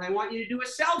along, and I want you to do a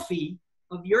selfie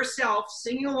of yourself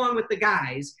singing along with the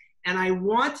guys, and I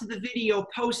want the video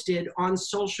posted on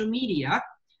social media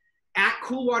at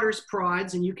Cool Waters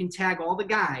Prods, and you can tag all the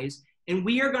guys. And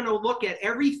we are going to look at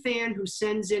every fan who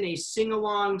sends in a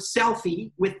sing-along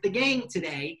selfie with the gang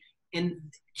today. And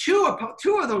two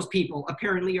of those people,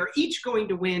 apparently, are each going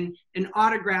to win an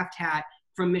autographed hat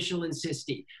from Michelin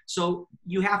Sisti. So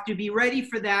you have to be ready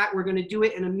for that. We're going to do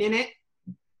it in a minute.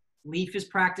 Leaf is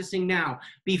practicing now.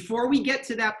 Before we get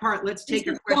to that part, let's take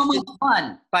a question. This is so much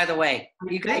fun, by the way.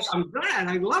 You guys, I'm glad.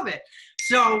 I love it.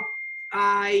 So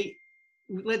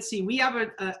let's see. We have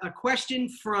a question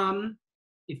from...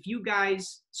 If you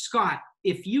guys, Scott,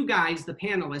 if you guys, the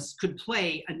panelists, could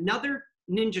play another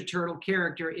Ninja Turtle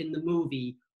character in the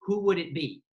movie, who would it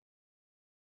be?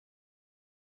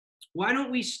 Why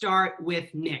don't we start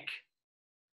with Nick?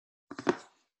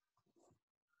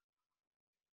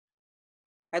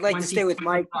 I'd like to stay with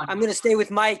Mike. I'm going to stay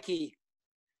with Mikey.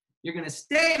 You're going to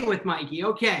stay with Mikey.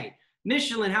 Okay.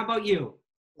 Michelin, how about you?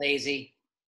 Lazy.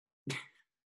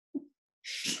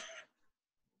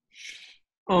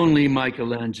 Only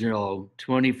Michelangelo,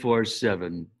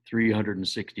 24/7,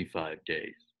 365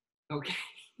 days. Okay.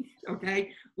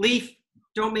 Okay. Leaf,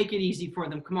 don't make it easy for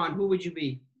them. Come on, who would you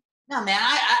be? No, man,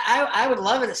 I would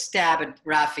love to stab at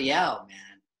Raphael,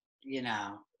 man.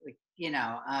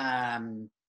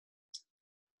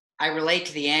 I relate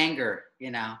to the anger,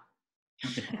 Good,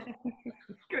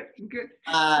 good.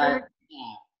 I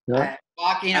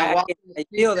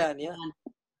feel that,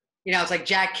 yeah. It's like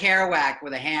Jack Kerouac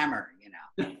with a hammer,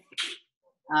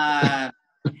 I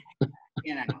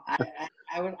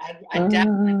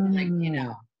definitely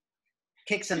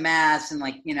kick some ass and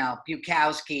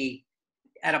Bukowski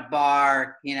at a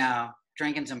bar,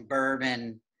 drinking some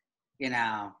bourbon, and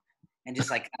just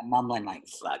kind of mumbling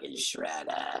fucking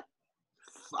Shredder,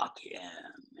 fuck yeah,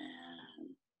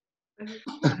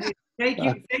 man. Thank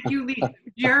you, Leaf.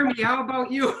 Jeremy, how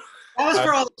about you? That was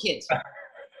for all the kids.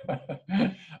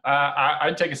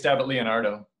 I'd take a stab at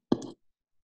Leonardo.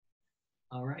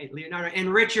 All right, Leonardo. And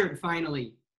Richard,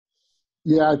 finally.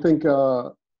 Yeah, I think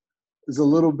there's a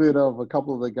little bit of a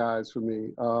couple of the guys for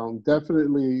me.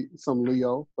 Definitely some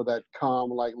Leo for that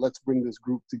calm, let's bring this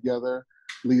group together,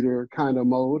 leader kind of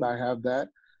mode. I have that.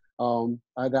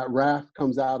 That wrath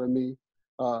comes out of me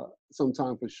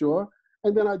sometime for sure.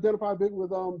 And then I identify a bit with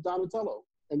Donatello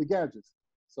and the gadgets.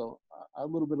 So a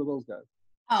little bit of those guys.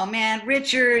 Oh man,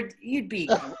 Richard, you'd be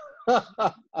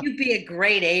a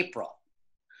great April.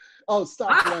 Oh,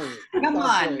 stop playing. Come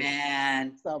on,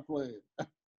 man. Stop playing.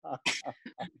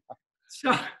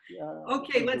 So,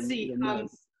 okay, let's see.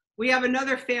 We have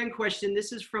another fan question.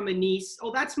 This is from a niece.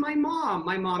 Oh, that's my mom.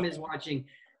 My mom is watching.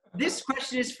 This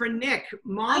question is for Nick.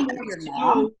 Mom wants to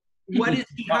know what is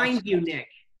behind you, Nick.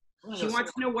 She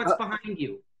wants to know what's behind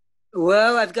you.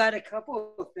 Well, I've got a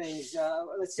couple of things.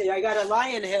 Let's see. I got a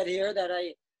lion head here that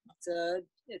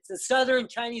it's a southern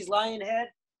Chinese lion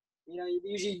head.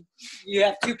 Usually you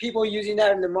have two people using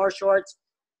that in the martial arts,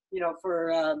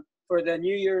 for the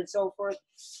New Year and so forth.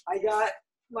 I got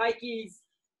Mikey's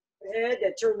head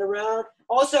that turned around.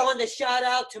 Also, I want to shout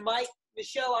out to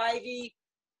Michelle Ivy.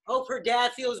 Hope her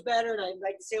dad feels better, and I'd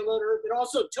like to say hello to her. But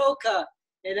also Toka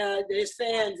and his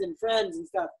fans and friends and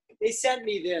stuff. They sent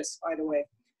me this, by the way.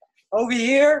 Over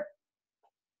here,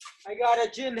 I got a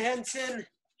Jim Henson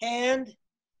hand.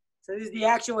 So this is the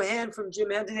actual hand from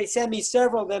Jim Henson. They sent me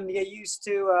several of them to get used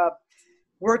to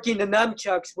working the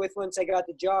nunchucks with once I got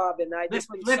the job. And lift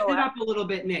it up a little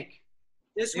bit, Nick.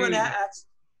 This one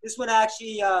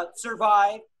actually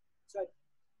survived. So I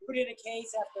put it in a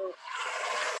case after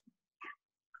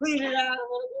clean it out a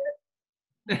little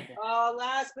bit.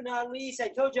 Last but not least, I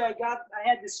told you I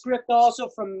had the script also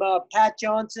from Pat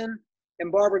Johnson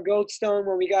and Barbara Goldstone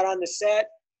when we got on the set,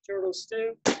 Turtles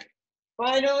 2.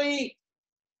 Finally,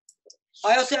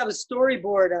 I also have a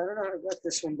storyboard. I don't know how I got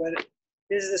this one, but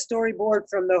this is a storyboard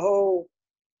from the whole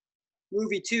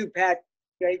movie too. Pat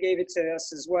gave it to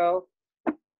us as well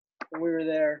when we were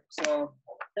there. So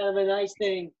kind of a nice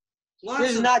thing.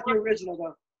 This is not the original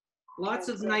though. Lots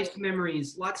of nice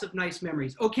memories. Lots of nice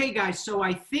memories. Okay, guys. So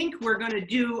I think we're going to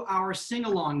do our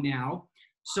sing-along now.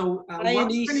 So what we're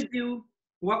going to do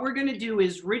what we're going to do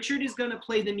is Richard is going to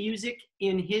play the music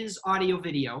in his audio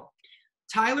video.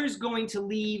 Tyler's going to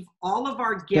leave all of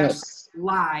our guests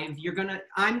live.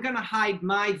 I'm going to hide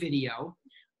my video,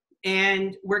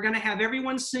 and we're going to have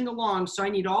everyone sing along. So I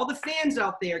need all the fans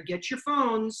out there, get your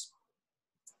phones,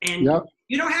 and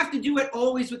you don't have to do it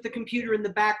always with the computer in the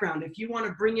background. If you want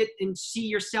to bring it and see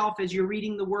yourself as you're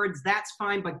reading the words, that's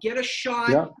fine, but get a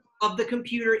shot of the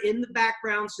computer in the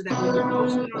background so that when you're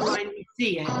posting online, we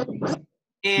see it.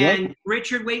 And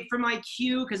Richard, wait for my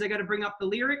cue because I got to bring up the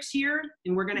lyrics here,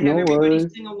 and we're going to have everybody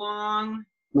sing along.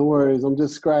 No worries. I'm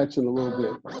just scratching a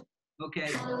little bit. Okay.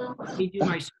 Let me do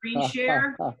my screen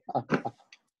share.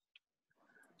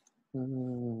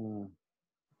 All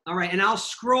right, and I'll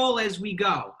scroll as we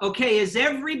go. Okay, is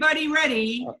everybody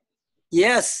ready?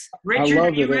 Yes. Richard, are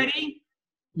you ready?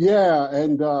 Yeah,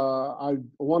 and I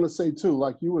want to say too,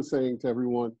 like you were saying to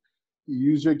everyone,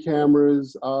 use your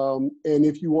cameras, and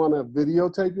if you want to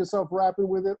videotape yourself rapping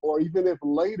with it, or even if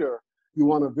later you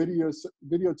want to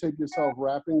videotape yourself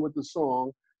rapping with the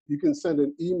song, you can send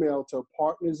an email to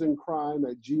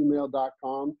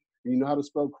partnersincrime@gmail.com. You know how to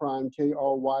spell crime,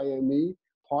 K-R-Y-M-E,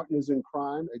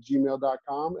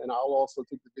 partnersincrime@gmail.com, and I'll also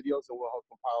take the videos and we'll help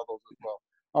compile those as well.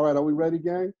 All right, are we ready,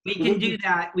 gang? We can do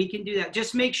that. We can do that.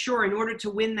 Just make sure, in order to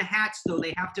win the hats, though,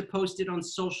 they have to post it on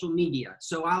social media.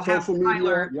 So I'll have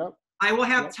Tyler. I will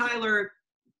have Tyler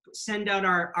send out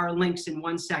our links in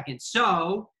 1 second.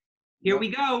 So here we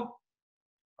go.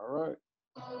 All right.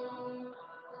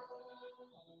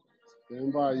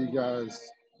 Stand by, you guys.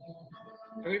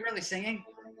 Are we really singing?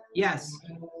 Yes.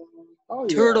 Oh,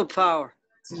 yeah. Turtle power.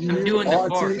 I'm doing the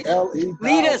chorus.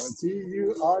 Lead us.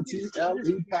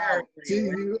 T-U-R-T-L-E power.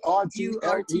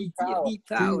 T-U-R-T-L-E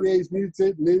power. Teenage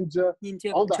Mutant Ninja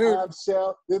on the half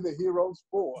shell. They're the heroes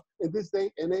for. In this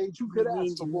day and age, who could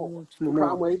ask for more?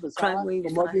 Crime wave is high. The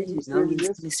muggings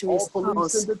mysterious. All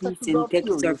police and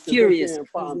detectives are furious. They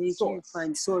can't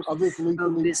find source of this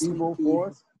lethally evil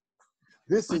force.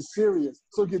 This is serious,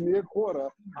 so give me a quarter.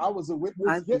 I was a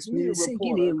witness, get me a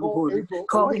reporter.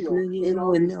 Call April in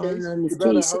on this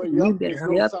case. You better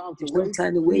hurry up. There's no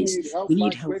time to waste. We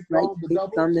need help right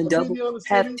quick on the double.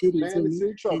 Have titties and we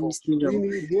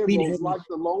need heroes like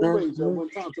the Lone Ranger when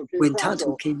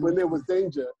Tonto came when there was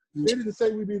danger. They didn't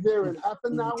say we'd be there in half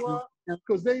an hour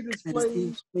because they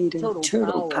displayed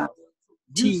turtle power.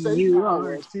 T-U-R-T-L-E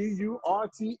power.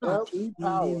 T-U-R-T-L-E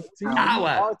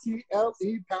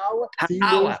power.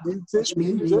 Teenage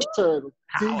Mutant Ninja Turtle.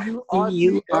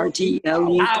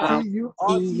 T-U-R-T-L-E power.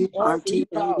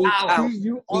 T-U-R-T-L-E power.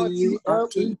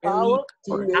 T-U-R-T-L-E power.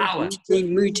 Teenage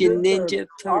Mutant Ninja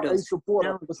Turtles.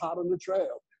 Supporter was hot on the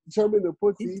trail, determined to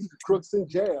put these crooks in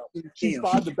jail. She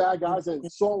spied the bad guys and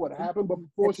saw what happened, but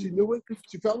before she knew it,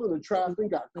 she fell in a trap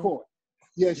and got caught.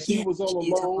 Yeah, she was all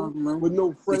alone with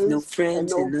no friends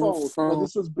and no phone. But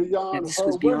this was beyond her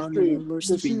worst dream,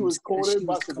 that she was cornered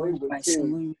by some wayward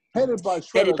team. Headed by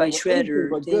Shredder,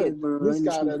 but good. This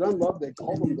guy that unloved, they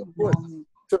called him the Foot.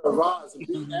 To arise and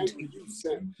be angry, you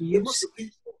sent. It was the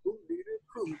people who needed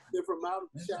proof. They're from out of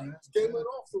the shadows, scaling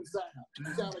off some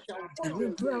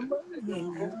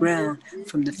Brown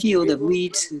from the field of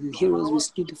weeds, the heroes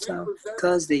rescued the flower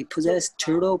because they possess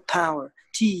turtle power.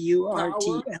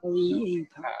 T-U-R-T-L-E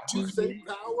power.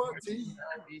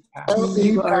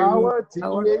 T-U-R-T-L-E power.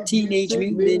 Teenage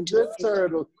Mutant Ninja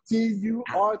Turtle.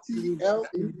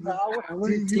 T-U-R-T-L-E power.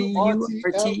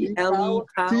 T-U-R-T-L-E power.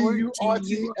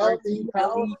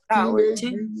 T-U-R-T-L-E power.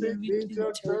 Teenage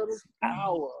Mutant Turtle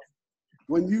power.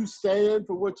 When you stand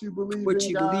for what you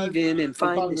believe in, and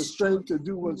find the strength to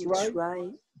do what's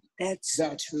right, that's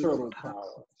turtle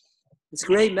power. It's a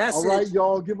great message. All right,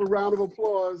 y'all, give a round of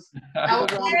applause. Give a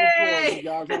round of applause, you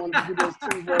guys. I want to give those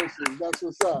 2 verses. That's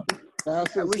what's up.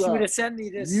 That's what's I wish you would have sent me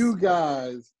this. You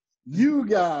guys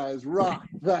rock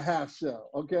the half shell,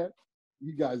 okay?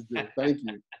 You guys do. Thank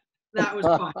you. That was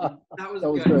fun. That was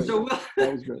good. Great. So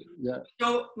that was good. Yeah.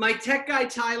 So my tech guy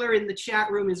Tyler in the chat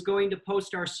room is going to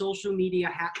post our social media,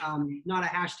 not a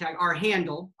hashtag, our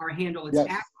handle. It's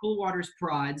at Cool Waters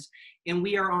Prods, and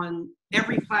we are on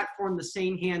every platform the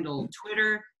same handle: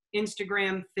 Twitter,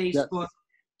 Instagram, Facebook. Yes.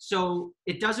 So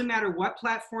it doesn't matter what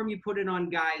platform you put it on,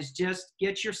 guys. Just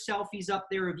get your selfies up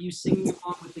there of you singing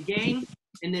along with the gang,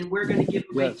 and then we're going to give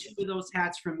away 2 of those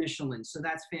hats from Michelin. So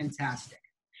that's fantastic.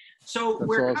 So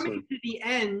we're coming to the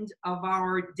end of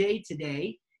our day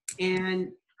today,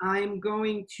 and I'm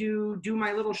going to do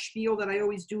my little spiel that I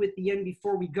always do at the end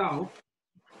before we go.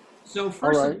 So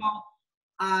first of all,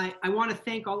 I want to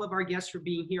thank all of our guests for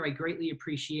being here. I greatly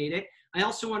appreciate it. I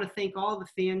also want to thank all the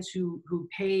fans who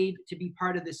paid to be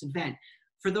part of this event.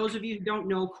 For those of you who don't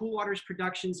know, Cool Waters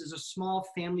Productions is a small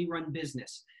family-run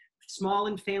business. small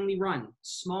and family run,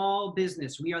 small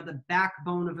business. We are the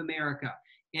backbone of America.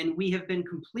 And we have been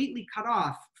completely cut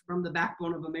off from the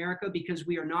backbone of America because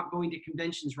we are not going to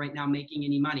conventions right now making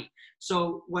any money.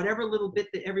 So whatever little bit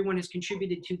that everyone has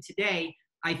contributed to today,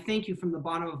 I thank you from the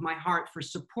bottom of my heart for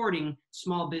supporting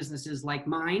small businesses like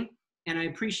mine. And I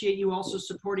appreciate you also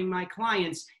supporting my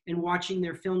clients and watching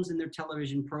their films and their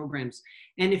television programs.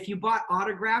 And if you bought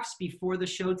autographs before the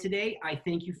show today, I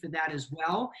thank you for that as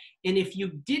well. And if you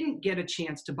didn't get a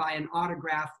chance to buy an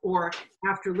autograph, or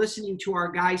after listening to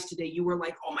our guys today, you were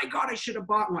like, oh my God, I should have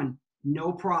bought one.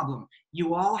 No problem.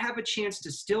 You all have a chance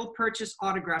to still purchase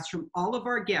autographs from all of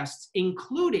our guests,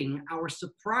 including our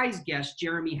surprise guest,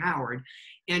 Jeremy Howard.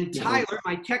 And Tyler,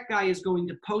 my tech guy, is going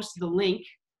to post the link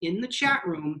in the chat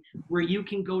room where you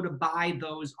can go to buy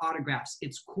those autographs.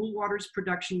 It's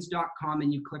coolwatersproductions.com,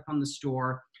 and you click on the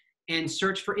store and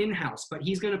search for InHouse. But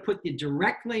he's going to put the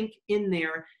direct link in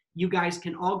there. You guys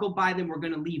can all go buy them. We're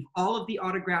going to leave all of the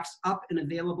autographs up and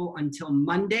available until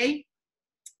Monday.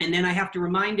 And then I have to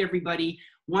remind everybody,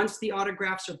 once the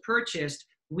autographs are purchased,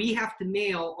 we have to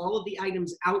mail all of the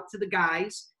items out to the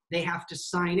guys. They have to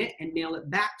sign it and mail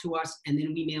it back to us, and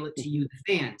then we mail it to you,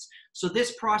 the fans. So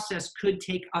this process could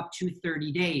take up to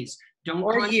 30 days.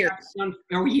 Or years.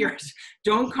 Or years.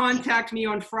 Don't contact me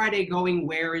on Friday going,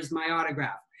 where is my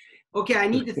autograph? Okay, I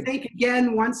need to thank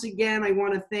again, once again, I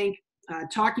want to thank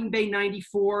Talking Bay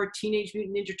 94, Teenage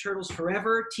Mutant Ninja Turtles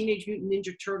Forever, Teenage Mutant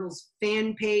Ninja Turtles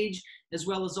fan page, as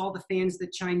well as all the fans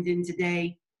that chimed in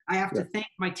today. I have to thank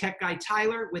my tech guy,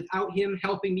 Tyler. Without him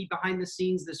helping me behind the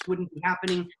scenes, this wouldn't be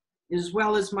happening, as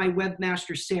well as my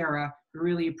webmaster, Sarah. I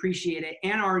really appreciate it.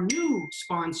 And our new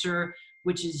sponsor,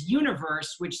 which is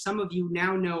Universe, which some of you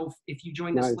now know if you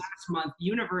joined us last month.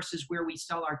 Universe is where we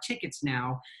sell our tickets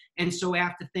now. And so I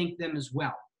have to thank them as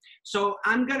well. So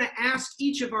I'm going to ask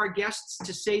each of our guests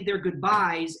to say their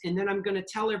goodbyes, and then I'm going to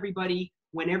tell everybody,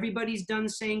 when everybody's done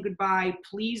saying goodbye,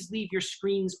 please leave your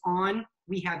screens on.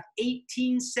 We have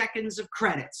 18 seconds of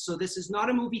credits. So this is not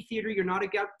a movie theater. You're not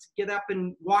about to get up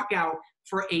and walk out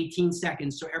for 18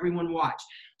 seconds. So everyone watch.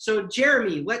 So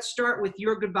Jeremy, let's start with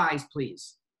your goodbyes,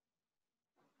 please.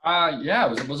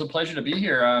 Yeah, it was a pleasure to be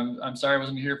here. I'm sorry I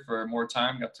wasn't here for more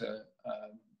time. Got to,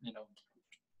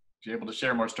 be able to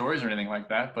share more stories or anything like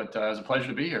that, but it was a pleasure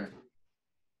to be here.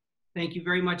 Thank you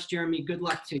very much, Jeremy. Good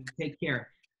luck to you. Take care.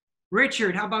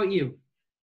 Richard, how about you?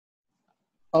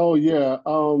 Oh, yeah.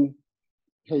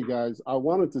 Hey, guys, I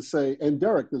wanted to say, and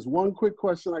Derek, there's one quick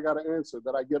question I got to answer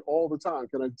that I get all the time.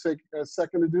 Can I take a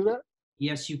second to do that?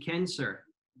 Yes, you can, sir.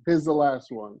 Here's the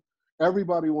last one.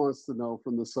 Everybody wants to know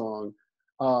from the song,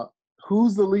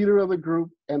 who's the leader of the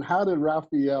group and how did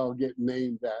Raphael get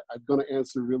named that? I'm going to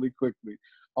answer really quickly.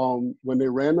 When they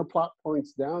ran the plot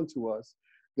points down to us,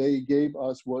 they gave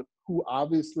us who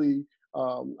obviously,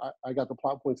 I got the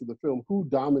plot points of the film, who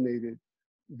dominated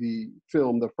the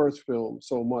film, the first film,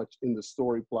 so much in the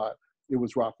story plot. It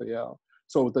was Raphael.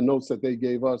 So with the notes that they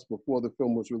gave us before the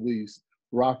film was released,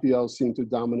 Raphael seemed to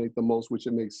dominate the most, which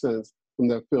it makes sense from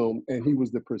that film. And he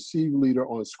was the perceived leader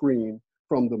on screen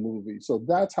from the movie. So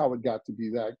that's how it got to be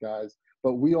that, guys.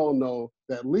 But we all know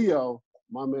that Leo,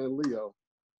 my man Leo,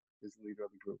 is the leader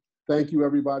of the group. Thank you,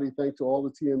 everybody. Thanks to all the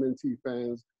TMNT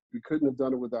fans. We couldn't have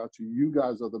done it without you. You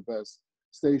guys are the best.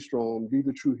 Stay strong. Be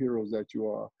the true heroes that you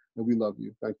are. And we love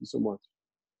you. Thank you so much.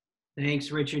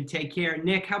 Thanks, Richard. Take care.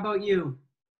 Nick, how about you?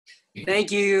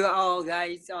 Thank you all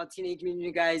guys, all Teenage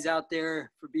Mutant guys out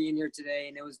there for being here today.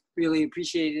 And it was really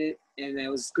appreciated. And it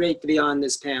was great to be on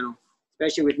this panel,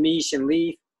 especially with Mish and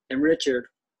Leaf and Richard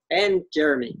and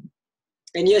Jeremy.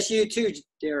 And yes, you too,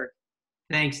 Derek.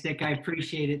 Thanks, Nick. I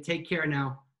appreciate it. Take care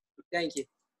now. Thank you.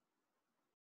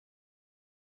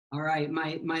 All right,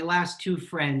 my last two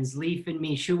friends, Leaf and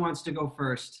Mish. Who wants to go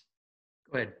first?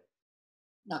 Go ahead.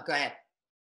 No, go ahead.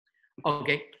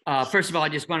 Okay. First of all, I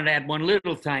just wanted to add one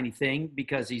little tiny thing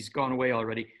because he's gone away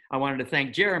already. I wanted to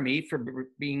thank Jeremy for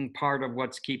being part of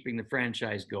what's keeping the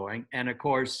franchise going. And of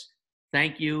course,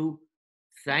 thank you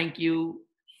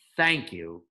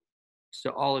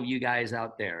to all of you guys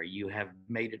out there. You have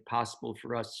made it possible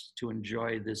for us to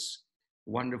enjoy this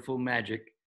wonderful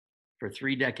magic for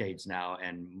 3 decades now.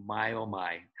 And my, oh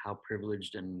my, how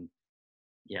privileged, and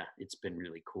yeah, it's been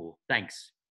really cool.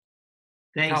 Thanks.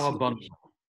 Thanks. Cowabunga.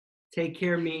 Take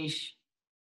care, Mish.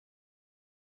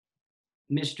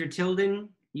 Mr. Tilden,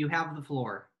 you have the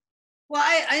floor. Well,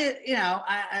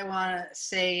 I want to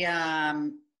say,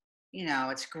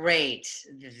 it's great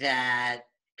that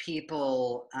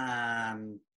people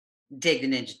dig the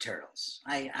Ninja Turtles.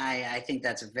 I think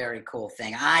that's a very cool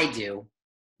thing. I do,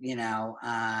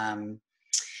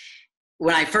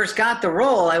 when I first got the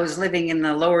role, I was living in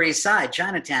the Lower East Side,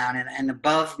 Chinatown, and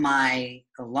above my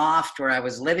loft where I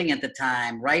was living at the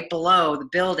time, right below the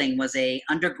building was a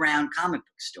underground comic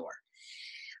book store.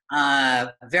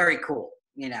 Very cool,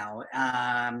 you know.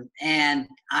 And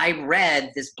I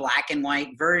read this black and white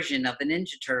version of the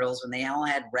Ninja Turtles when they all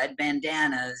had red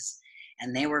bandanas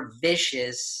and they were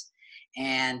vicious.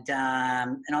 And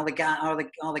all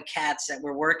the cats that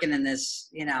were working in this,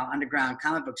 you know, underground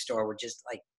comic book store were just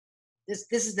like, this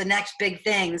is the next big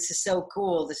thing. This is so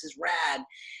cool. This is rad.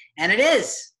 And it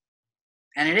is.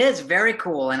 And it is very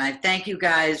cool. And I thank you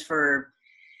guys for,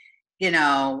 you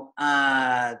know,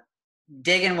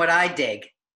 digging what I dig,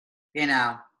 you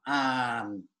know.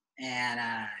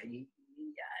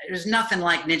 There's nothing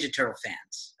like Ninja Turtle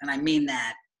fans. And I mean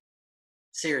that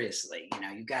seriously. You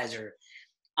know, you guys are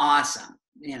awesome,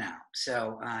 you know.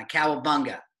 So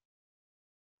cowabunga.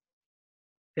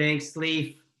 Thanks,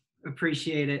 Leaf.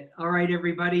 Appreciate it. All right,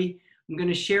 everybody. I'm going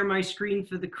to share my screen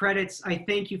for the credits. I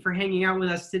thank you for hanging out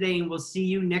with us today, and we'll see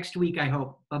you next week, I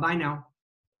hope. Bye-bye now.